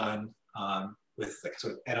that's done, with like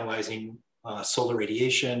sort of analyzing solar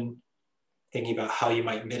radiation, thinking about how you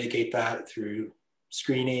might mitigate that through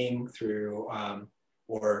screening,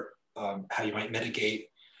 or how you might mitigate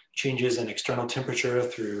changes in external temperature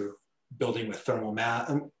through building with thermal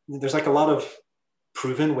mass. There's like a lot of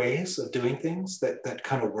proven ways of doing things that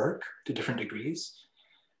kind of work to different degrees.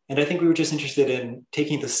 And I think we were just interested in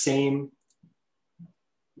taking the same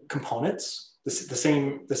components,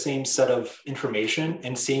 the same set of information,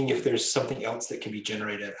 and seeing if there's something else that can be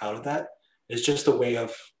generated out of that. It's just a way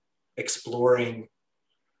of exploring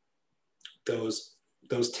those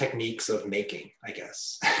techniques of making, I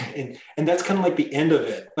guess. and that's kind of like the end of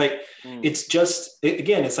it. Like, it's just,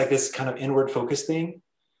 again, it's like this kind of inward focus thing.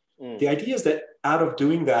 The idea is that out of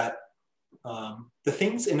doing that, the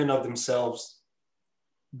things in and of themselves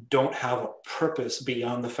don't have a purpose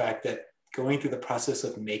beyond the fact that going through the process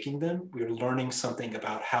of making them, we're learning something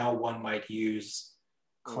about how one might use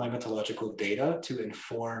climatological data to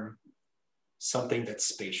inform something that's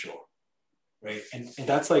spatial, right? And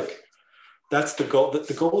that's the goal.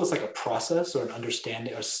 The goal is like a process or an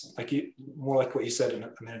understanding, or more like what you said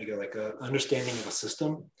a minute ago, like an understanding of a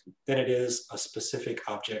system than it is a specific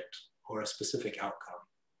object or a specific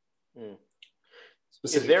outcome.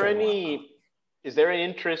 Is there any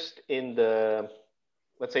interest in the,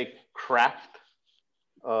 let's say, craft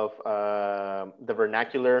of the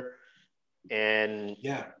vernacular and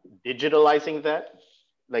digitalizing that?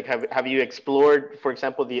 Like, have you explored, for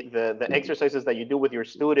example, the exercises that you do with your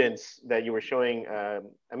students that you were showing? I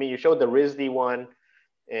mean, you showed the RISD one,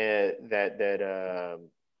 you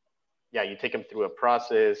take them through a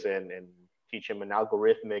process and teach them an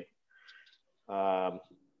algorithmic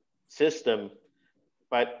system.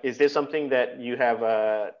 But is this something that you have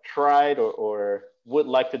tried or would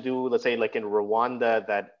like to do? Let's say, like in Rwanda,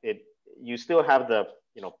 that you still have the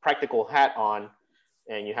practical hat on,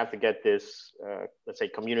 and you have to get this, let's say,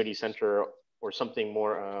 community center or something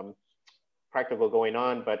more practical going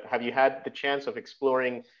on. But have you had the chance of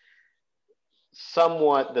exploring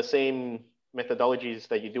somewhat the same methodologies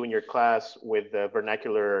that you do in your class with the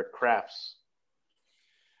vernacular crafts?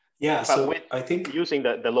 Yeah, but so I think using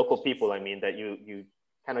the local people, I mean, that you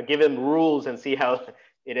kind of give them rules and see how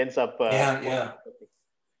it ends up.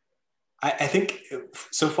 I think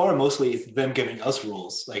so far, mostly it's them giving us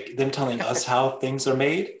rules, like them telling us how things are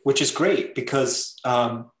made, which is great because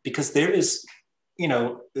there is,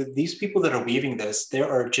 these people that are weaving this, there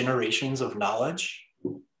are generations of knowledge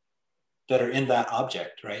that are in that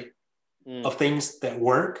object, right? Of things that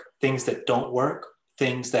work, things that don't work,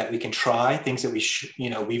 things that we can try, things that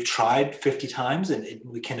we've tried 50 times and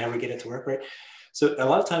we can never get it to work, right? So a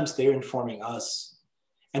lot of times they're informing us.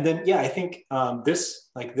 And then, yeah, I think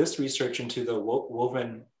this research into the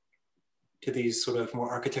woven, to these sort of more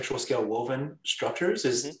architectural scale woven structures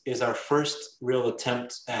is our first real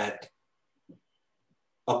attempt at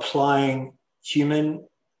applying human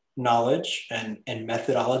knowledge and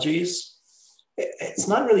methodologies. It's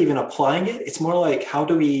not really even applying it. It's more like, how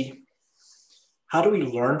do we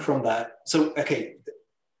learn from that? So, okay,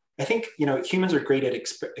 I think, humans are great at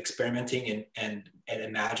experimenting and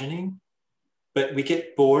imagining, but we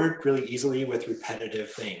get bored really easily with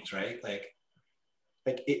repetitive things, right? Like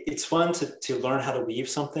it's fun to learn how to weave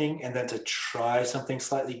something and then to try something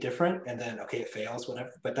slightly different, and then, okay, it fails,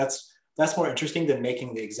 whatever. But that's more interesting than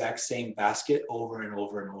making the exact same basket over and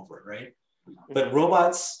over and over, right? But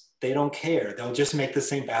robots, they don't care. They'll just make the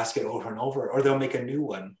same basket over and over, or they'll make a new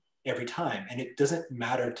one every time, and it doesn't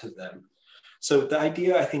matter to them. So the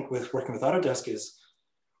idea, I think, with working with Autodesk is,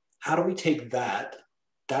 how do we take that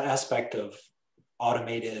aspect of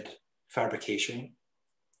automated fabrication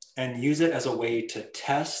and use it as a way to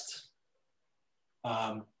test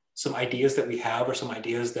some ideas that we have, or some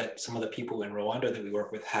ideas that some of the people in Rwanda that we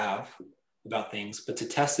work with have about things, but to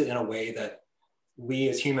test it in a way that we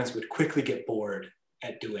as humans would quickly get bored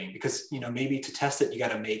at doing. Because, maybe to test it, you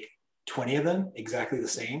got to make 20 of them exactly the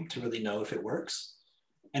same to really know if it works.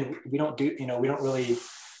 And we don't really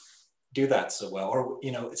do that so well. Or,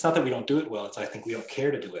 it's not that we don't do it well, it's I think we don't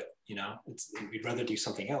care to do it. We'd rather do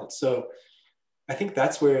something else. So I think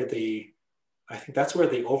that's where the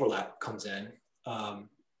overlap comes in.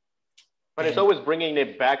 But it's always bringing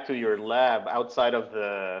it back to your lab outside of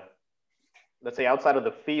the, let's say, outside of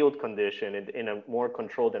the field condition, in a more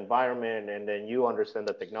controlled environment, and then you understand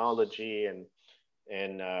the technology and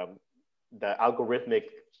the algorithmic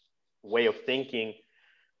way of thinking.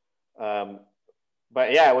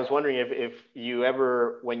 But yeah, I was wondering if you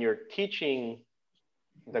ever, when you're teaching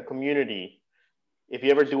the community, if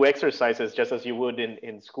you ever do exercises just as you would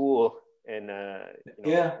in school, and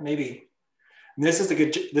Yeah, maybe. And this is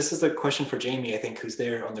the question for Jamie, I think, who's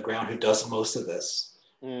there on the ground, who does most of this.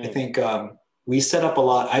 I think we set up a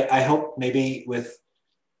lot. I help maybe with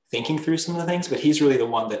thinking through some of the things, but he's really the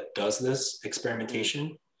one that does this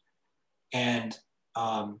experimentation. And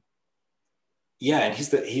yeah, and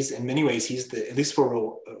he's in many ways, at least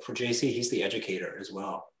for JC, he's the educator as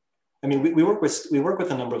well. I mean, we work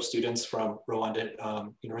with a number of students from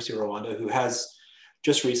Rwanda, University of Rwanda, who has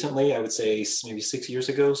just recently, I would say maybe 6 years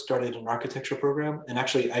ago, started an architecture program. And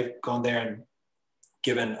actually, I've gone there and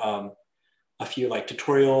given a few like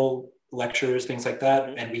tutorial lectures, things like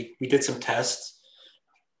that. And we did some tests.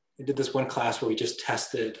 We did this one class where we just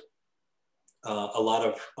tested a lot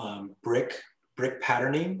of brick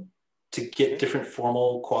patterning to get different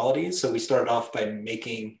formal qualities. So we started off by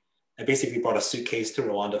I basically brought a suitcase to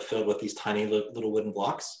Rwanda filled with these tiny little wooden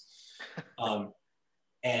blocks.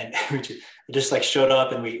 And we just like showed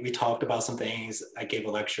up, and we talked about some things. I gave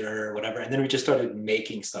a lecture or whatever. And then we just started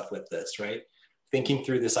making stuff with this, right? Thinking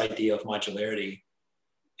through this idea of modularity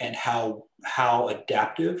and how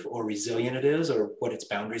adaptive or resilient it is, or what its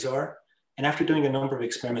boundaries are. And after doing a number of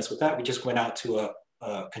experiments with that, we just went out to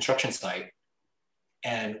a construction site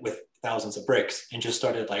and with thousands of bricks, and just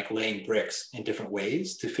started like laying bricks in different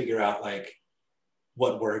ways to figure out like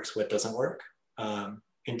what works, what doesn't work.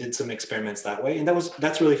 And did some experiments that way. And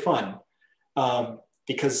that's really fun,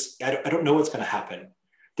 because I don't know what's going to happen.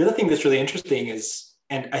 The other thing that's really interesting is,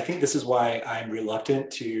 and I think this is why I'm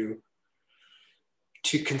reluctant to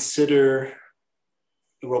consider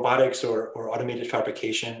robotics or automated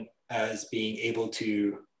fabrication as being able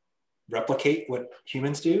to replicate what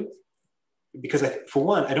humans do. Because for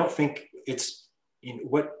one, I don't think it's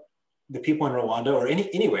what the people in Rwanda or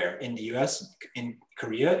anywhere in the US, in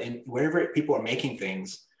Korea, and wherever people are making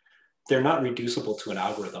things, they're not reducible to an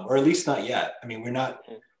algorithm, or at least not yet. I mean,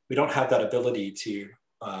 we don't have that ability to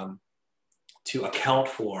account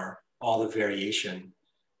for all the variation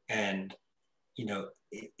and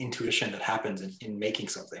intuition that happens in making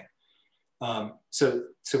something. So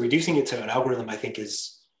reducing it to an algorithm, I think,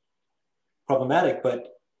 is problematic,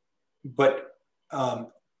 but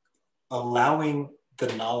allowing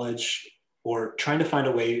the knowledge, or trying to find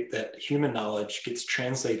a way that human knowledge gets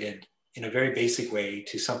translated in a very basic way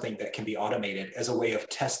to something that can be automated as a way of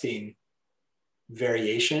testing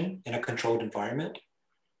variation in a controlled environment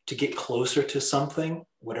to get closer to something,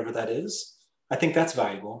 whatever that is. I think that's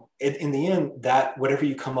valuable. In the end, that whatever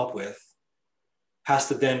you come up with has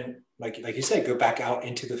to then, like you said, go back out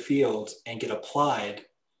into the field and get applied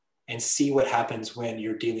and see what happens when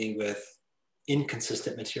you're dealing with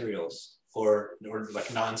inconsistent materials or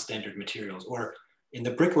like non-standard materials. Or in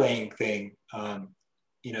the bricklaying thing,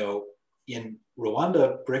 in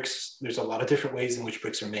Rwanda, bricks, there's a lot of different ways in which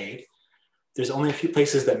bricks are made. There's only a few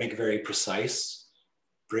places that make very precise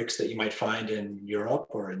bricks that you might find in Europe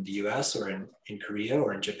or in the US or in Korea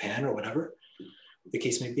or in Japan or whatever the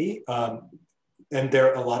case may be. And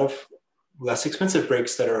there are a lot of less expensive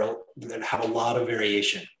bricks that have a lot of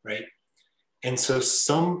variation, right? And so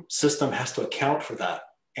some system has to account for that.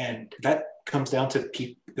 And that comes down to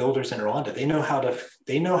builders in Rwanda. They know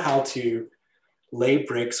how to lay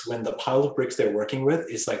bricks when the pile of bricks they're working with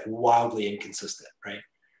is like wildly inconsistent, right?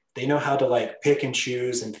 They know how to like pick and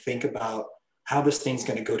choose and think about how this thing's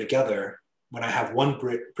going to go together when I have one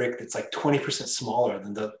brick that's like 20% smaller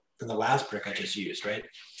than the last brick I just used, right?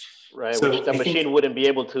 Right, So which the machine wouldn't be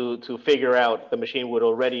able to figure out. The machine would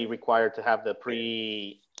already require to have the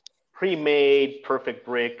pre-made perfect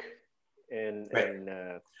brick, and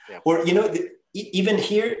yeah. Or even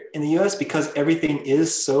here in the U.S., because everything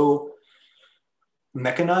is so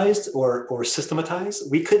mechanized or systematized,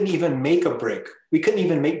 we couldn't even make a brick. We couldn't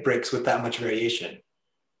even make bricks with that much variation,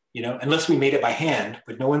 unless we made it by hand.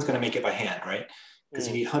 But no one's going to make it by hand, right? Because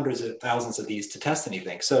you need hundreds of thousands of these to test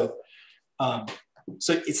anything. So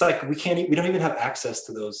it's like we don't even have access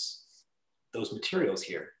to those materials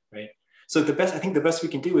here, right? So I think the best we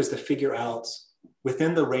can do is to figure out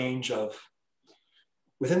within the range of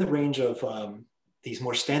these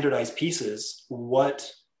more standardized pieces,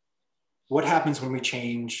 what happens when we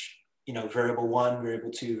change, variable 1,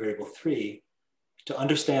 variable 2, variable 3, to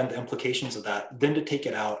understand the implications of that, then to take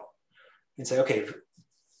it out and say, okay,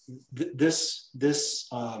 this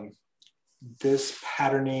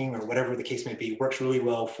patterning or whatever the case may be works really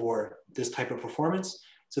well for this type of performance.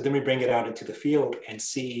 So then we bring it out into the field and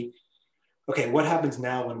see, okay, what happens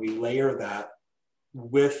now when we layer that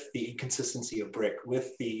with the inconsistency of brick,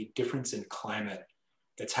 with the difference in climate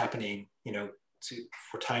that's happening,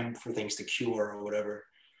 for time for things to cure or whatever.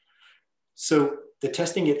 So the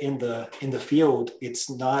testing it in the field, it's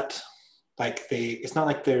not like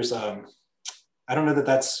there's I don't know that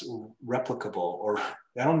that's replicable, or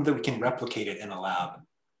I don't know that we can replicate it in a lab.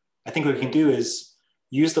 I think what we can do is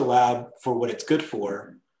use the lab for what it's good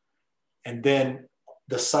for, and then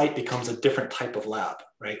the site becomes a different type of lab,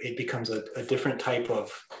 right? It becomes a different lab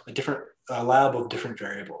of different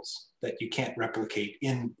variables that you can't replicate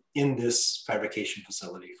in this fabrication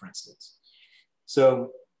facility, for instance.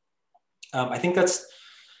 So I think that's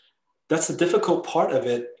the difficult part of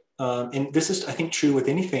it. And this is, I think, true with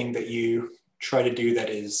anything that you try to do that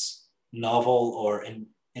is novel or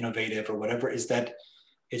innovative or whatever, is that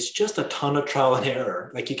it's just a ton of trial and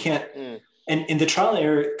error. Like you can't, and the trial and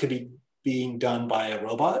error could be being done by a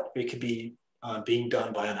robot, or it could be being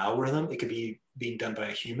done by an algorithm, it could be being done by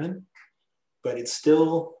a human, but it's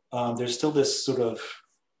still, there's still this sort of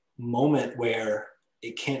moment where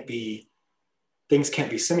things can't be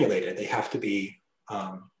simulated. They have to be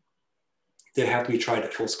tried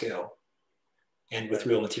at full scale and with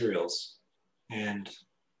real materials. And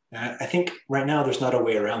I think right now there's not a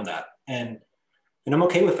way around that. And I'm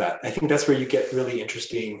okay with that. I think that's where you get really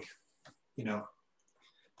interesting,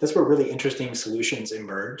 that's where really interesting solutions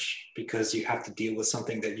emerge, because you have to deal with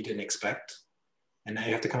something that you didn't expect. And now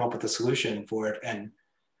you have to come up with a solution for it. And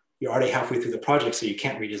you're already halfway through the project, so you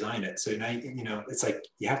can't redesign it. So now, it's like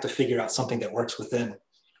you have to figure out something that works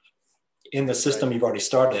in the system you've already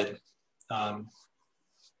started. Yeah,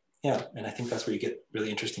 and I think that's where you get really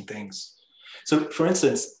interesting things. So for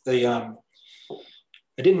instance, I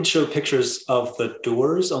didn't show pictures of the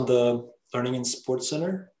doors on the Learning and Sports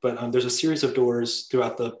Center, but there's a series of doors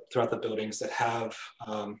throughout the buildings that have,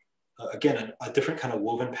 again, a different kind of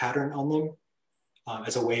woven pattern on them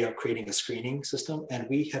as a way of creating a screening system. And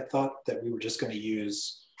we had thought that we were just going to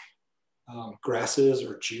use grasses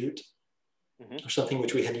or jute or something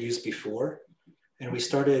which we had used before. And we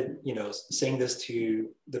started, saying this to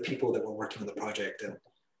the people that were working on the project and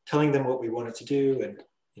telling them what we wanted to do and,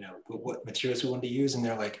 what materials we wanted to use. And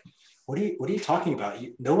they're like, what are you talking about?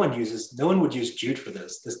 No one would use jute for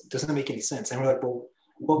this. This doesn't make any sense. And we're like, well,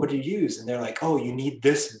 what would you use? And they're like, oh, you need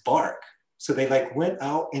this bark. So they like went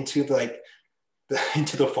out into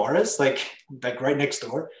into the forest, like right next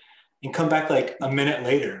door, and come back like a minute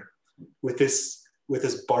later with this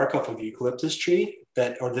bark off of a eucalyptus tree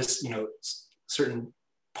or this, certain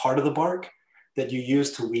part of the bark that you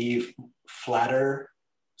use to weave flatter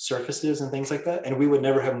surfaces and things like that. And we would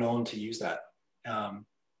never have known to use that.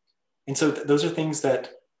 And so those are things that,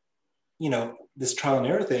 this trial and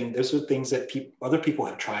error thing, those are things that other people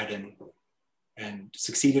have tried and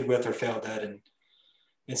succeeded with or failed at.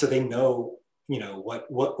 And so they know, what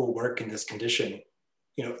will work in this condition,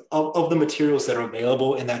 of the materials that are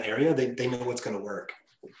available in that area, they know what's going to work.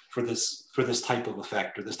 for this type of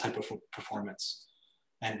effect or this type of performance,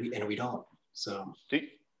 and we don't. So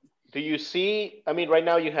do you see? I mean, right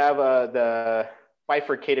now you have the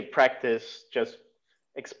bifurcated practice just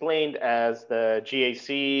explained as the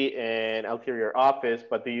GAC and ulterior office,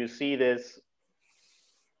 but do you see this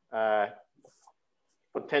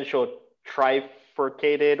potential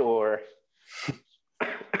trifurcated or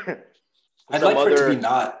I'd like for it to be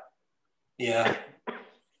not. Yeah.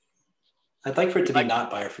 I'd like for it to be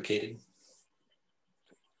not bifurcated.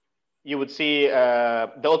 You would see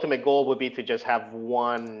the ultimate goal would be to just have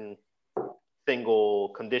one single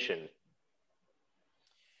condition.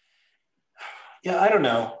 Yeah, I don't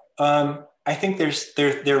know. I think there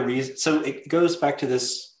are reasons. So it goes back to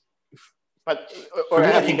this. But for me,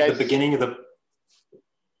 I think the beginning of the.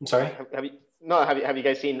 I'm sorry. Have you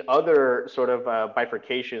guys seen other sort of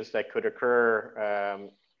bifurcations that could occur?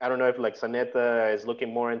 I don't know if like Zaneta is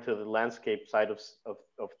looking more into the landscape side of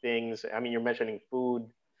things. I mean, you're mentioning food,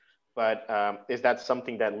 but is that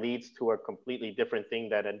something that leads to a completely different thing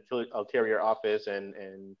that an ulterior office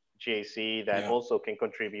and GAC that also can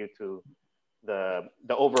contribute to the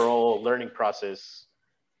overall learning process?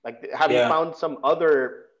 Like, have you found some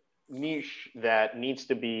other niche that needs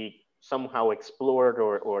to be somehow explored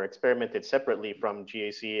or experimented separately from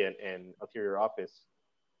GAC and ulterior office?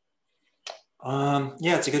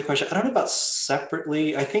 Yeah, it's a good question. I don't know about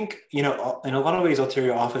separately. I think, in a lot of ways,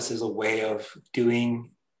 ulterior office is a way of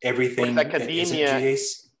doing everything that isn't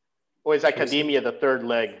GAC. Or is academia the third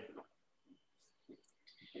leg?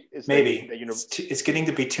 Maybe. It's getting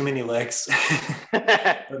to be too many legs.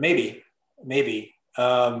 But maybe.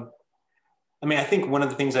 I mean, I think one of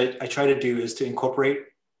the things I try to do is to incorporate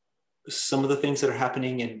some of the things that are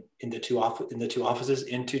happening in the two offices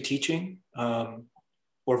into teaching.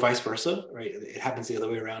 Or vice versa, right? It happens the other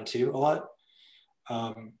way around too a lot.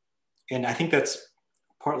 And I think that's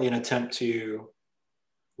partly an attempt to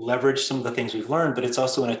leverage some of the things we've learned, but it's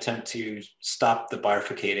also an attempt to stop the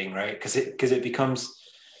bifurcating, right? Because it becomes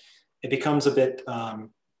a bit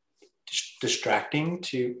distracting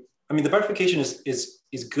to, I mean, the bifurcation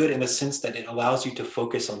is good in the sense that it allows you to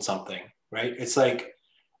focus on something, right? It's like,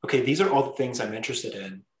 okay, these are all the things I'm interested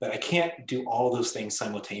in, but I can't do all those things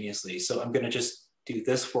simultaneously. So I'm going to just do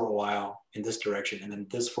this for a while in this direction and then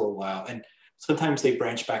this for a while. And sometimes they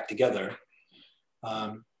branch back together.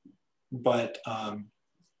 But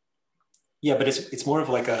it's more of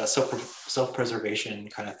like a self-preservation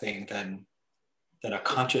kind of thing than a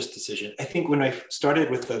conscious decision. I think when I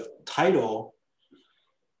started with the title,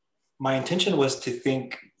 my intention was to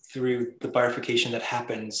think through the bifurcation that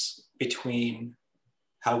happens between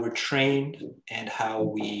how we're trained and how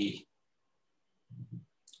we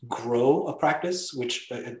grow a practice,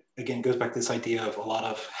 which again goes back to this idea of a lot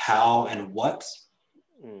of how and what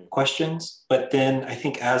questions. But then I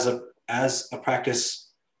think as a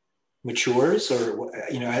practice matures, or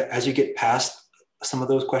as you get past some of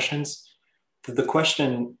those questions, the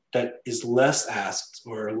question that is less asked,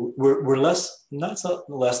 or we're less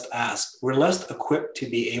equipped to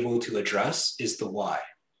be able to address, is the why,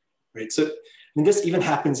 right? So, I mean, this even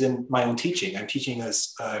happens in my own teaching. I'm teaching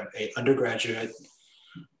as a undergraduate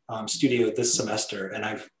studio this semester, and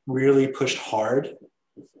I've really pushed hard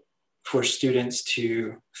for students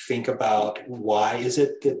to think about why is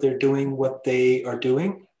it that they're doing what they are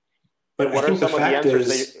doing. But I think the fact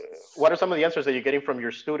is, what are some of the answers that you're getting from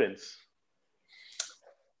your students?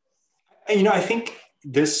 And, I think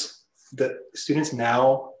the students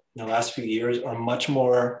now in the last few years are much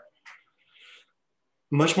more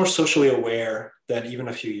socially aware than even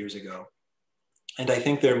a few years ago. And I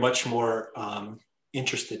think they're much more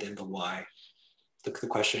interested in the why, the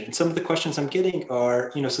question. And some of the questions I'm getting are,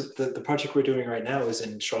 so the project we're doing right now is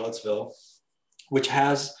in Charlottesville, which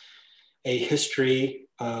has a history,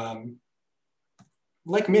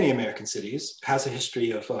 like many American cities, has a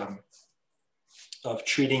history of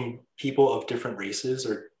treating people of different races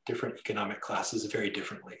or different economic classes very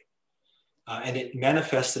differently. And it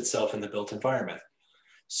manifests itself in the built environment.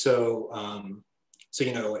 So,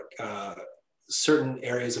 certain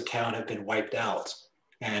areas of town have been wiped out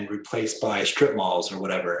and replaced by strip malls or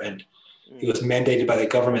whatever. And it was mandated by the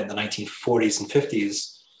government in the 1940s and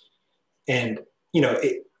 50s. And,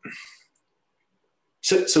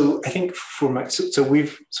 so I think so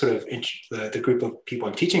we've sort of, the group of people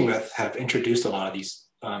I'm teaching with have introduced a lot of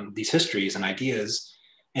these histories and ideas,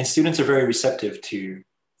 and students are very receptive to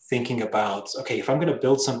thinking about, okay, if I'm going to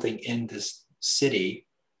build something in this city,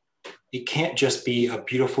 it can't just be a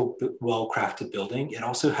beautiful, well-crafted building. It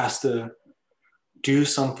also has to do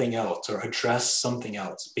something else or address something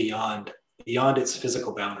else beyond its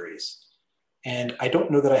physical boundaries. And I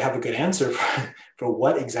don't know that I have a good answer for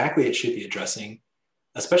what exactly it should be addressing,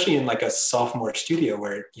 especially in like a sophomore studio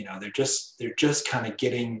where, you know, they're just kind of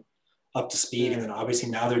getting up to speed. And then obviously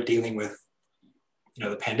now they're dealing with, you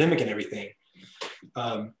know, the pandemic and everything.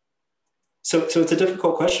 So it's a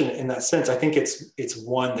difficult question in that sense. I think it's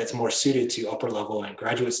one that's more suited to upper level and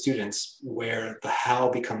graduate students, where the how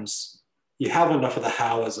becomes, you have enough of the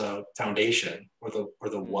how as a foundation, or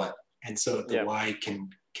the what, and so the why can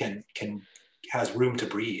has room to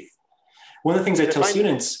breathe. One of the things I tell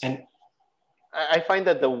students, and I find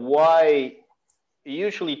that the why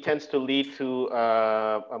usually tends to lead to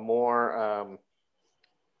a more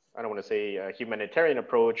I don't want to say a humanitarian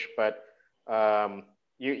approach, but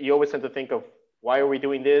you always tend to think of, why are we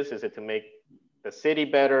doing this? Is it to make the city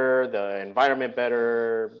better, the environment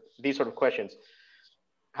better? These sort of questions.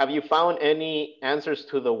 Have you found any answers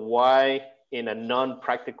to the why in a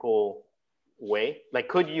non-practical way? Like,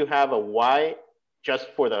 could you have a why just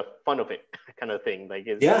for the fun of it kind of thing? Like,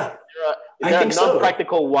 is there a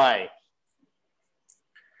non-practical why?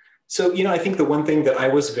 So, you know, I think the one thing that I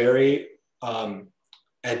was very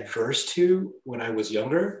adverse to when I was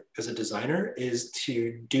younger as a designer is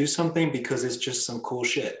to do something because it's just some cool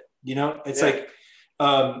shit. You know, it's like,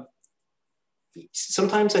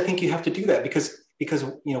 sometimes I think you have to do that because,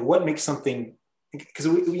 you know, what makes something, because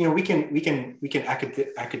we can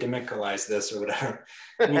academicalize this or whatever.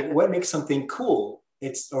 I mean, what makes something cool?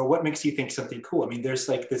 Or what makes you think something cool? I mean, there's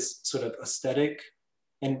like this sort of aesthetic,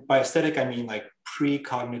 and by aesthetic, I mean like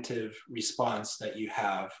precognitive response that you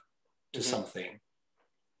have to something.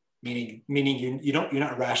 Meaning you're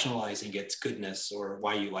not rationalizing its goodness or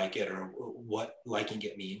why you like it or what liking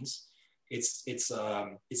it means. It's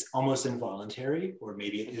almost involuntary, or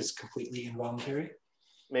maybe it is completely involuntary.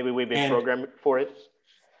 Maybe we've been programmed for it.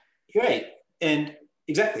 Right, and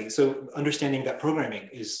exactly. So understanding that programming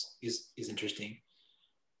is interesting,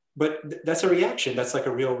 but that's a reaction. That's like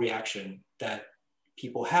a real reaction that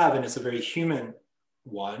people have, and it's a very human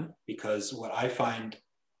one, because what I find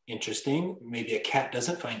interesting, maybe a cat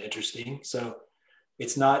doesn't find interesting. So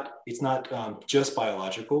it's not just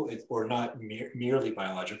biological, or not merely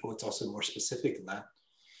biological. It's also more specific than that.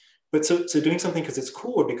 But so doing something because it's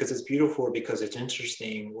cool, or because it's beautiful, or because it's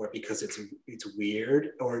interesting, or because it's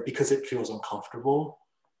weird, or because it feels uncomfortable,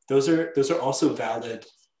 those are also valid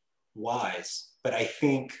whys. But I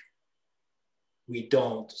think we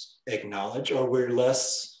don't acknowledge, or we're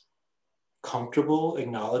less comfortable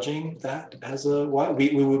acknowledging that as a why. We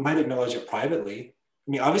might acknowledge it privately.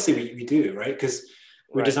 I mean, obviously we do, right? Because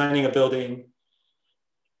we're designing a building,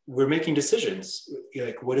 we're making decisions.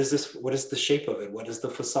 Like, what is this? What is the shape of it? What is the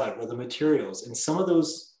facade? What are the materials? And some of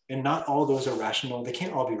those, and not all those are rational. They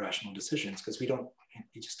can't all be rational decisions, because we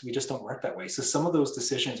just don't work that way. So some of those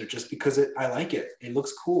decisions are just because I like it. It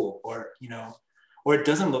looks cool, or, you know, or it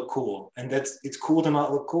doesn't look cool, and it's cool to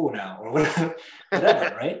not look cool now, or whatever,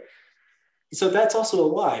 right? So that's also a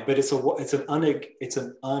why, but it's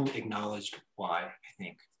an unacknowledged why, I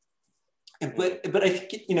think. And, but I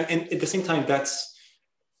think, you know, and at the same time,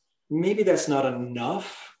 maybe that's not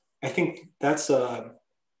enough. I think that's a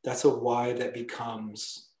why that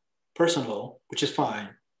becomes personal, which is fine.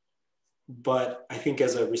 But I think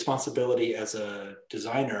as a responsibility as a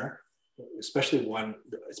designer, especially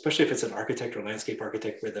if it's an architect or landscape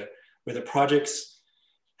architect, where the projects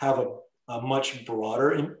have a much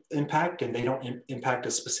broader impact, and they don't impact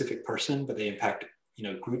a specific person, but they impact, you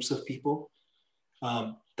know, groups of people.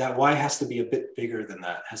 That why has to be a bit bigger than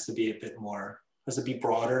that. Has to be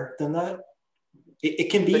broader than that. It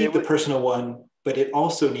can be the personal one, but it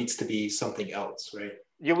also needs to be something else, right?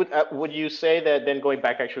 You would you say that, then going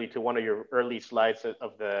back actually to one of your early slides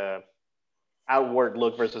of the outward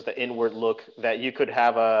look versus the inward look, that you could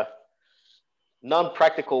have a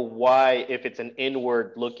non-practical why if it's an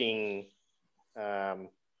inward looking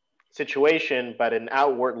situation, but an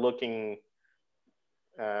outward looking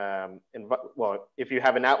if you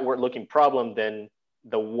have an outward looking problem, then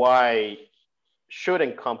the why should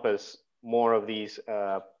encompass more of these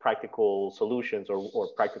practical solutions or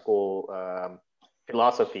practical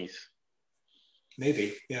philosophies.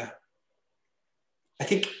 Maybe, yeah. I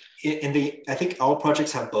think I think all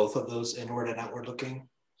projects have both of those inward and outward looking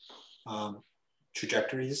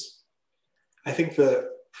trajectories. I think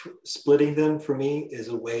splitting them for me is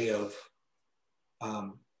a way of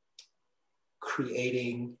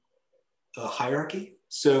creating a hierarchy.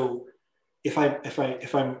 So if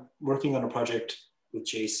I'm working on a project with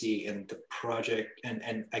JC, and the project,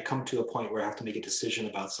 and I come to a point where I have to make a decision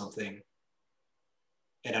about something,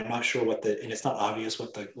 and I'm not sure and it's not obvious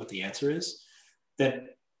what the answer is, then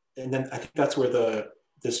I think that's where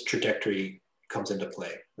this trajectory comes into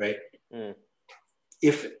play, right?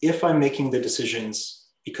 if I'm making the decisions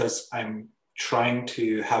because I'm trying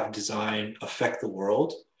to have design affect the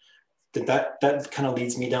world, then that kind of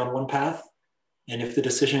leads me down one path. And if the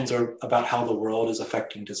decisions are about how the world is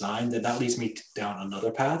affecting design, then that leads me down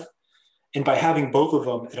another path. And by having both of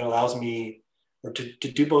them, it allows me, or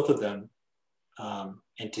to do both of them,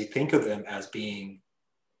 and to think of them as being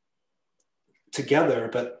together,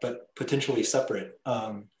 but potentially separate,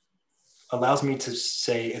 allows me to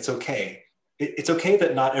say it's okay. It's okay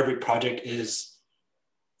that not every project is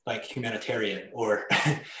like humanitarian or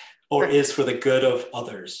or is for the good of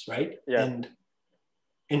others, right? Yeah.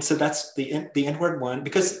 And so that's the inward one,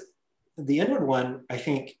 because the inward one, I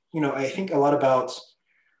think a lot about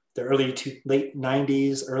the late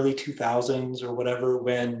 90s, early 2000s or whatever,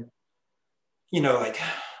 when, I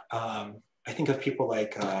think of people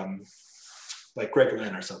like Greg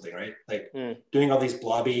Lynn or something, right? Like doing all these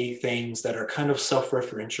blobby things that are kind of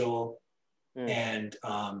self-referential, and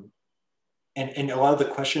a lot of the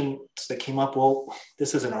questions that came up, well,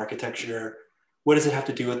 this is an architecture. What does it have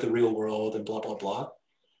to do with the real world and blah, blah, blah.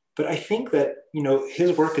 But I think that,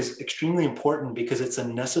 his work is extremely important because it's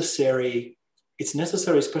necessary,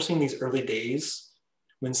 especially in these early days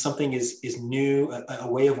when something is new,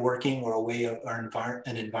 a way of working or a way of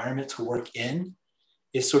an environment to work in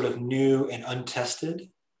is sort of new and untested.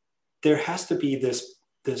 There has to be there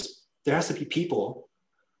has to be people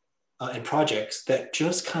and projects that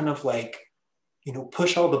just kind of like,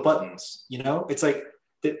 push all the buttons, it's like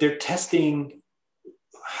they're testing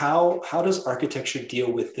how does architecture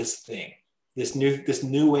deal with this thing, this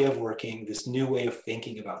new way of working, this new way of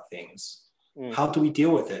thinking about things. How do we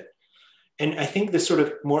deal with it? And I think this sort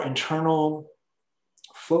of more internal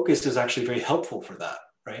focus is actually very helpful for that,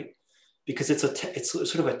 right? Because it's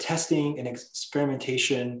sort of a testing and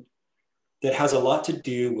experimentation that has a lot to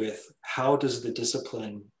do with how does the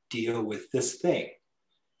discipline deal with this thing.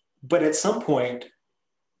 But at some point,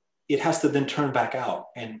 it has to then turn back out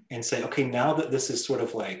and say, okay, now that this is sort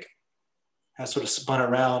of like, has sort of spun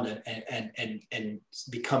around and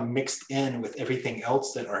become mixed in with everything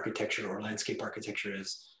else that architecture or landscape architecture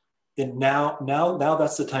is, then now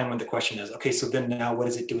that's the time when the question is, okay, so then now what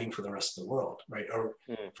is it doing for the rest of the world, right? Or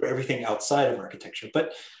for everything outside of architecture.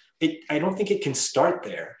 But I don't think it can start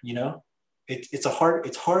there, It's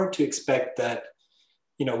hard to expect that,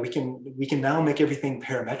 we can now make everything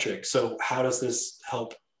parametric. So how does this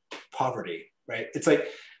help poverty, right? It's like,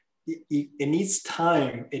 it needs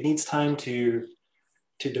time. It needs time to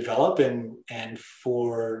develop and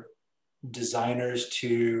for designers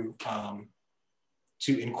to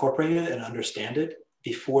incorporate it and understand it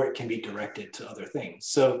before it can be directed to other things.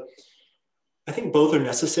 So I think both are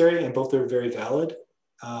necessary and both are very valid.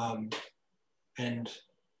 And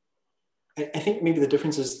I think maybe the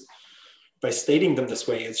difference is by stating them this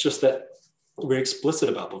way, it's just that we're explicit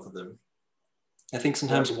about both of them. I think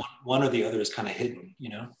sometimes one or the other is kind of hidden,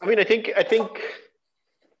 I mean, I think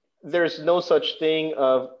there's no such thing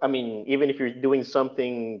of, even if you're doing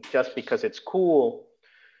something just because it's cool,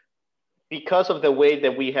 because of the way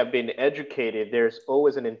that we have been educated, there's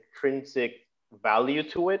always an intrinsic value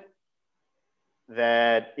to it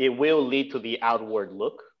that it will lead to the outward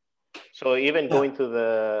look. So even going to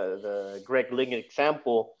the Greg Lynn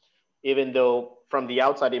example, even though from the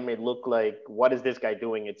outside it may look like, what is this guy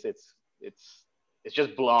doing? It's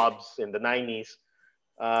just blobs in the 90s.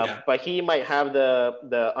 But he might have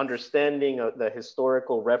the understanding of the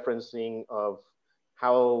historical referencing of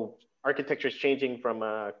how architecture is changing from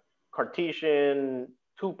a Cartesian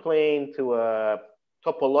two-plane to a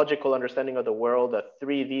topological understanding of the world, a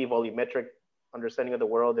 3D volumetric understanding of the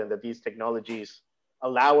world, and that these technologies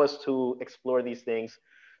allow us to explore these things.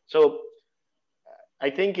 So I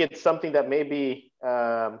think it's something that maybe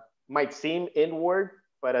might seem inward,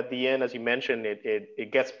 but at the end, as you mentioned,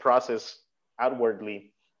 it gets processed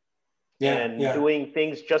outwardly. Doing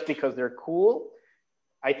things just because they're cool,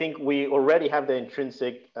 I think we already have the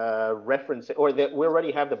intrinsic reference, or that we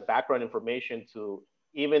already have the background information to,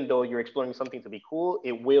 even though you're exploring something to be cool,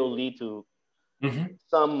 it will lead to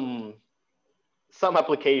some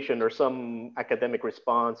application or some academic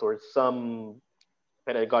response or some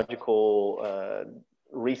pedagogical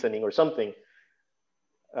reasoning or something.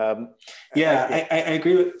 I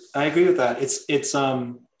agree with that. It's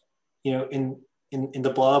in the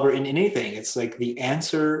blob or in anything, it's like the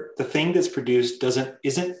thing that's produced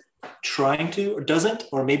isn't trying to, or doesn't,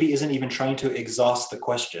 or maybe isn't even trying to exhaust the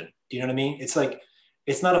question. Do you know what I mean? It's like,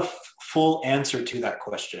 it's not a full answer to that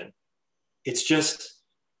question. It's just,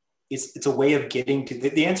 it's a way of getting to,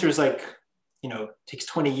 the answer is like, takes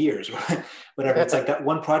 20 years or whatever. It's like that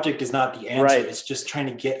one project is not the answer. Right. It's just trying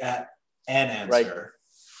to get at an answer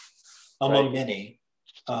among many.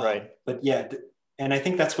 Right. But yeah, and I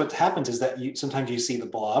think that's what happens is that sometimes you see the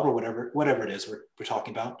blob or whatever it is we're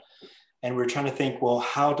talking about, and we're trying to think, well,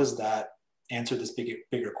 how does that answer this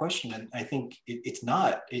bigger question? And I think it's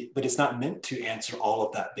not, but it's not meant to answer all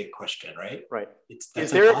of that big question, right? Right. That's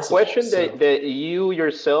Is there impossible. a question that you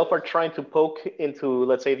yourself are trying to poke into,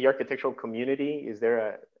 let's say, the architectural community? Is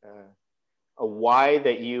there a why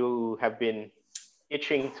that you have been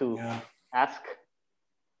itching to ask?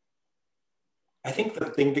 I think the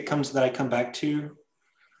thing that I come back to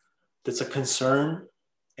that's a concern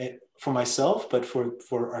for myself, but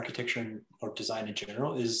for architecture or design in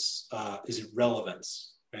general is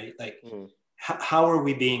relevance, right? Like, how are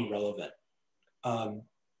we being relevant?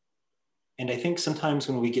 And I think sometimes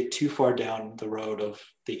when we get too far down the road of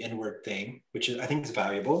the inward thing, which I think is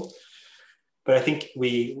valuable, but I think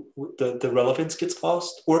the relevance gets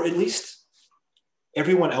lost, or at least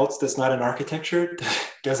everyone else that's not in architecture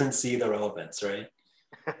doesn't see the relevance, right?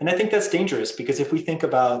 And I think that's dangerous, because if we think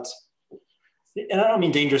about, and I don't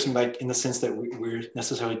mean dangerous in the sense that we're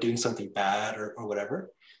necessarily doing something bad or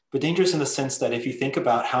whatever, but dangerous in the sense that if you think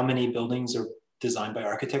about how many buildings are designed by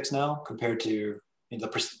architects now compared to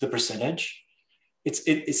the percentage,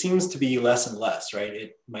 it seems to be less and less, right?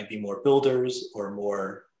 It might be more builders or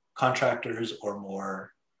more contractors or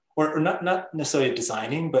more, or not necessarily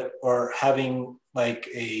designing, but or having like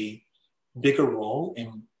a bigger role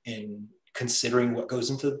in considering what goes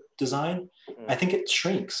into design. I think it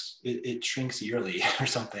shrinks. It shrinks yearly or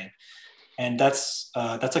something, and that's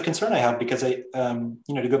a concern I have, because I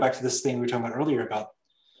to go back to this thing we were talking about earlier about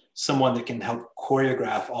someone that can help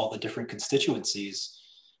choreograph all the different constituencies.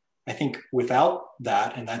 I think without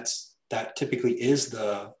that, and that typically is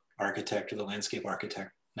the architect or the landscape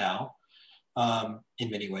architect now, in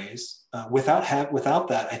many ways. Without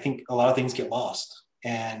that, I think a lot of things get lost,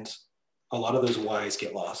 and a lot of those whys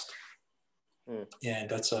get lost. And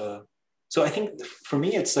that's so I think for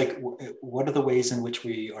me, it's like, what are the ways in which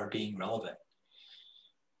we are being relevant?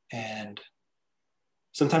 And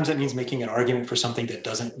sometimes that means making an argument for something that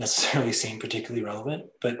doesn't necessarily seem particularly relevant,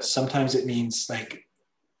 but sometimes it means like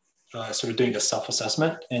sort of doing a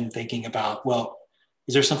self-assessment and thinking about, well,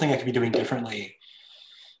 is there something I could be doing differently?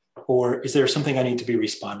 Or is there something I need to be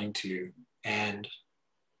responding to? And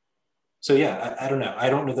so, yeah, I don't know. I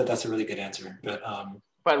don't know that that's a really good answer,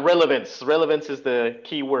 but relevance is the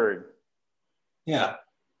key word. Yeah.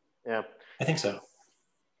 Yeah. I think so.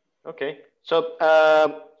 Okay. So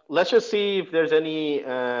let's just see if there's any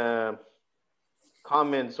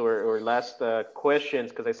comments or last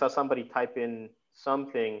questions, because I saw somebody type in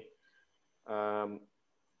something. Elida,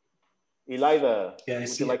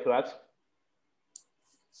 would you like to ask?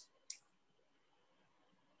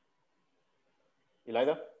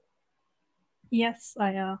 Elida? Yes,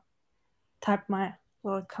 I typed my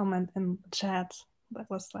little comment in the chat. That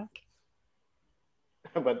was like.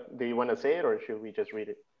 But do you want to say it, or should we just read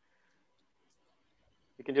it?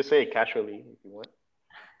 You can just say it casually if you want.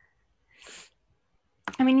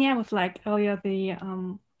 I mean, yeah, with like earlier the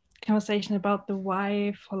conversation about the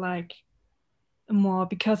why for like more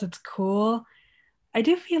because it's cool. I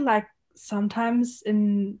do feel like sometimes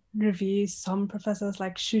in reviews, some professors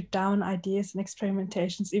like shoot down ideas and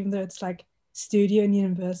experimentations, even though it's like studio in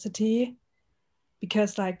university,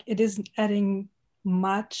 because like it isn't adding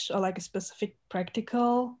much or like a specific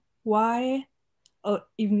practical why, or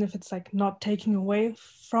even if it's like not taking away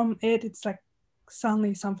from it, it's like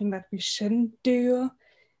suddenly something that we shouldn't do.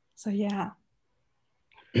 So yeah.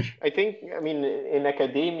 I think, I mean, in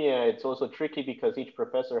academia, it's also tricky because each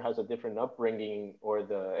professor has a different upbringing or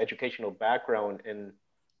the educational background, and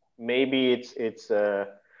maybe it's a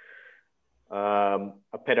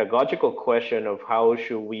pedagogical question of how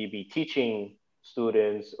should we be teaching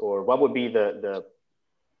students, or what would be a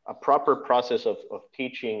proper process of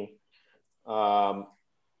teaching that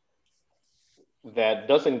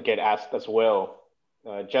doesn't get asked as well.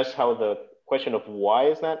 Just how the question of why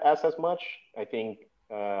is not asked as much, I think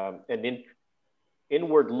an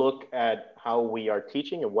inward look at how we are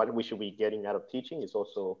teaching and what we should be getting out of teaching is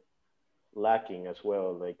also lacking as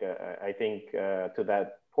well. Like I think to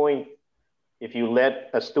that point, if you let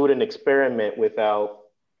a student experiment without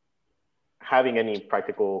having any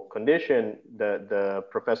practical condition, the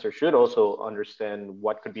professor should also understand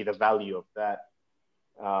what could be the value of that.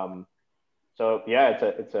 So yeah,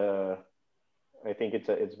 I think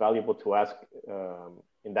it's valuable to ask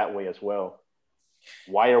in that way as well.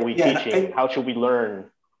 Why are we teaching? How should we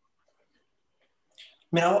learn?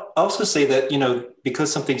 I mean, I'll also say that,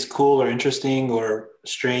 because something's cool or interesting or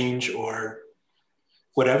strange or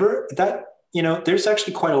whatever, that, there's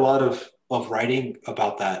actually quite a lot of writing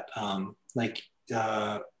about that.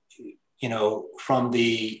 from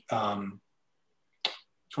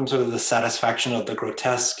sort of the satisfaction of the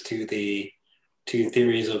grotesque to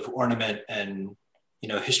theories of ornament and,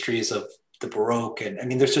 histories of the Baroque. And I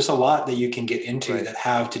mean, there's just a lot that you can get into that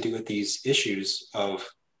have to do with these issues of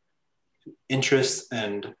interest.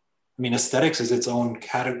 And I mean, aesthetics is its own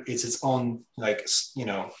category. It's its own,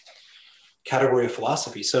 category of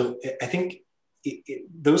philosophy. So I think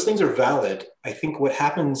those things are valid. I think what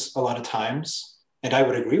happens a lot of times, and I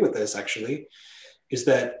would agree with this actually, is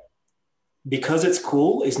that because it's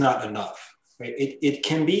cool is not enough, right? It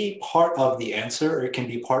can be part of the answer, or it can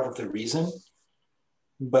be part of the reason,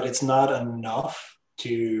 but it's not enough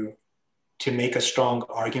to make a strong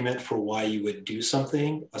argument for why you would do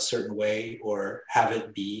something a certain way or have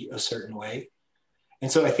it be a certain way.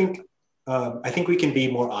 And so I think we can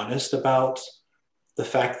be more honest about the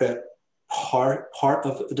fact that part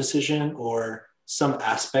of a decision or some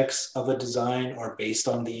aspects of a design are based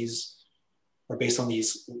on these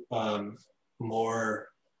more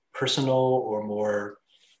personal or more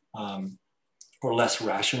or less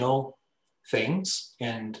rational things.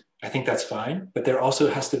 And I think that's fine, but there also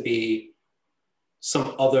has to be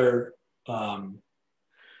some other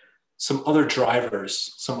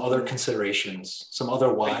drivers, some other considerations, some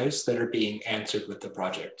other whys that are being answered with the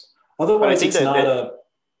project. Otherwise, it's not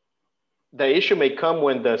the issue may come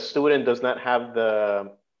when the student does not have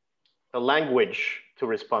the language to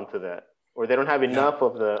respond to that, or they don't have enough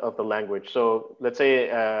of the language. So let's say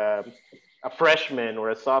a freshman or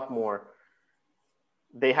a sophomore,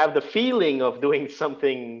 they have the feeling of doing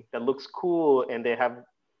something that looks cool, and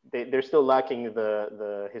they're still lacking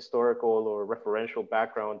the historical or referential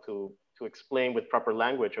background to explain with proper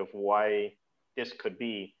language of why this could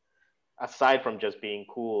be, aside from just being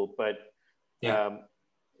cool. But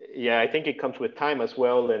I think it comes with time as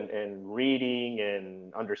well, and reading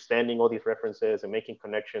and understanding all these references and making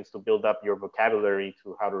connections to build up your vocabulary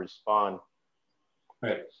to how to respond.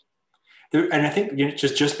 Right. And I think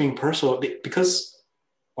just being personal, because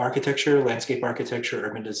architecture, landscape architecture,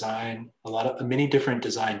 urban design, many different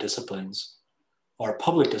design disciplines are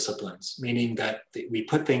public disciplines, meaning that we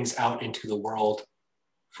put things out into the world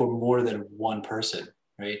for more than one person,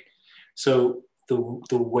 right? So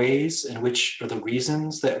the ways in which, or the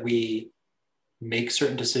reasons that we make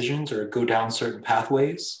certain decisions or go down certain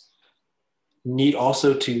pathways need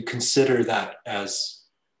also to consider that as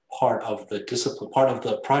part of the discipline, part of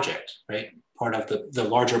the project, right? Part of the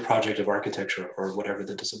larger project of architecture or whatever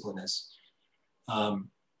the discipline is.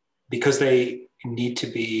 Because they need to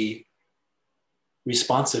be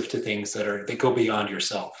responsive to things that go beyond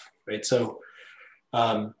yourself, right? So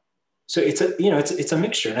it's a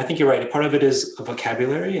mixture, and I think you're right. Part of it is a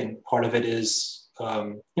vocabulary, and part of it is,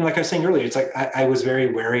 like I was saying earlier, it's like I was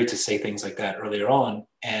very wary to say things like that earlier on,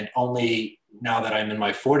 and only now that I'm in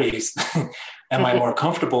my 40s, am I more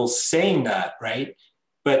comfortable saying that, right?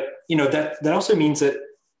 But that also means that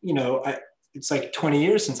it's like 20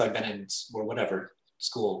 years since I've been in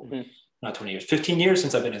school, not 20 years, 15 years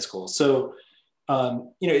since I've been in school. So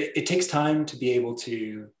it takes time to be able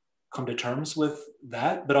to come to terms with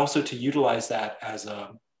that, but also to utilize that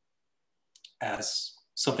as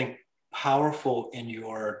something powerful in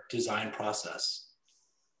your design process,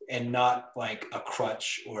 and not like a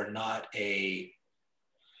crutch or not a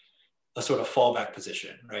sort of fallback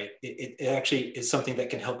position, right? It actually is something that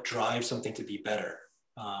can help drive something to be better.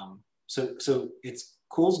 So it's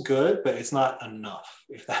cool's good, but it's not enough,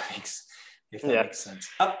 if that makes sense.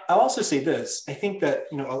 I'll also say this. I think that,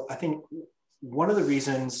 I think one of the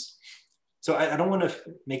reasons, so I don't want to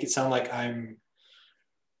make it sound like I'm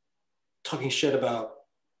talking shit about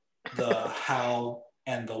the how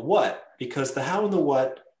and the what, because the how and the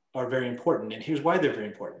what are very important. And here's why they're very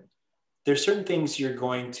important. There's certain things you're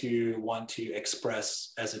going to want to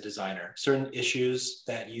express as a designer, certain issues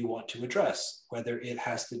that you want to address, whether it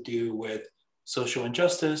has to do with social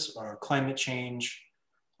injustice or climate change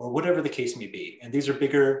or whatever the case may be. And these are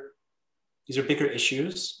bigger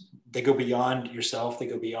issues. They go beyond yourself. They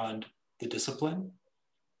go beyond the discipline.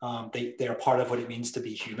 They are part of what it means to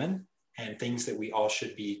be human, and things that we all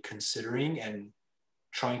should be considering and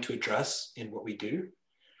trying to address in what we do.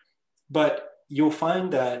 But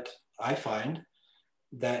I find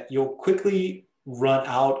that you'll quickly run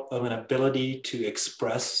out of an ability to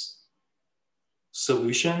express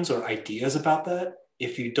solutions or ideas about that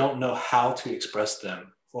if you don't know how to express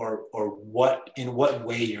them, or in what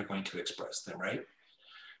way you're going to express them, right?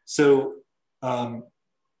 So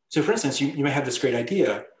for instance, you may have this great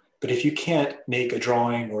idea, but if you can't make a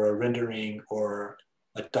drawing or a rendering or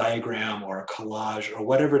a diagram or a collage or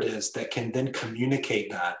whatever it is that can then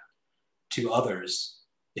communicate that to others,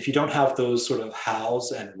 if you don't have those sort of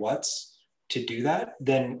hows and whats, to do that,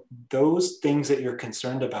 then those things that you're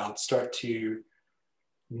concerned about start to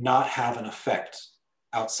not have an effect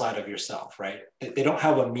outside of yourself, right? They don't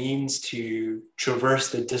have a means to traverse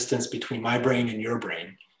the distance between my brain and your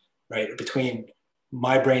brain, right? Between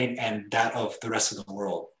my brain and that of the rest of the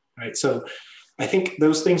world, right? So I think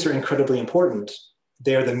those things are incredibly important.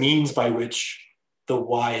 They're the means by which the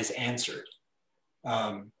why is answered.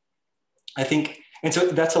 I think, and so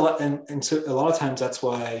that's a lot, and so a lot of times that's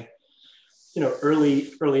why,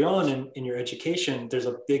 early on in your education, there's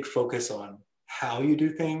a big focus on how you do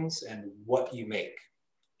things and what you make.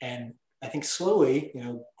 And I think slowly,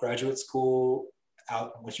 graduate school,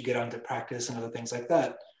 once you get out into practice and other things like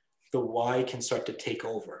that, the why can start to take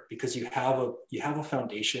over, because you have a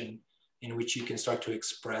foundation in which you can start to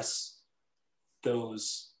express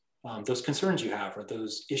those concerns you have, or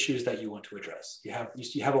those issues that you want to address. You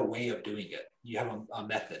have a way of doing it. You have a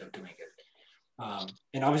method of doing it.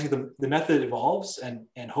 And obviously the method evolves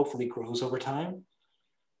and hopefully grows over time.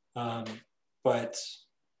 But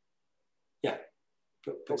yeah,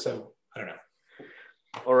 so I don't know.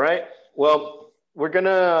 All right. Well, we're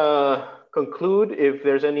gonna conclude. If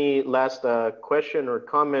there's any last question or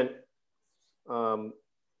comment,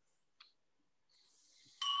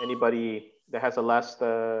 anybody that has a last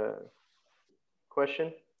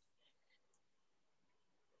question?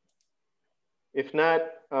 If not,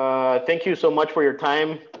 thank you so much for your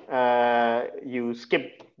time. You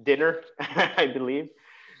skipped dinner, I believe.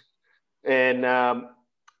 And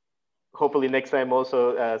hopefully next time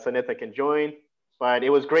also Zaneta can join. But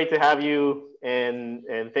it was great to have you, and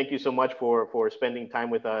thank you so much for spending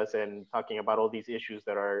time with us and talking about all these issues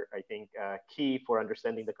that are, I think, key for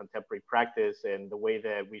understanding the contemporary practice and the way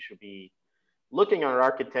that we should be looking at our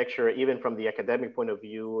architecture, even from the academic point of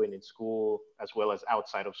view and in school, as well as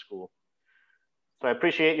outside of school. So I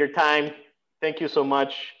appreciate your time. Thank you so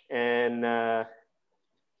much, and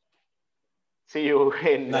see you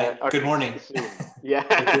in good morning. Soon. Yeah.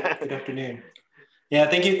 Good afternoon. Yeah,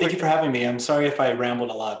 thank you for having me. I'm sorry if I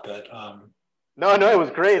rambled a lot, but no, it was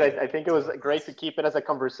great. I think it was great to keep it as a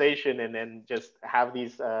conversation and then just have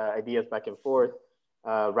these ideas back and forth,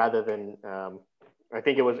 rather than I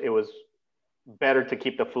think it was better to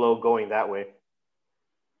keep the flow going that way.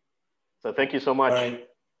 So thank you so much. All right.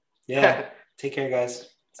 Yeah. Take care, guys.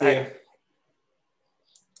 See you.